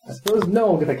 I suppose no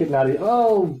one will get that kitten out of you.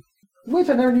 Oh, which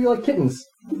I never knew you like kittens.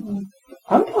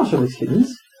 I'm partial to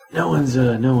kittens. No one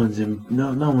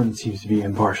seems to be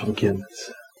impartial to kittens.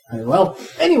 Very well.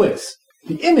 Anyways,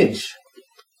 the image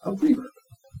of Reverb.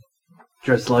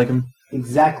 Dressed like him.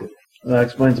 Exactly. That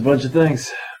explains a bunch of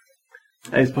things.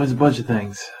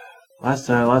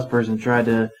 Last person tried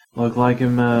to look like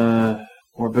him,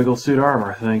 wore a big old suit of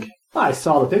armor, I think. I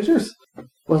saw the pictures.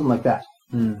 Wasn't like that.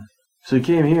 So he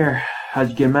came here. How'd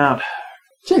you get him out?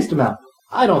 Chased him out.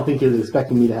 I don't think he was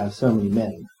expecting me to have so many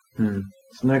men.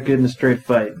 It's not good in a straight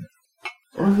fight.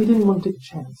 Or he didn't want to take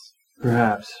a chance.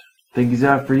 Perhaps. Think he's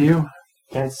out for you?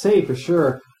 Can't say for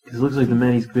sure. Because it looks like the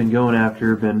men he's been going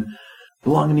after have been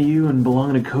belonging to you and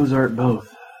belonging to Kozart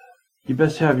both. You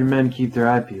best have your men keep their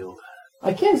eye peeled.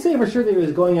 I can't say for sure that he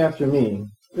was going after me,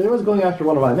 but he was going after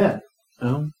one of my men.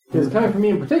 Oh? If he was coming for me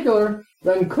in particular,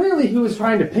 then clearly he was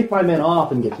trying to pick my men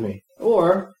off and get to me.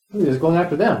 Or he was going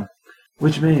after them.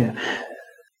 Which man?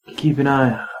 Keep an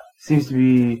eye on. Seems to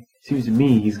me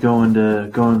he's going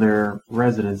to their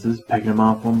residences, picking them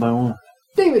off one by one.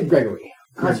 David Gregory.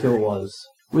 That's who it was.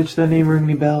 Which that name ring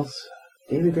any bells?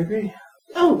 David Gregory?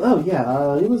 Oh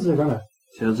yeah, he was a runner.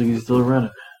 Sounds like he's still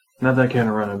running. Not that kind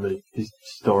of runner, but he's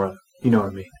still running. You know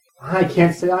what I mean. I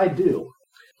can't say I do.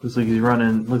 Looks like he's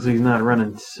running. Looks like he's not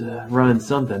running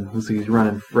something. Looks like he's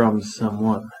running from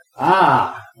someone.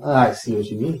 Ah, I see what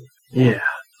you mean. Yeah.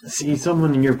 See,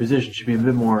 someone in your position should be a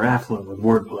bit more affluent with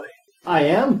wordplay. I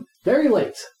am. Very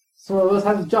late. Some of us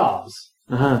have jobs.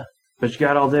 Uh-huh. But you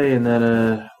got all day in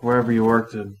that, wherever you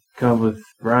work to come up with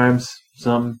rhymes,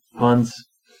 some puns.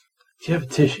 Do you have a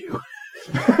tissue?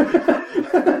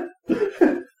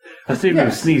 I seem to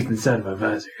have sneezed inside my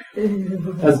visor.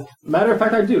 As a matter of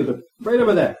fact, I do. But right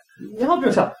over there. You help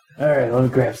yourself. All right, let me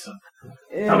grab some.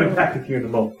 I'll be back with you in a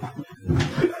moment.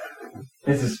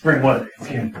 This is spring weather. It's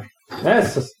getting me.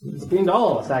 Yes, it's been to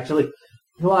all of us, actually.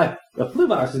 Why, the flu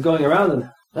virus is going around, and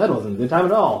that wasn't a good time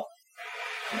at all.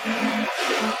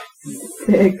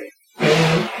 Sick.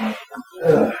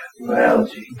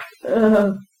 Biology.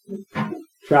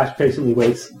 Trash patiently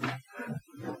waits.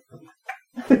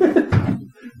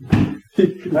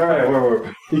 All right, where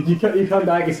were we? You come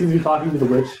back as soon as you're talking to the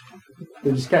witch.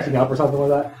 They're just catching up or something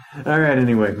like that. All right,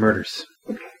 anyway, murders.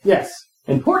 Yes,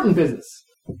 important business.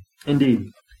 Indeed.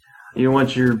 You don't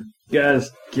want your guys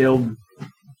killed.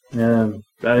 I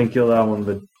didn't kill that one,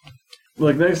 but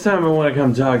look, next time I want to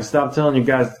come talk, stop telling you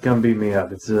guys to come beat me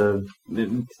up.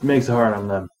 It makes it hard on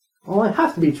them. Well, I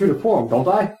have to be true to form, don't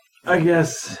I? I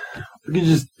guess we could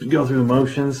just go through the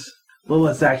motions. A little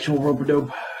less actual rope-a-dope.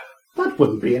 That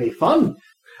wouldn't be any fun.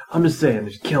 I'm just saying,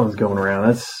 there's killings going around.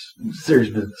 That's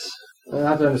serious business. I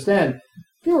have to understand,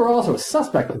 you were also a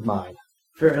suspect of mine.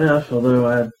 Fair enough,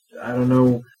 although I don't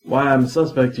know why I'm a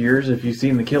suspect of yours if you've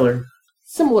seen the killer.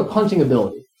 Similar punching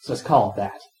ability. Let's just call it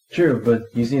that. True, but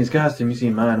you've seen his costume, you've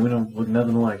seen mine. We don't look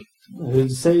nothing alike.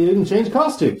 Who'd say you didn't change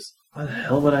costumes? Why the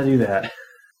hell would I do that?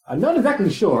 I'm not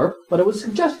exactly sure, but it was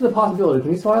suggested a possibility to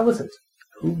me, so I listened.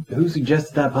 Who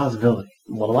suggested that possibility?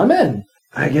 One of my men.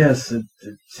 I guess it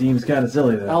seems kind of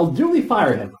silly, though. I'll duly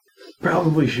fire him.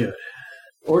 Probably should.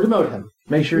 Or demote him.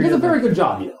 Make sure he does a very good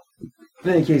job, you know. In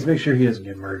any case, make sure he doesn't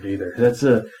get murdered either. That's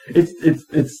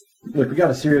look, we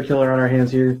got a serial killer on our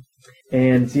hands here,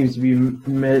 and it seems to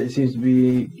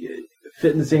be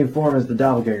fit in the same form as the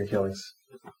doppelganger killings.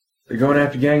 They're going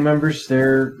after gang members.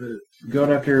 They're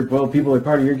going after people that are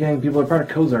part of your gang, people that are part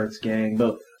of Kozart's gang,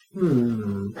 both.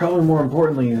 Probably more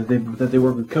importantly that they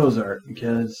work with Kozart,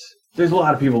 because there's a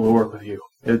lot of people who work with you.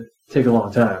 It'd take a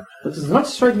long time. But does not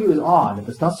strike you as odd if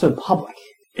it's not so public.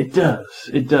 It does.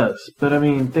 But I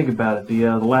mean, think about it.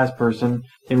 The last person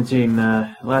imitating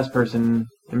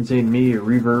me or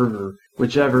Reverb or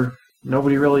whichever.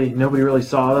 Nobody really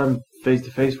saw them face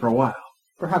to face for a while.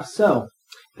 Perhaps so.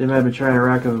 They might have been trying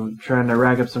to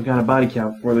rack up some kind of body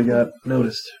count before they got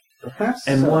noticed. Perhaps.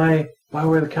 And so. why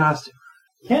wear the costume?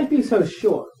 Can't be so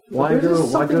sure. Why go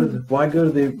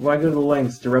to the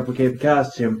lengths to replicate the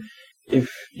costume if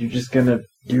you're just gonna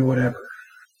do whatever?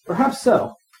 Perhaps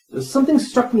so. There's something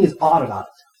struck me as odd about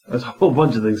it. There's a whole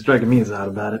bunch of things striking me as odd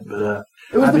about it, but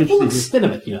it was the full extent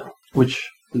of it, you know. Which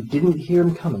we didn't hear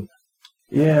him coming.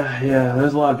 Yeah.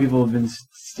 There's a lot of people who've been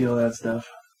stealing that stuff.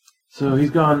 So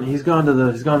he's gone to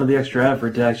the extra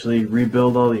effort to actually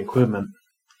rebuild all the equipment.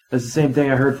 That's the same thing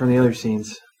I heard from the other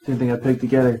scenes. Same thing I picked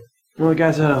together. Well, the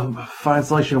guy's had a fine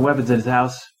selection of weapons at his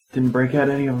house. Didn't break out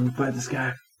any of them to fight this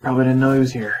guy. Probably didn't know he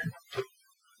was here.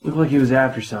 Looked like he was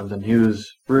after something. He was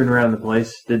rooting around the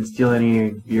place. Didn't steal any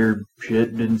of your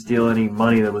shit. Didn't steal any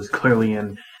money that was clearly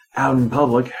out in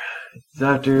public. He's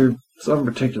after something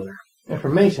particular.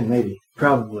 Information, maybe.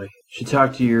 Probably. Should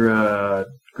talk to your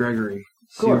Gregory.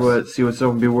 See what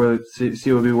would be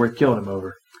worth killing him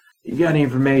over. You got any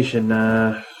information?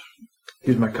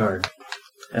 Here's my card.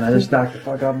 And I just knocked the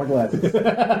fuck off my glasses.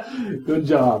 Good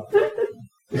job.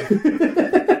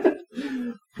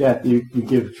 Yeah, you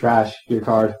give Trash your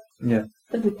card. Yeah.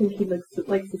 I think he likes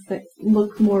to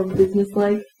look more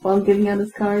businesslike while giving out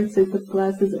his card, so he puts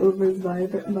glasses over his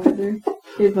visor.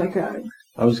 Here's my card.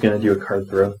 I was gonna do a card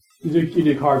throw. You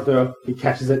do a card throw. He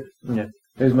catches it. Yeah.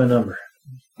 Here's my number.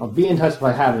 I'll be in touch if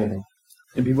I have anything.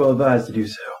 And be well advised to do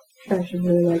so. Trash would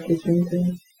really like his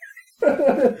ringtone.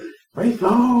 My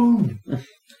phone!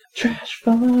 Trash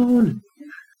phone!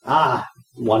 Ah,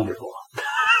 wonderful.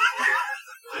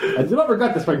 I do not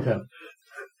regret this ringtone.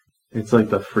 It's like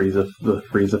the Frieza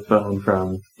phone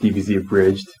from DBZ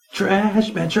Abridged.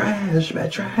 Trash man, trash man,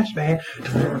 trash man.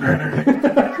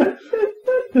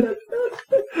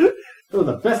 It was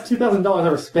the best $2,000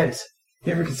 ever spent.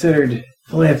 You ever considered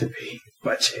philanthropy,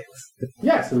 by chance?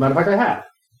 Yes, as a matter of fact, I have.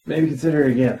 Maybe consider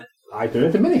it again. I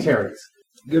donate to many charities.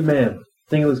 Good man.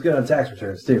 Think it looks good on tax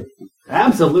returns, too.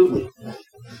 Absolutely.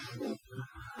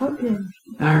 Okay.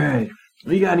 Alright.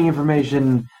 If you got any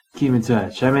information, keep in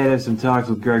touch. I may have some talks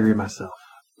with Gregory myself.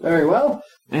 Very well.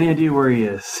 Any idea where he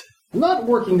is? Not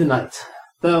working tonight.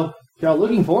 Though, if y'all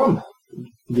looking for him,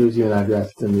 he gives you an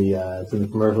address. It's in the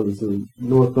commercial. It's in the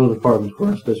northern part of the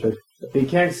commercial district. If he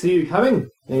can't see you coming,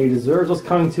 then he deserves what's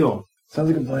coming to him. Sounds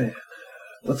like a plan.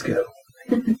 Let's go.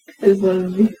 I just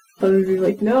wanted to be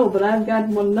like, no, but I've got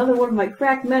another one of my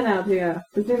crack men out here.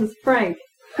 His name is Frank.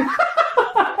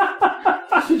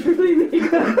 Should really be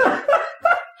good.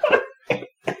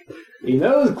 He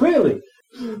knows clearly.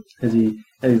 As he's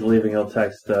leaving, he'll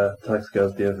text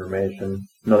Ghost the information.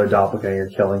 Another doppelganger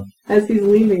killing. As he's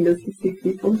leaving, does he see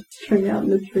people strung out in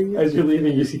the trees? As you're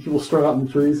leaving, you see people strung out in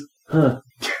the trees. Huh.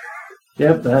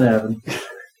 Yep, that happened.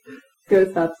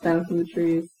 Ghost hops down from the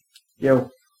trees. Yo,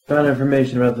 found out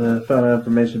information about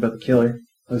the killer.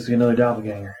 Looks like another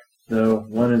doppelganger. Though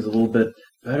one is a little bit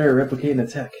better at replicating the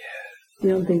tech. You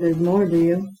don't think there's more, do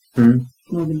you?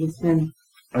 More than just him.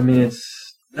 I mean, it's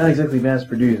not exactly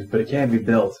mass-produced, but it can be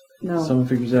built. No. Someone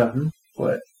figures out,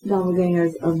 what?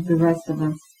 Doppelgangers of the rest of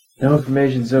us. No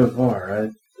information so far.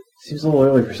 It seems a little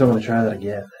early for someone to try that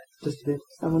again. Just a bit.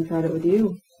 Someone tried it with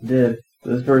you. Did.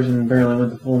 This person apparently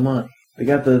went the full money. They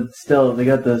got the stealth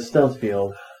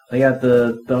field. They got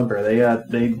the thumper. They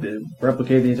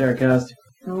replicate the entire costume.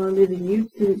 How long did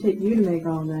it take you to make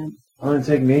all that? Only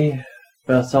take me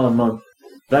about a solid month.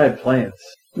 But I had plans.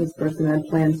 This person had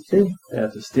plans too. Yeah,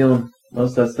 to steal them.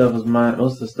 Most of that stuff was mine.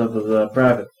 Most of the stuff was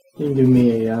private. You can give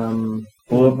me a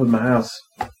Blew up with my house.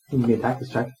 You can give me a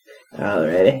tactics check.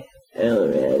 Alrighty.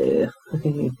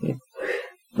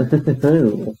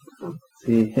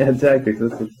 See, yeah, tactics.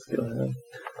 That's what the skill I have.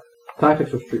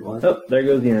 Tactics or streetwise. Oh, there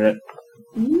goes the internet.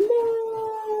 No,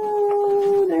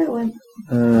 there it went.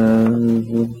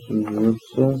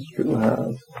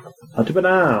 Streetwise. I'll tip it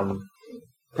down.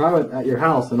 Private at your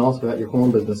house and also at your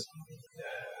home business.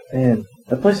 Man,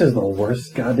 that place has the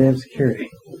worst goddamn security.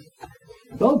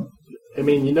 Well, I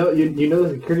mean, you know, the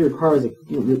security requires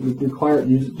require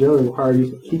use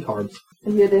of key cards.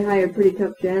 And yet they hire pretty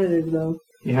tough janitors, though.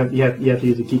 You have to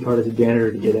use a key card as a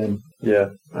janitor to get in.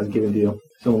 Yeah. As a given deal.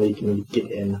 It's the only way you can really get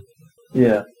in.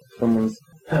 Yeah. Someone's.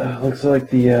 Looks like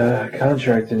the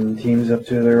contracting team's up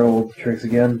to their old tricks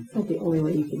again. That's the only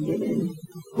way you can get in.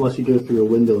 Unless you go through a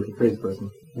window like a crazy person.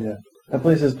 Yeah. That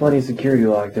place has plenty of security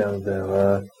lockdowns,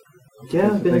 though.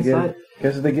 Yeah, I've been inside.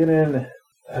 Guess if they get in,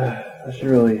 I should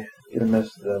really get a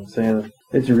message to them saying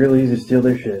it's really easy to steal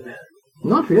their shit.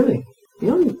 Not really.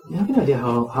 You have no idea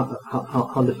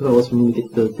how difficult it was for me to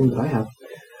get the thing that I have.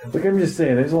 Look, I'm just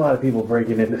saying, there's a lot of people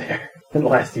breaking into there in the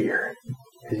last year.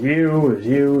 There's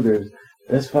you, there's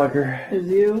this fucker. There's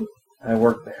you. I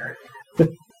work there.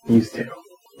 Used to.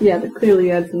 Yeah, but clearly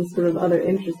you had some sort of other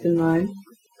interest in mind.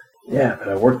 Yeah, but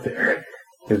I worked there.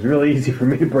 It was really easy for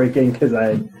me to break in because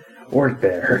I worked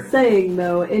there. Saying,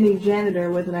 though, any janitor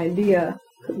with an idea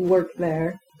could work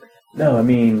there. No, I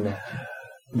mean,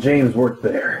 James worked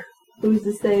there. Who's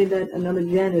to say that another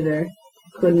janitor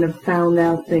couldn't have found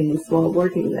out things while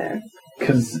working there?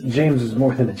 Because James was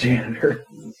more than a janitor.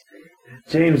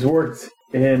 James worked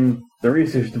in the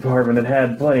research department and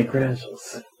had plenty of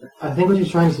credentials. I think what you're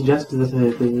trying to suggest is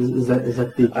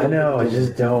that the... I know, I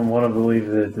just don't want to believe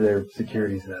that their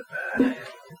security's that bad.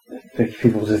 That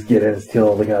people just get in and steal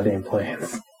all the goddamn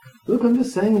plans. Look, I'm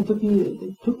just saying, it took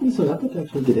me some effort to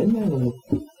actually get in there.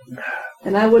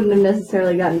 And I wouldn't have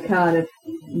necessarily gotten caught if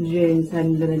James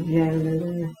hadn't been a janitor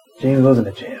there. James wasn't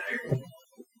a janitor.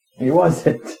 He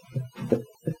wasn't. Do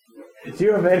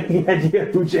you have any idea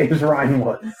who James Ryan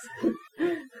was?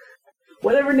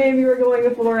 Whatever name you were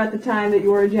going for at the time that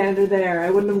you were a janitor there,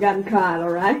 I wouldn't have gotten caught,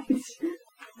 alright?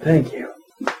 Thank you.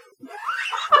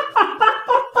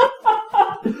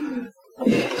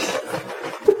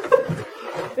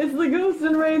 It's the Ghost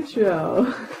and Wraith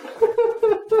Show.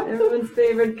 Everyone's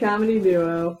favorite comedy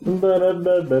duo.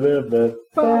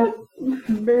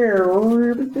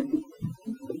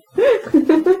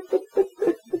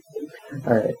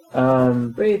 Alright,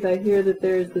 Wraith, I hear that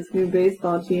there's this new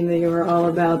baseball team that you were all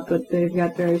about, but they've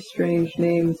got very strange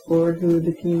names for who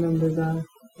the team members are.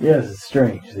 yes, it's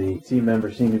strange. The team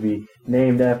members seem to be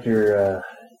named after,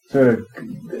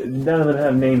 none of them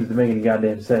have names that make any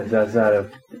goddamn sense outside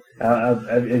of,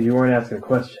 if you weren't asking a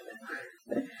question.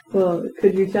 Well,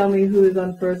 could you tell me who is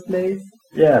on first base?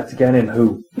 Yeah, it's a guy named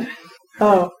Who.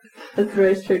 Oh, that's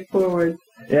very straightforward.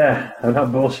 Yeah, I'm not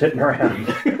bullshitting around.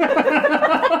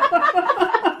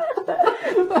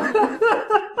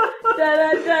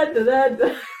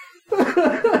 Da-da-da-da-da-da.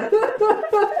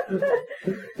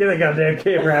 Get that goddamn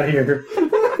camera out of here.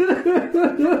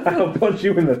 I'll punch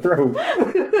you in the throat.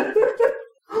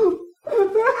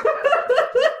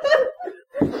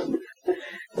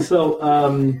 So,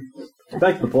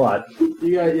 Back to the plot.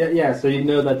 you got, yeah, so you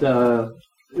know that,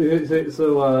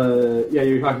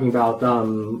 you're talking about,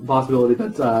 possibility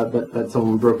that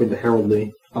someone broke into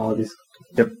Heraldry. All of these.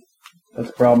 Yep. That's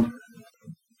the problem.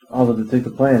 Although they take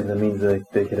the plans, that means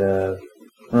they could,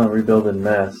 rebuild in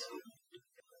mass.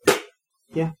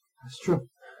 Yeah, that's true.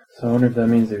 So I wonder if that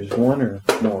means there's one or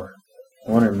more.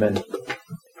 One or many.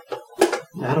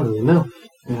 I don't really know.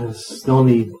 Because the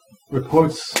only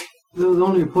reports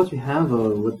we have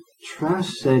are what Trash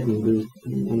said in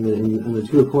the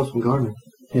two reports from Gardner.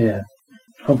 Yeah.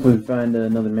 Hopefully we find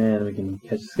another man and we can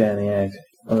catch this guy in the act.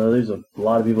 Although there's a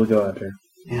lot of people to go after.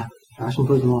 Yeah, Trash can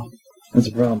put them off. That's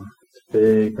a problem. It's a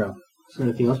big problem. Is there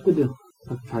anything else we could do?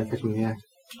 I could try to catch him in the act.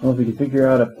 Well, if we could figure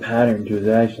out a pattern to his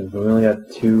actions, but we only got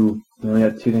two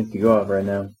things to go off right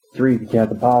now. 3 if you count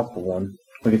the possible one.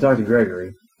 We could talk to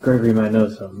Gregory. Gregory might know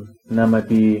something, and that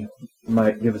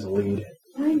might give us a lead.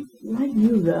 Why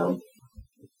you, though?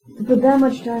 To put that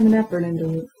much time and effort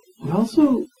into it. And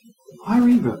also, why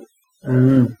Reverb?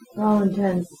 Mm-hmm. For all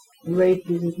intents, Wraith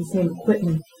uses the same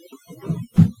equipment.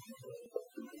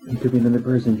 It could be another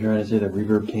person trying to say that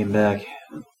Reverb came back.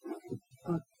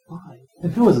 Why?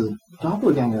 If it was a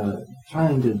doppelganger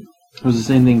trying to... It was the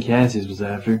same thing Cassius was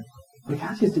after. But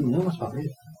Cassius didn't know much about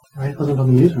Wraith. Wraith wasn't on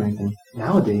the news or anything.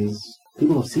 Nowadays,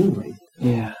 people have seen Wraith.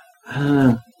 Yeah, I don't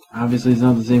know. Obviously, it's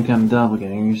not the same kind of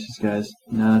doppelganger. This guy's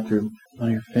not after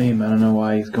money or fame. I don't know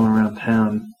why he's going around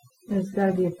town. There's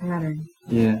gotta be a pattern.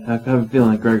 Yeah, I have a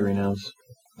feeling that Gregory knows.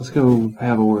 Let's go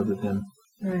have a word with him.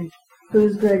 Right.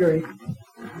 Who's Gregory?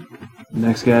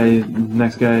 This guy's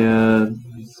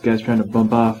trying to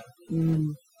bump off.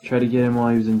 Tried to get him while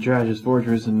he was in Trash's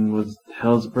fortress and was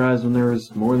hell surprised when there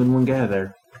was more than one guy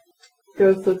there.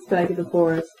 Ghost looks back at the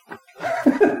forest.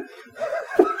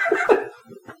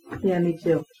 Yeah, me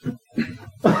too.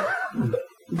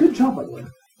 Good job, by the way.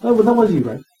 That was you,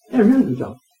 right? Yeah, really good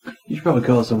job. You should probably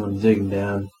call someone to take him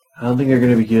down. I don't think they're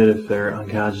going to be good if they're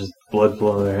unconscious, blood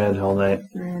flowing in their head all night.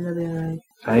 Yeah, they'll be alright.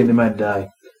 I think they might die.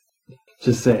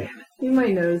 Just saying. You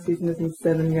might notice he's missing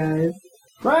 7 guys.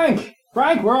 Frank!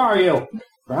 Frank, where are you?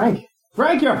 Frank?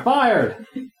 Frank, you're fired!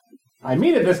 I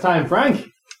mean it this time, Frank!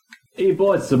 Hey,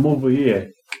 boys, I'm over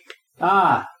here.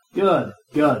 Ah, good.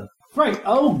 Frank,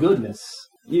 oh goodness.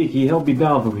 Yeah, can you help me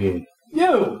down from here?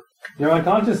 You! You're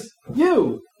unconscious.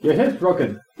 You! Your hip's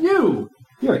broken. You!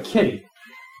 You're a kitty.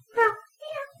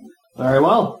 Very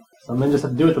well. Some men just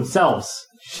have to do it themselves.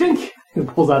 Shink! He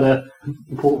pulls out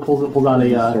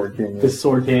his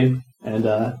sword cane and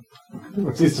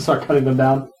proceeds to start cutting them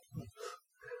down.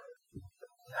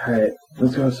 Alright,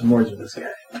 let's go have some words with this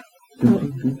guy.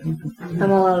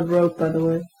 I'm all out of rope, by the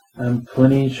way. I'm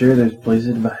plenty sure there's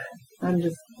places to buy it. I'm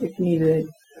just, if needed,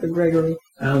 for Gregory.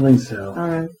 I don't think so.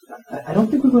 Alright. I don't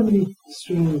think we're going to be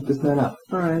stringing this man up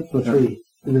Alright. to a tree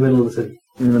in the middle of the city.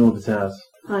 In the middle of his house.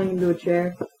 Tying him to a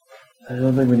chair. I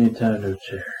don't think we need time to a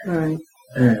chair. Alright.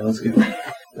 Alright, let's go.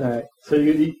 Alright, so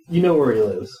you know where he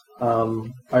lives.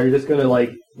 Are you just going to,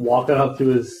 walk it up to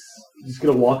his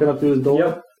door?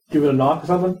 Yep. Give it a knock or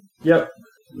something? Yep.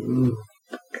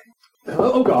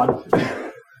 Oh God.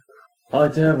 I'd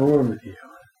like to have a word with you.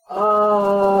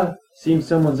 Seems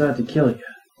someone's out to kill you.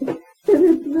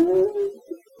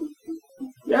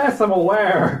 Yes, I'm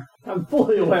aware. I'm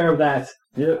fully aware of that.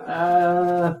 Yep.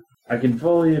 I can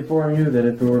fully inform you that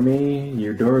if it were me,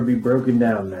 your door would be broken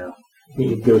down now.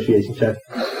 Negotiation check.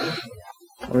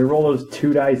 Let me roll those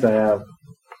 2 dice I have.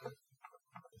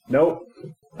 Nope.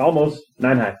 Almost.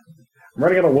 9 high. I'm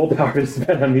running out of willpower to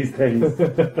spend on these things.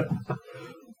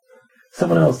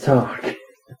 Someone else talk.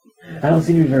 I don't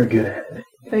seem to be very good at it.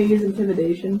 Can I use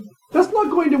intimidation? That's not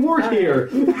going to work here.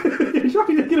 You're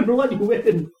trying to get him to let you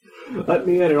in. Let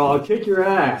me in, or I'll kick your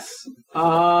ass.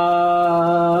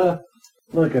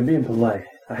 Look, I'm being polite.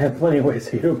 I have plenty of ways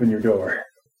to open your door.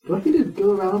 Do I need to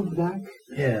go around the back?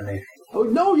 Yeah, maybe. Oh,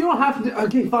 no, you don't have to.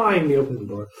 Okay, fine. He opens the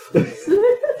door.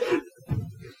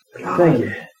 God, Thank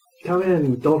you. Come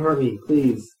in. Don't hurt me,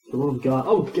 please. The love of God.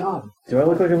 Oh, God. Do I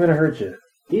look like I'm going to hurt you?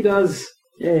 He does.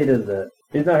 Yeah, he does that.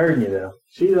 He's not hurting you, though.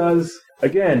 She does.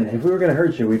 Again, if we were going to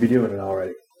hurt you, we'd be doing it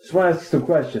already. Just want to ask some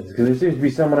questions, because there seems to be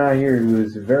someone out here who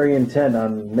is very intent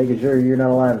on making sure you're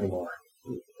not alive anymore.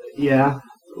 Yeah,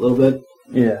 a little bit.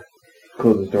 Yeah.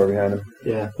 Close the door behind him.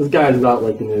 Yeah. This guy's about,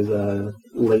 like, in his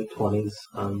late 20s.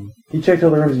 You checked all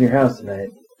the rooms in your house tonight.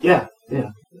 Yeah.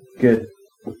 Good.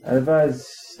 I'd advise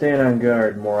staying on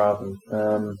guard more often.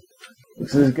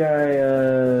 Looks this guy,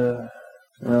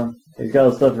 well, he's got all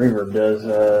the stuff Reverb does.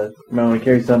 Might want to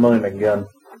carry something other than a gun.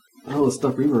 Oh, the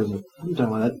stuff Reverb is. I'm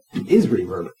talking about that. Is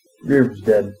Reverb. Reverb's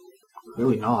dead.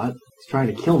 Really not. He's trying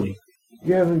to kill me.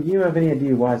 You have any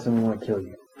idea why someone would want to kill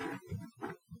you?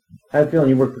 I have a feeling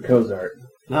you work for Cozart.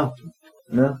 No.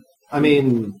 No? I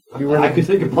mean, I could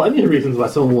think of plenty of reasons why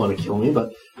someone would want to kill me,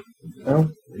 but... No?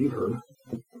 Reverb.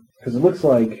 Because it looks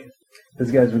like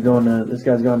this guy's gone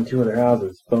to 2 other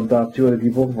houses, bumped off 2 other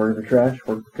people, working for trash,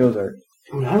 working for Cozart.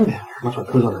 I mean, I don't hear much about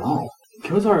Cozart at all.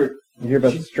 Cozart... You hear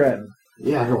about Stratton?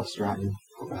 Yeah, I heard about Stratton.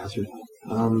 Poor bastard.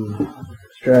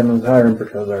 Stratton was hiring for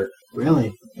Cozart.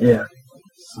 Really? Yeah.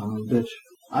 Son of a bitch.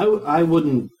 I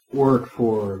wouldn't work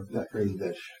for that crazy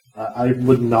bitch. I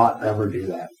would not ever do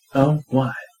that. Oh,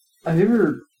 why? Have you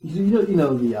ever... You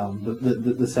know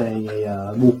the saying,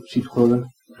 a wolf in sheep's clothing?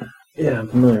 Yeah, I'm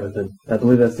familiar with it. I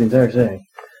believe that's the entire saying.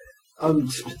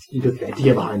 You get the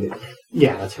idea behind it.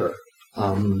 Yeah, that's her.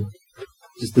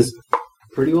 Just this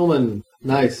pretty woman.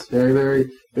 Nice. Very, very,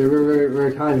 very, very, very,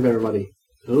 very kind to everybody.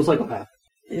 A little psychopath.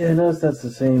 Yeah, I noticed that's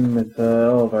the same with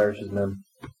all of Irish's men.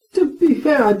 To be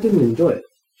fair, I didn't enjoy it.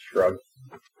 Shrug.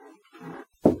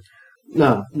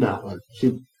 No.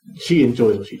 She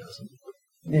enjoys what she does.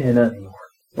 Yeah, not anymore.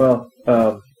 Well,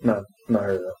 not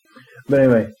her though. But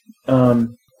anyway, no,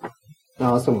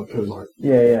 that's someone who's like.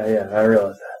 Yeah. I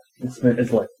realize that.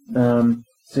 It's like,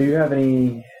 so you have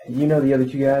any? You know the other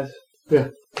 2 guys? Yeah.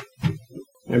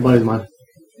 Everybody's mine.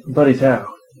 Buddies,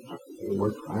 how? We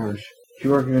work for Irish. Did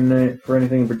you work for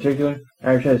anything in particular?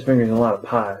 Irish had his fingers in a lot of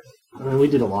pies. I mean, we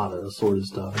did a lot of this sort of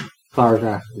stuff. If Irish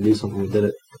asked to do something, we did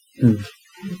it.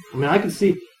 I mean, I could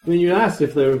see. I mean, you asked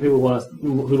if there were people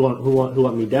who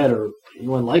want me dead or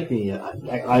anyone like me. Yeah.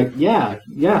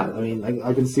 I mean,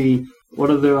 I can see. What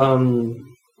are the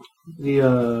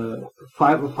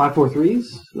 543s?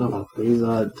 No,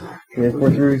 543s.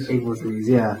 843s. 843s.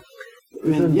 Yeah. I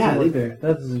mean, that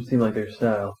doesn't seem like their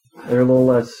style. They're a little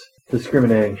less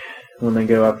discriminating when they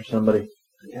go after somebody.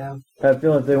 Yeah. I have a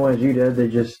feeling if they wanted you dead, they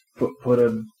just put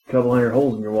a couple hundred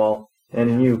holes in your wall and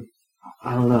in you.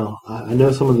 I don't know. I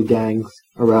know some of the gangs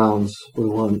around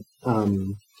would want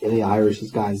the Irish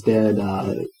guy's dead.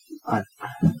 I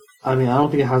mean, I don't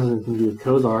think it has anything to do with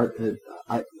Cozart.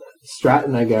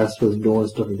 Stratton, I guess, was doing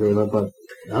stuff in Cozart, but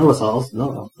none of us else.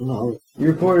 No. You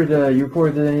reported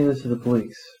any of this to the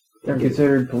police? Ever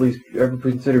considered police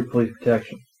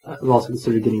protection? I've also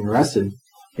considered getting arrested.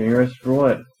 Getting arrested for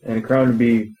what? And a crime to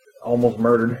be almost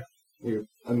murdered.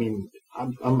 I mean,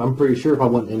 I'm pretty sure if I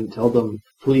went and told them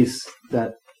police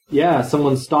that, yeah,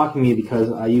 someone's stalking me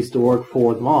because I used to work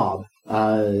for the mob,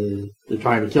 they're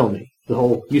trying to kill me. The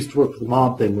whole used to work for the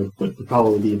mob thing would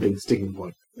probably be a big sticking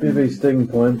point. Be a big sticking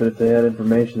point, but if they had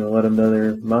information to let them know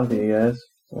they're mafia guys,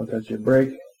 won't touch you a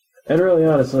break. And really,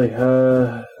 honestly,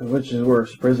 which is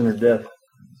worse, prison or death?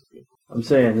 I'm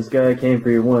saying, this guy came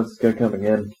for you once, it's gonna come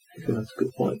again. That's a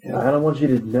good point, yeah. I don't want you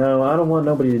to know, I don't want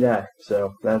nobody to die,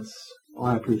 so that's...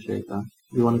 Well, I appreciate that.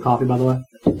 You want a coffee, by the way?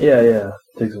 Yeah.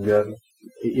 Take some coffee.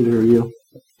 Either of you?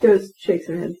 Ghost shakes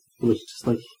her head. Which just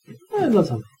like, no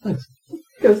time. Thanks.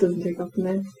 Ghost doesn't take off the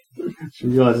meds. She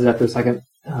realizes after a second,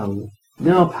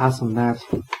 no, pass on that.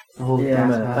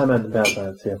 I'm at the pass on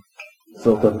it, too.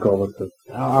 Still difficult with the...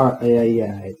 Yeah, I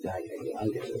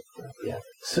get it. Yeah.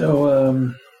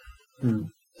 So, the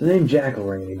name Jack will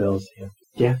ring any bells to you?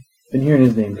 Yeah. Been hearing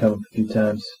his name come up a few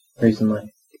times recently.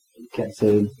 Can't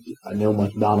say I know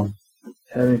much about him.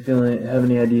 Have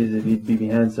any ideas if he'd be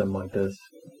behind something like this?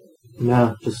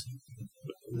 No, just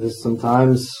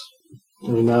sometimes,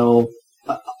 all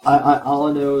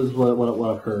I know is what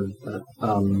I've heard. That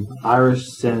Irish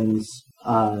sends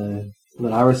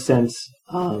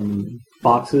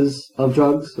boxes of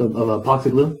drugs of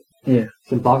epoxy glue. Yeah.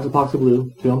 Send boxes of epoxy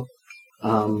glue to him.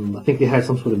 I think they had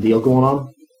some sort of deal going on.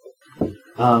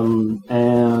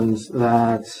 And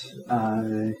that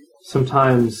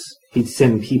sometimes he'd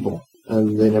send people,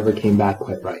 and they never came back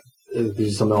quite right. There's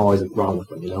just something always wrong with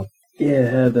them, Yeah,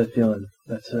 I had that feeling.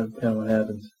 That's kind of what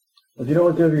happens. If you don't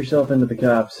want to give yourself into the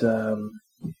cops,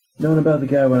 knowing about the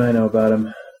guy when I know about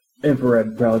him, infrared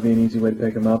would probably be an easy way to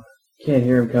pick him up. Can't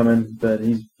hear him coming, but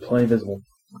he's plain visible.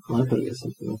 I might be able to get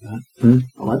something like that.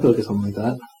 I might be able to get something like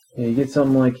that. Yeah, you get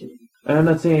something like... I'm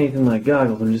not saying anything like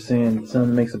goggles, I'm just saying something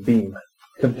that makes a beam.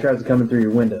 Tries to come in through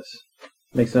your windows.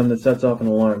 Make something that sets off an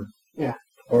alarm. Yeah.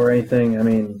 Or anything,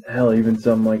 hell, even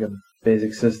something like a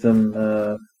basic system,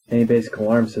 any basic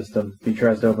alarm system. If he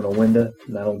tries to open a window,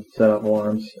 that'll set off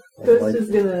alarms. Ghost is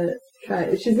gonna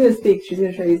try. She's gonna speak. She's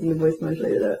gonna try using the voice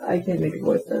modulator. Though I can't make a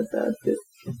voice though, so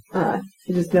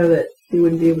you just know that you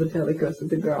wouldn't be able to tell that Ghost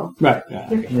is a girl. Right.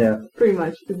 Yeah. Pretty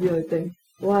much is the only thing.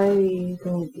 Why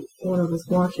don't one of us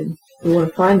watch him? We want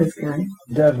to find this guy.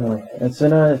 Definitely. It's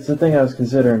the thing I was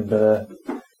considering, but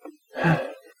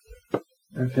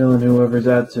I'm feeling whoever's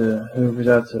out to.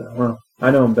 Well,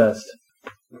 I know him best.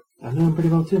 I know him pretty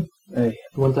well too. Hey,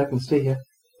 Once I can stay here.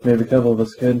 maybe a couple of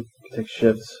us could take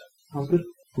shifts. Sounds good.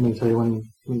 I'm gonna tell you when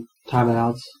time it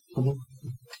out. Something.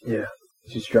 Yeah.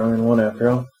 She's stronger than one after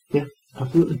all. Yeah,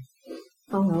 absolutely.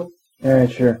 I'll help.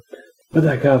 Alright, sure. Put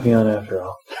that coffee on after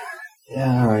all.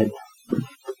 Yeah, all right.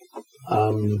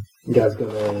 You guys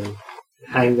gonna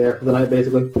hang there for the night,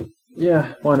 basically?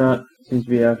 Yeah, why not? Seems to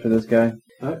be after this guy.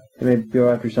 Alright. He may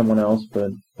go after someone else,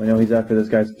 but I know he's after this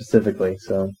guy specifically,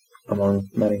 so among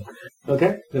many.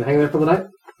 Okay, gonna hang there for the night.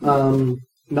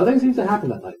 Nothing seems to happen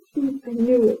that night. I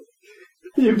knew it.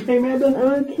 You okay, Amanda?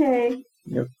 Okay.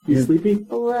 Yep. You sleepy?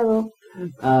 A little.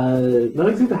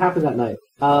 Nothing seems to happen that night.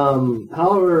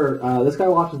 However, this guy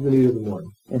watches the news in the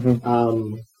morning.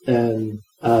 Mm-hmm. And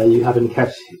you happen to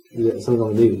catch something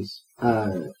on the news.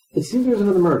 It seems there's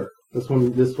another murder. This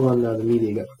one, the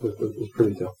media was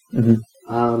privy to. Mm-hmm.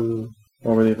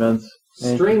 What were the events?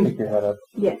 Strange. Pick your head up.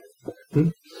 Yes.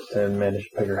 And manage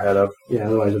to pick your head up. Yeah,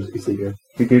 otherwise you'll just be sleepy. If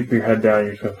you keep your head down,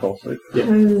 you're just going to fall asleep. Yeah. I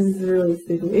was really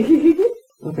sleepy.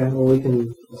 Okay, well we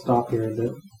can stop here a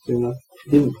bit soon enough.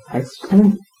 Didn't text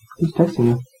him? Who's texting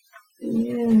you?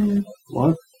 Yeah.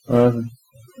 What?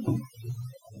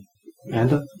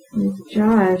 Amanda? It's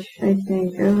Josh, I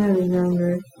think. I don't have his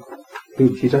number.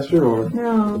 Who, she texted her or?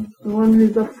 No, the one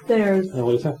who's upstairs. Oh,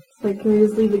 what is that? It's like, can we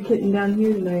just leave the kitten down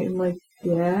here tonight? I'm like,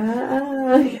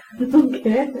 yeah, I don't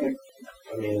care.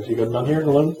 I mean, is she good down here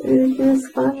alone? It was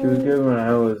fine. She was good when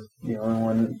I was the only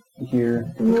one here.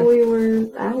 When we were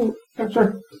out.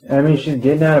 Sure. I mean, she's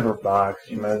getting out of her box.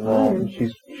 She might as well. Fine.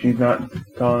 She's not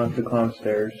tall enough to climb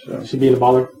stairs. So. She'd be a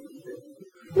bother.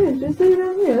 Yeah, just leave it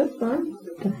out here, that's fine.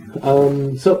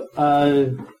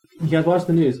 You guys watch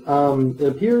the news. It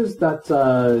appears that,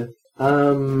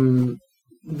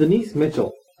 Denise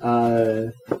Mitchell,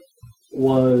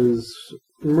 was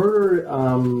murdered,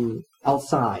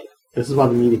 outside. This is why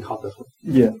the media caught this one.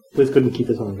 Yeah. Police couldn't keep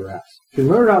this one under wraps. She was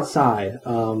murdered outside,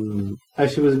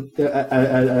 as she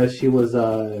was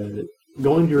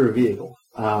going to her vehicle,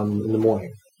 in the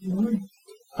morning.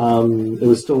 It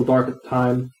was still dark at the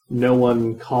time. No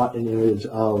one caught an image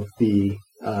of the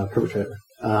perpetrator.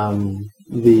 The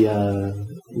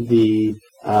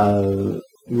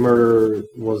murder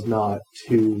was not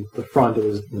to the front; it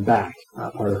was in the back.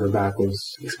 Part of her back was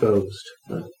exposed.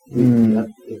 The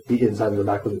inside of her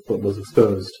back was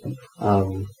exposed.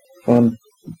 Fun. I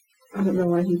don't know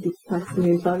why he keeps texting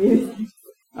me and telling me.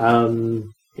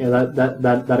 Yeah,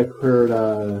 that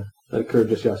occurred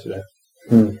just yesterday.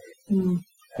 How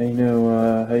you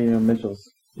know Mitchell's?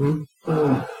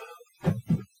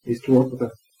 Used to work with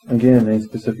her. Again, a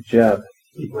specific job.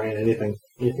 He ran anything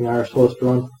Irish told us to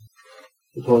run.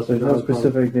 There's no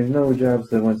specific. There's no jobs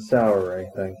that went sour or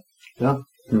anything. No.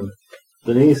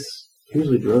 Denise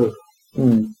usually drove.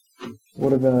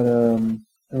 What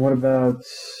about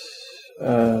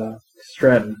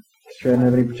Stratton? Stratton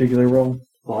have any particular role?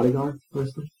 Bodyguard,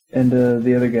 mostly. And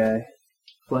the other guy,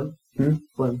 Flynn.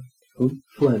 Flynn. Who?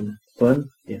 Flynn. Flynn?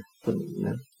 Yeah. Flynn.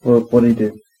 Yeah. What did he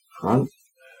do? Front.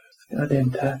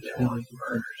 Goddamn tactical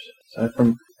murders. Aside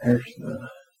from Harrison,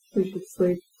 We should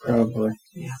sleep. probably.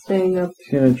 Staying up,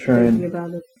 He's gonna try thinking and.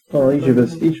 about it. Well, each of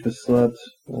us slept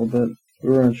a little bit. We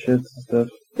were on shits and stuff.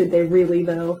 Did they really,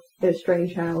 though? A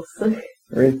strange house.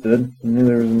 Wraith did. He knew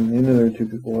there were two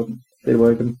people up. Stayed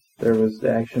awake. There was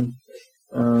action.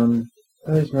 How do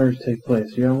these murders take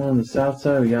place? We got one on the south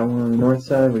side, we got one on the north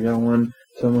side, we got one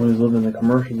someone who's living in the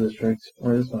commercial district.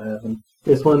 Where this one happened?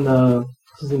 This one,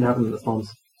 doesn't happen in the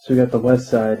slums. So we got the west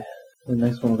side. The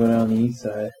next one will go down the east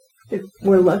side. If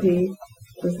we're lucky,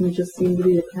 doesn't just seem to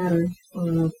be the pattern. I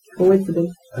don't know.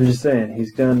 Coincidence. I'm just saying,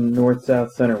 he's gone north,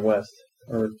 south, center, west,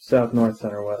 or south, north,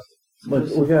 center, west. Look,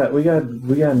 we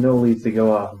got no leads to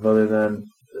go off of other than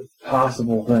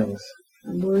possible things.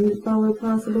 I'm willing to follow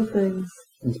possible things.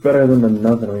 It's better than the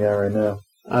nothing we got right now.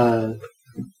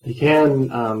 You can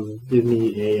give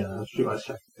me a streetwise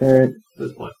check Alright. at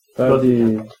this point.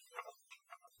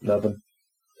 Nothing.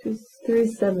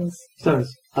 3 sevens.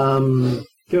 Sevens.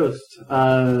 Ghost.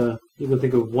 You can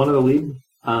think of one other lead.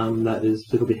 That is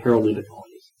particularly heraldry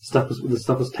technologies. The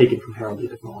stuff was taken from heraldry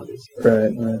technologies.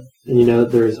 Right. And you know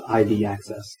that there's ID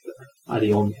access there.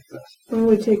 ID only access. Why don't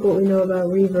we take what we know about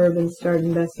Reverb and start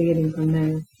investigating from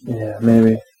there? Yeah,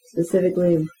 maybe.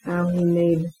 Specifically, how he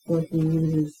made what he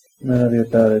uses. That'd be a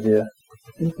bad idea.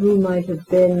 And who might have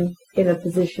been in a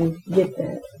position to get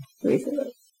that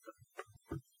recently.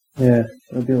 Yeah,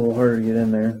 it'll be a little harder to get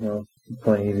in there. Well, it's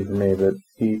plenty easy for me, but it'd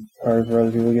be harder for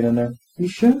other people to get in there. You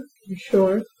sure? You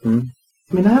sure? I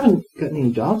mean, I haven't gotten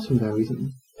any jobs from there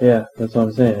recently. Yeah, that's what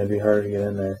I'm saying. It'd be harder to get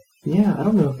in there. Yeah, I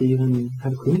don't know if they even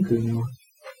have a cleaning crew anymore.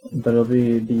 But it'll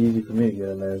be easy for me to get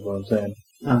in there, is what I'm saying.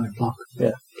 Block.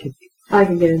 Yeah. I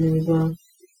can get in there as well.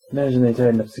 Imagine they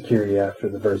tightened up security after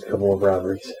the first couple of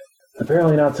robberies.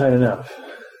 Apparently not tight enough.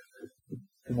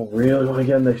 People really want to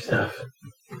get in their stuff.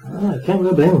 I can't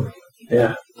really blame them.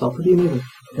 Yeah. It's all pretty amazing.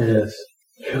 It is.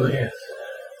 It really is.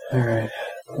 Alright.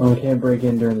 Well, we can't break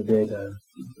in during the daytime.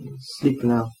 Sleep for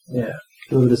now. Yeah.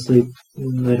 A little bit of sleep.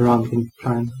 And later on we can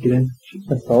try and get in.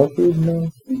 That's all food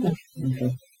now? Okay.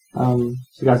 So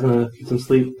you guys gonna get some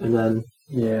sleep and then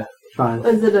try and...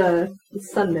 Is it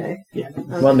it's Sunday? Yeah.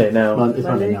 Okay. Monday now. It's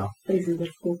Monday now. Lazy this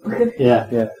school. Yeah.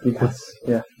 You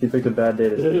picked a bad day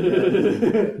to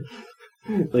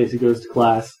Lacey goes to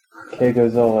class.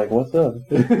 Keiko's all like, what's up?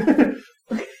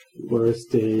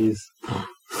 Worst days.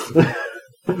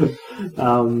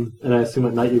 And I assume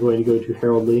at night you're going to go to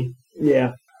Heraldry.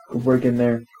 Yeah. Go break in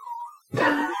there.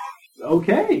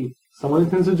 Okay. Someone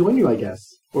intends to join you, I guess.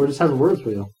 Or just has words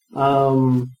for you.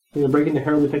 You're going to break into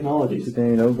Heraldry Technologies.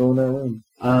 Then don't go in that room.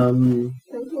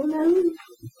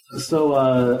 So,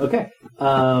 okay.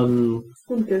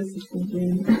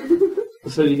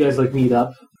 So you guys, meet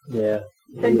up? Yeah.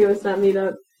 Can Ghost not meet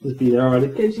up? Just be there already?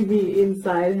 Can she be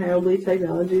inside Heraldry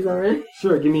Technologies already?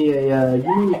 Sure, give me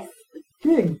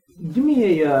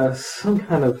some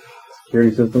kind of...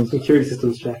 Security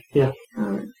systems check, yeah.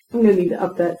 Alright. I'm gonna need to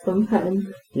up that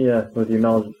sometime. Yeah, with your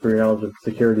knowledge of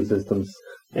security systems.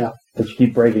 Yeah. That you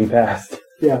keep breaking past.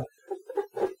 Yeah.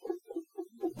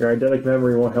 Your eidetic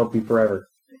memory won't help you forever.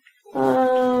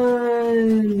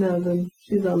 Nothing.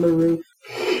 She's on the roof.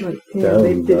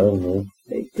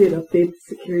 They did update the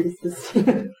security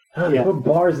system. Put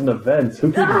bars in the vents.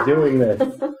 Who keeps doing this?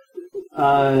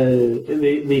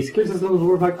 The security systems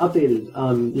were in fact updated.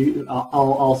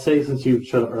 I'll say, since you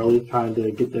showed up early, trying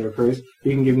to get there first,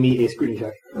 you can give me a scrutiny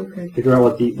check. Okay. Figure out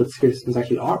what the security systems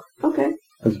actually are. Okay.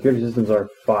 The security systems are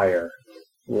fire.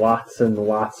 Lots and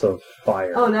lots of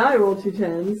fire. Oh, now I rolled 2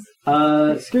 10s.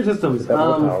 Security systems.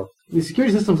 The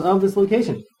security systems of this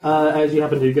location. As you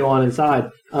happen to go on inside,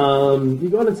 you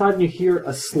go on inside and you hear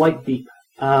a slight beep.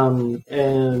 And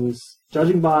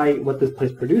judging by what this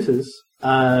place produces,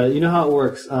 you know how it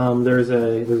works. There's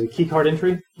a key card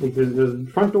entry. There's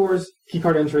front doors, key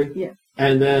card entry. Yeah.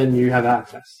 And then you have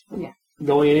access. Yeah.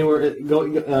 Going anywhere,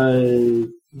 doing it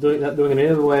any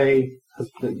other way,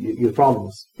 you have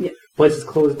problems. Yeah. Places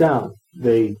closed down.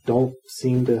 They don't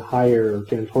seem to hire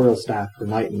janitorial staff for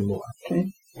night anymore. Okay.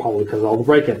 Probably because of all the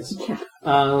break-ins. Yeah.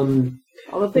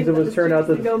 Since it was turned out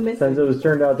that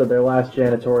their last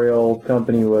janitorial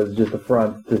company was just a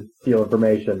front to steal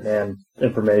information.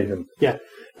 Yeah.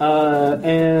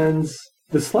 And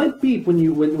the slight beep when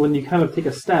you kind of take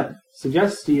a step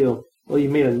suggests to you, well, you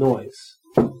made a noise.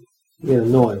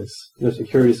 Their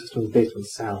security system is based on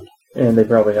sound. And they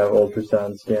probably have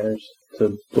ultrasound scanners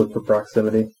to look for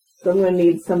proximity. So I'm going to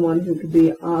need someone who could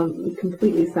be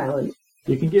completely silent.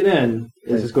 You can get in.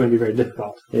 It's just going to be very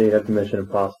difficult. Yeah, you have to Mission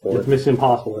Impossible. It's Mission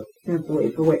Impossible. You have to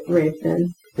wait for Wraith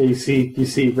then. Yeah, you see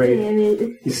Wraith.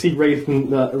 You see Wraith from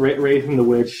the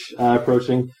Witch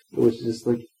approaching. The Witch is just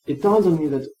like, it dawns on me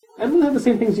that I don't have the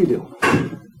same things you do.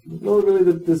 Not really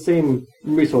the same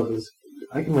resources.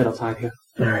 I can wait outside here.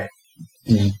 All right.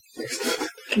 You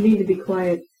need to be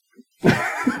quiet.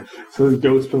 So the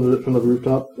ghost from the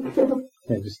rooftop.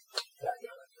 Yeah, just.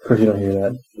 Of course, you don't hear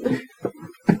that.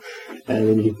 And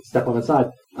then you step on inside.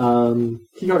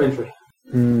 Keycard entry.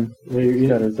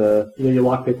 Your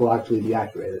lockpick will actually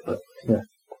deactivate it, but yeah.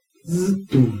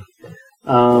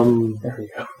 There we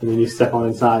go. And then you step on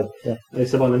inside. Yeah. And you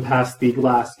step on and past the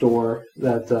glass door.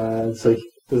 That so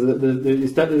there's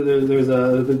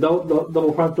the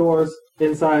double front doors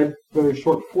inside. Very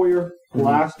short foyer.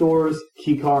 Glass doors.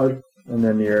 Keycard. And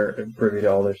then you're privy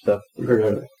to all their stuff.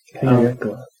 Alright.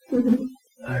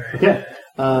 Okay.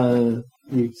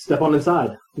 You step on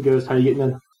inside. He goes, "How are you getting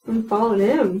in?" I'm following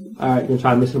him. Alright, you gonna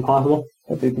try Mission Impossible?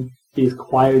 Be as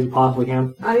quiet as you possibly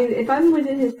can. I mean, if I'm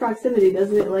within his proximity,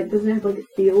 doesn't it have like a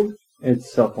field?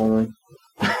 It's self only.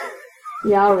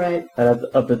 Yeah, alright. I'd have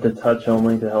to up it to touch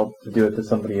only to help to do it to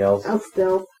somebody else. I'll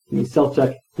stealth. Give me self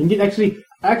check. You can get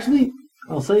actually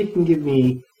I'll say you can give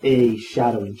me a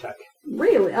shadowing check.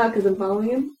 Really? Because I'm following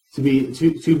him? To be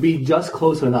just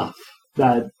close enough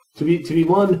that to be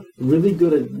one really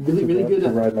good at to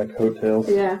ride my coattails.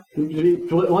 Yeah. To be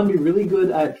really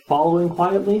good at following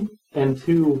quietly, and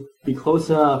two, be close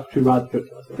enough to ride the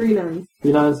coattails. 3 9s.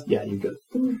 3 9s? Yeah, you're good.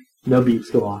 No beeps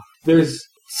go off. There's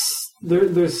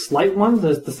slight ones.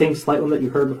 There's the same slight one that you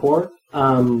heard before.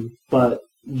 But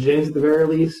James, at the very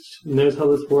least, knows how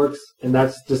this works, and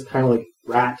that's just kind of like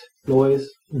rat noise.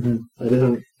 Mm-hmm. It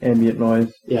isn't ambient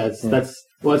noise. Yeah, it's like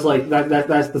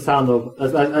that's the sound of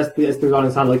that's the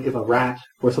sounding sound like if a rat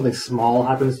or something small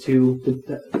happens to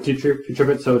trip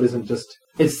it. So it isn't just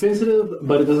it's sensitive,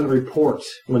 but it doesn't report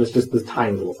when it's just this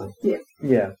tiny little thing. Yeah.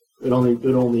 Yeah. It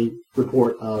only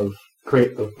report of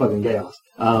fucking chaos.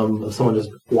 Of someone just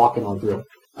walking on through.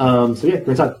 So yeah, you're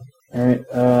inside. All right.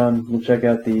 We'll check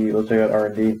out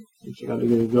R&D. Check out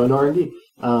go into R&D.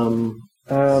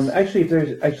 Actually,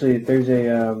 if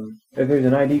there's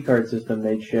an ID card system,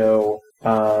 they'd show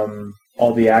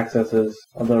all the accesses.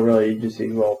 Although really, you just see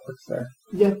who all puts there.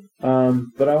 Yeah.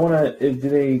 But I want to. Do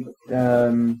they?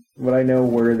 Would I know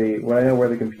where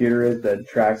the computer is that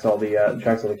tracks all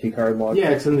the key card logs? Yeah,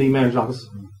 it's in the manager's office.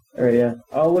 All right. Yeah,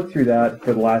 I'll look through that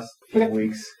for the last few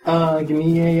weeks. Give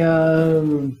me a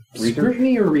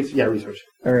scrutiny or research. Yeah, research.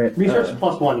 All right. Research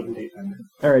 +1 you can take.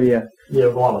 All right. Yeah. Yeah, a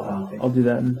lot of time. I'll do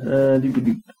that.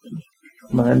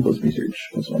 Mine plus research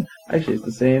 +1. Actually, it's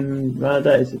the same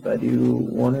dice if I do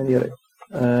one or the other.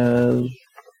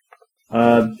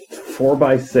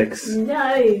 4x6.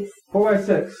 Nice.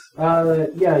 4x6.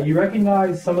 Yeah, you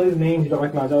recognize some of these names. You don't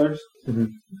recognize others.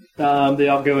 Mm-hmm. They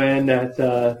all go in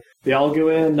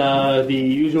the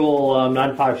usual 9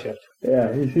 to 5 shift.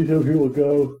 Yeah, you see some people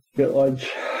go get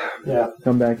lunch. Yeah.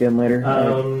 Come back in later.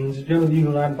 It's generally the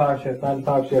usual 9 to 5 shift.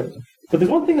 But there's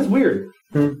one thing that's weird.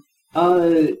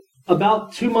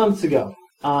 About 2 months ago,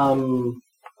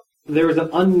 there was an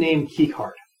unnamed key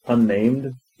card.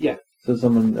 Unnamed? Yeah. So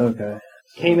someone, okay.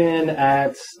 Came in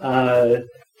at 6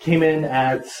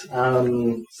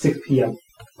 p.m.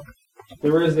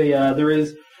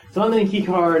 It's an unnamed key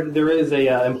card. There is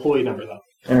a employee number though.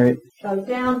 All right. Shut it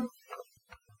down.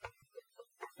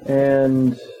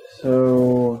 And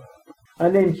so,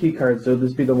 unnamed key card. So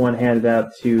this be the one handed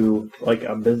out to like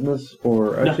a business,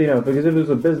 or actually no, because if it was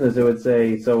a business, it would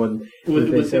say so. And it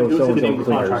would say the name of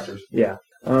the contractors. Yeah.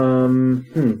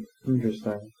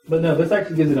 Interesting. But no, this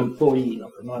actually gives an employee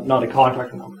number, not a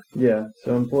contractor number. Yeah.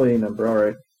 So employee number. All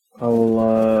right. I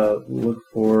will look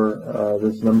for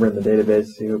this number in the database.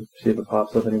 See if it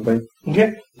pops up. Anybody?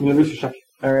 Okay. I'm gonna research check.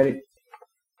 Alrighty.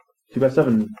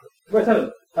 2x7.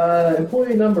 2x7.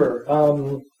 Employee number.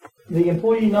 The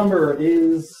employee number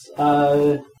is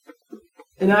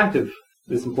inactive.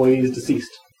 This employee is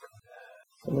deceased.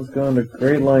 Someone's going to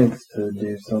great lengths to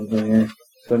do something here.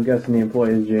 So I'm guessing the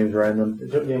employee is James Ryan.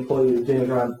 The employee is James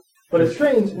Ryan. But it's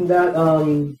strange in that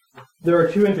there are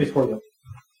 2 entries for you.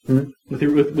 With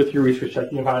your research check,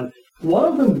 you can find one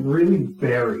of them really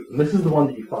buried. And this is the one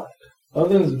that you find. One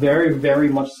of them is very, very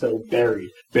much so buried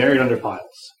under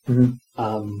files.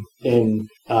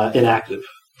 Inactive.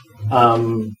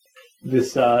 And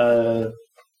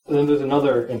then there's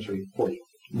another entry for you.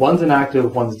 One's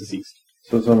inactive, one's deceased.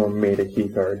 So someone made a key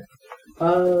card.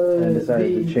 And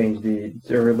decided to change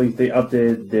or at least they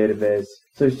updated the database.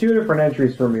 So there's 2 different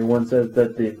entries for me. One says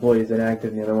that the employee is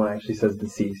inactive, and the other one actually says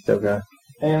deceased. Okay.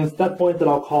 And it's that point that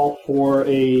I'll call for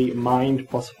a mind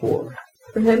 +4.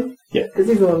 For him? Yeah. Because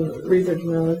he's the one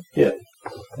researching all this. Yeah.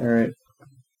 Alright.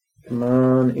 Come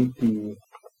on, 8D.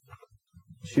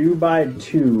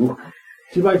 2x2.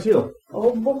 2x2.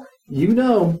 Oh boy. You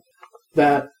know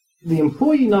that the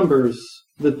employee numbers,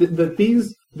 that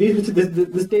this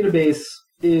database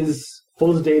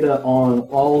holds data on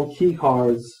all key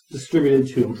cards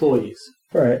distributed to employees.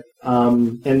 Right.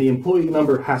 And the employee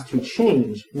number has to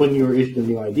change when you are issued a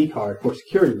new ID card for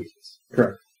security reasons.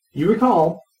 Correct. You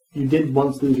recall, you did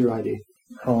once lose your ID.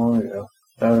 How long ago?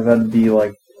 That would have had to be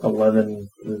like 11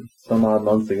 some odd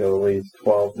months ago, at least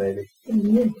 12 maybe.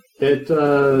 It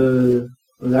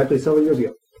was actually several years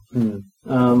ago. You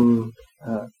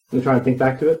trying to think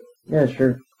back to it? Yeah,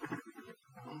 sure.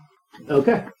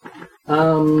 Okay.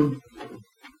 All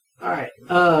right.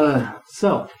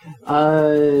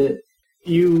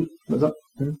 You what's up?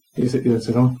 You say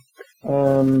something?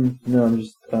 No, I'm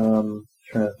just trying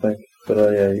to think.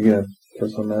 But yeah, you're gonna throw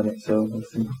something at it. So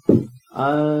let's see.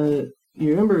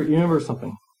 You remember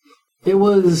something? It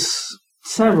was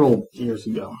several years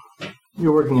ago.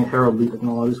 You were working at Herald Lee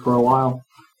Technologies for a while.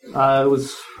 It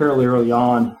was fairly early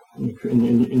on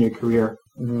in your career.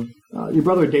 Mm-hmm. Your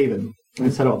brother David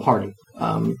had set up a party,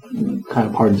 kind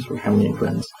of parties for family and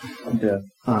friends. Yeah.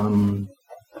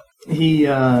 He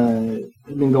had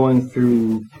been going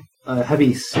through a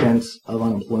heavy stint of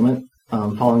unemployment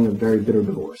following a very bitter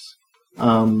divorce.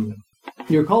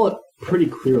 You recall it pretty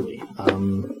clearly,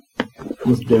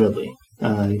 almost vividly.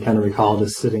 You kind of recall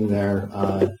just sitting there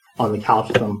on the couch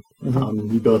with him.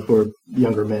 You both were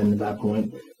younger men at that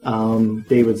point.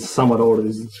 David's somewhat older.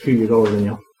 He's a few years older than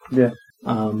you. Yeah.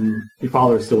 Your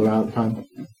father is still around at the time.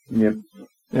 Yep.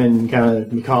 And you kind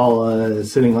of recall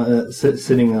sitting on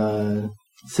the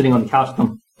couch with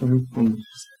them and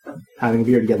just having a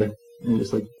beer together. And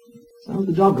just like, so how's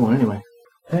the job going anyway?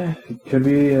 It could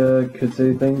be, could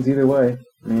say things either way.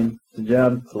 I mean, it's a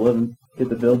job, it's a living. Get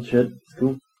to build shit. It's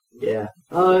cool. Yeah.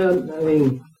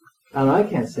 I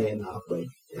can't say enough, like,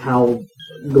 how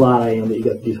glad I am that you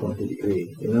got the D20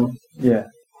 degree, you know? Yeah.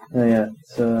 Yeah.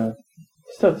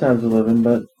 It's tough times to live in,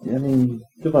 but, I mean,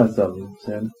 you'll find something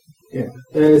soon. Yeah.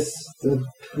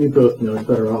 We both know it's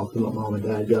better off than what Mom and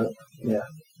Dad got. Yeah.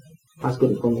 High school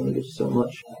diploma only gets you so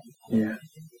much. Yeah.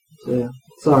 So, yeah.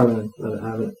 Sorry, man, that I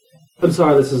haven't. I'm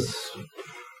sorry it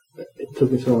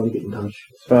took me so long to get in touch.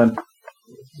 It's fine.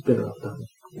 It's been a rough time.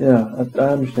 Yeah, I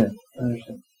understand.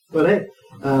 But hey,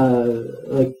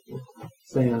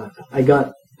 I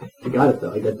got it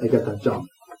though. I got that job.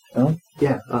 Oh?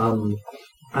 Yeah.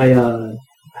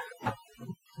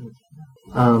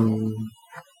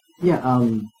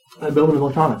 Bowman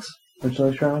Electronics. Which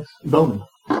electronics? Bowman.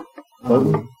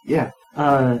 Bowman? Yeah.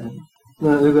 They're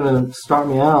gonna start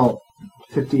me out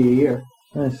 $50 a year.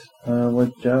 Nice.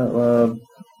 What job?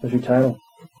 What's your title?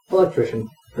 Electrician,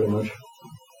 pretty much.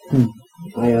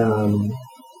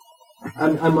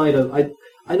 I might have.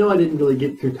 I know I didn't really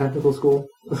get through technical school.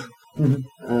 The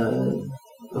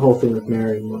whole thing with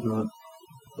Mary and whatnot.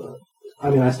 But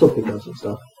I still picked up some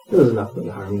stuff. It was enough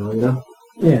to hire me on, you know.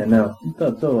 Yeah, no,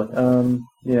 totally.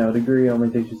 A degree only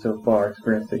takes you so far.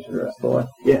 Experience takes you the rest of the way.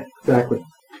 Yeah, exactly.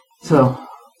 So,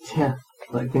 yeah,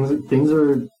 like things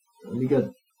are gonna be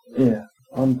good. Yeah,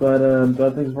 I'm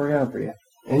glad things work out for you.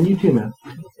 And you too, man.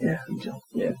 Yeah,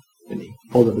 yeah. And he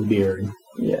pulled up a beer and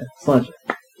slunch it.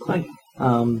 Clank.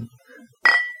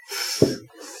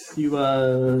 You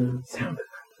sound.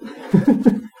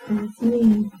 That's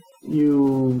me.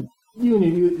 You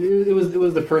knew it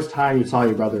was the first time you saw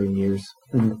your brother in years,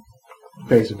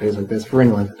 face to face like this for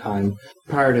any length of time.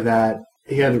 Prior to that,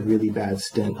 he had a really bad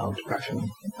stint of depression.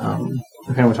 I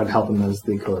kind of wish I'd help him as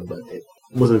they could, but it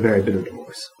was a very bitter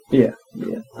divorce. Yeah.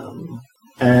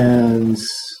 And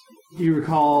you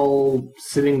recall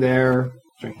sitting there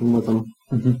drinking with him.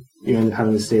 You ended up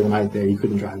having to stay the night there. You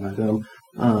couldn't drive back home.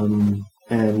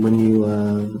 And when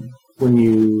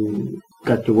you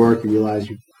got to work, you realized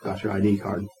you forgot your ID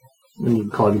card. When you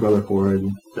called your brother for it,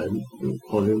 and said,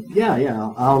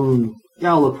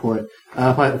 I'll look for it.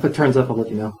 If it turns up, I'll let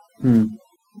you know.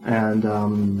 And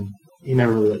he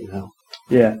never really let you know.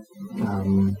 Yeah.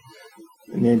 And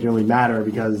it didn't really matter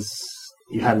because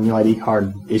you had a new ID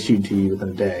card issued to you within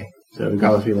a day. So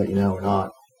regardless if he let you know or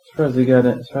not. As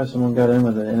far as someone got in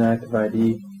with an inactive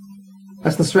ID.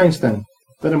 That's the strange thing.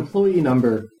 That employee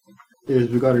number is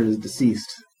regarded as deceased.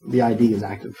 The ID is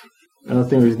active. Another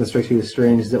thing that strikes you as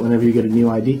strange is that whenever you get a new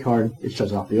ID card, it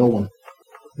shuts off the old one.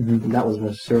 And that wasn't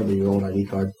necessarily your old ID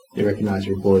card. They recognize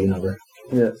your employee number.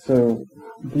 Yeah, so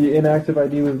the inactive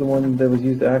ID was the one that was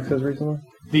used to access recently?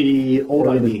 The old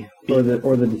ID. Or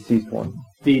the deceased one?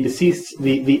 The deceased,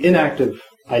 the inactive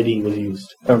ID was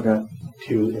used. Okay.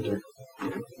 To enter.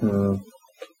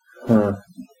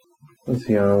 Let's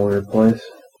see, on a weird place.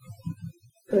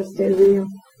 Go stay with you.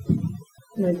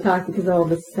 I'm going to talk because of all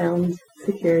the sound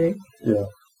security. Yeah.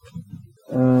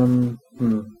 You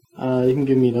can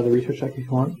give me another research check if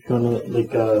you want. If you want to,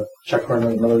 like, check for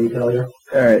another retailer.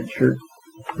 Alright, sure.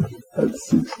 That's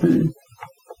 16.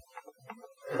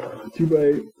 2 by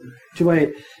 8. 2 by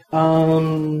 8.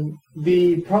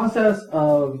 The process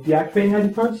of deactivating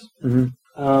ID cards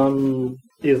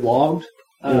is logged,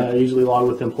 usually logged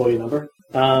with the employee number.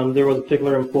 There was a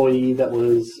particular employee that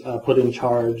was put in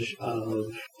charge of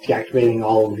deactivating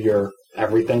all of your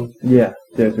everything. Yeah,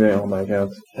 deactivating all my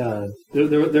accounts.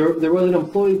 There was an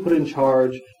employee put in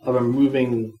charge of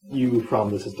removing you from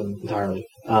the system entirely.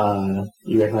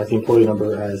 You recognize the employee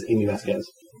number as Amy Vasquez.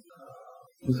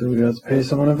 So we got to pay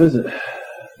someone a visit.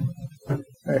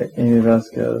 Alright, Amy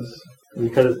Vasquez.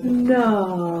 Because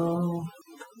no,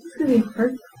 it's gonna be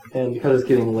hard. And because it's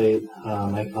getting late,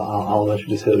 I'll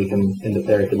eventually say we can end it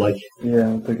there if you'd like. Yeah,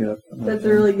 I'll pick it up. That's a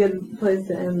really good place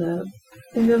to end up.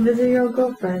 And go visit your old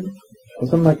girlfriend.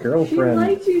 Wasn't my girlfriend. She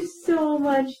liked you so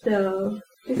much, though.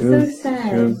 It's so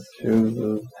sad. She was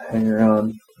a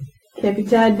hanger-on. Can't be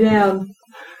tied down.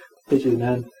 Bitch is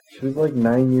mad. She was like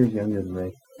 9 years younger than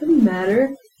me. Doesn't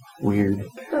matter. Weird.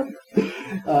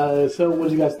 So what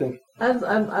do you guys think?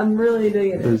 I'm really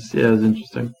digging it. It was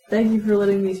interesting. Thank you for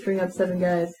letting me string up 7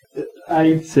 guys.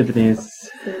 Symphonies.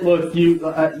 Look, you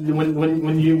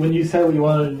when you said what you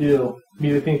wanted to do,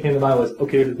 the thing that came to mind was,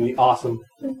 okay, this is gonna be awesome.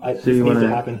 This needs to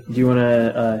happen. Do you want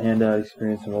to hand out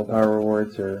experience and willpower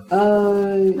rewards, or?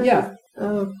 Yeah.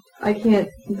 Oh, I can't.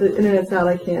 The internet's out.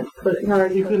 I can't put it.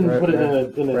 You couldn't put it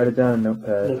in a write it down in a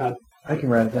notepad. I can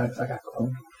write it down because I got Chrome.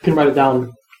 You can write it down.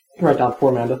 You can write it down for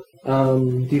Amanda.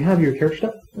 Do you have your character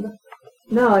stuff?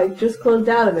 No, I just closed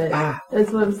out of it.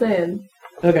 That's what I'm saying.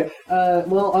 Okay.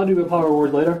 Well, I'll do a power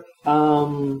reward later.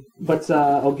 But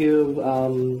I'll give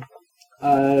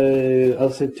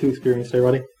I'll say 2 experience to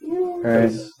everybody. All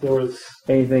right. There was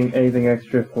anything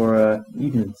extra for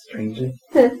evening, stranger?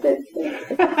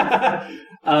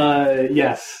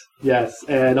 Yes,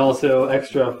 and also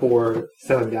extra for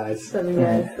 7 guys. 7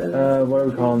 guys. What are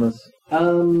we calling this?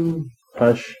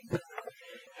 Hush.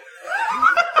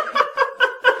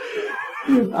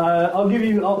 I'll give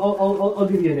you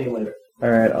a name later. All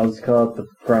right, I'll just call it the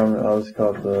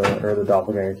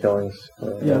doppelganger killings.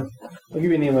 Yeah, I'll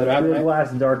give you a name later. The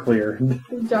last Darklear.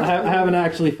 I haven't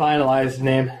actually finalized the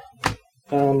name.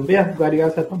 But yeah, glad you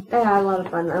guys had fun. I had a lot of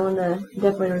fun. I want to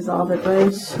definitely resolve it, but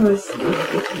I'm so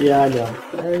stupid. Yeah, I know.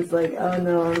 I was like, oh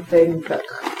no, I'm fading.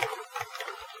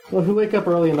 Well, if we wake up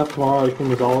early enough tomorrow, we can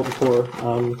resolve it before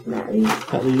Matt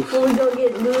leaves. Will we go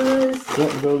get noodles?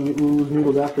 Yeah, go get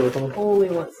noodles after or something. Only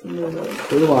want some noodles.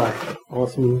 So do I. I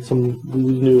want some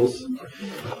noodles.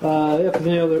 Yeah, if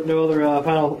there's no other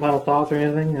final thoughts or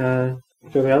anything,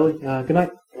 Joe Haley, good night. Good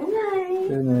night.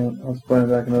 Good night. I'll spy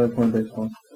back another point baseball.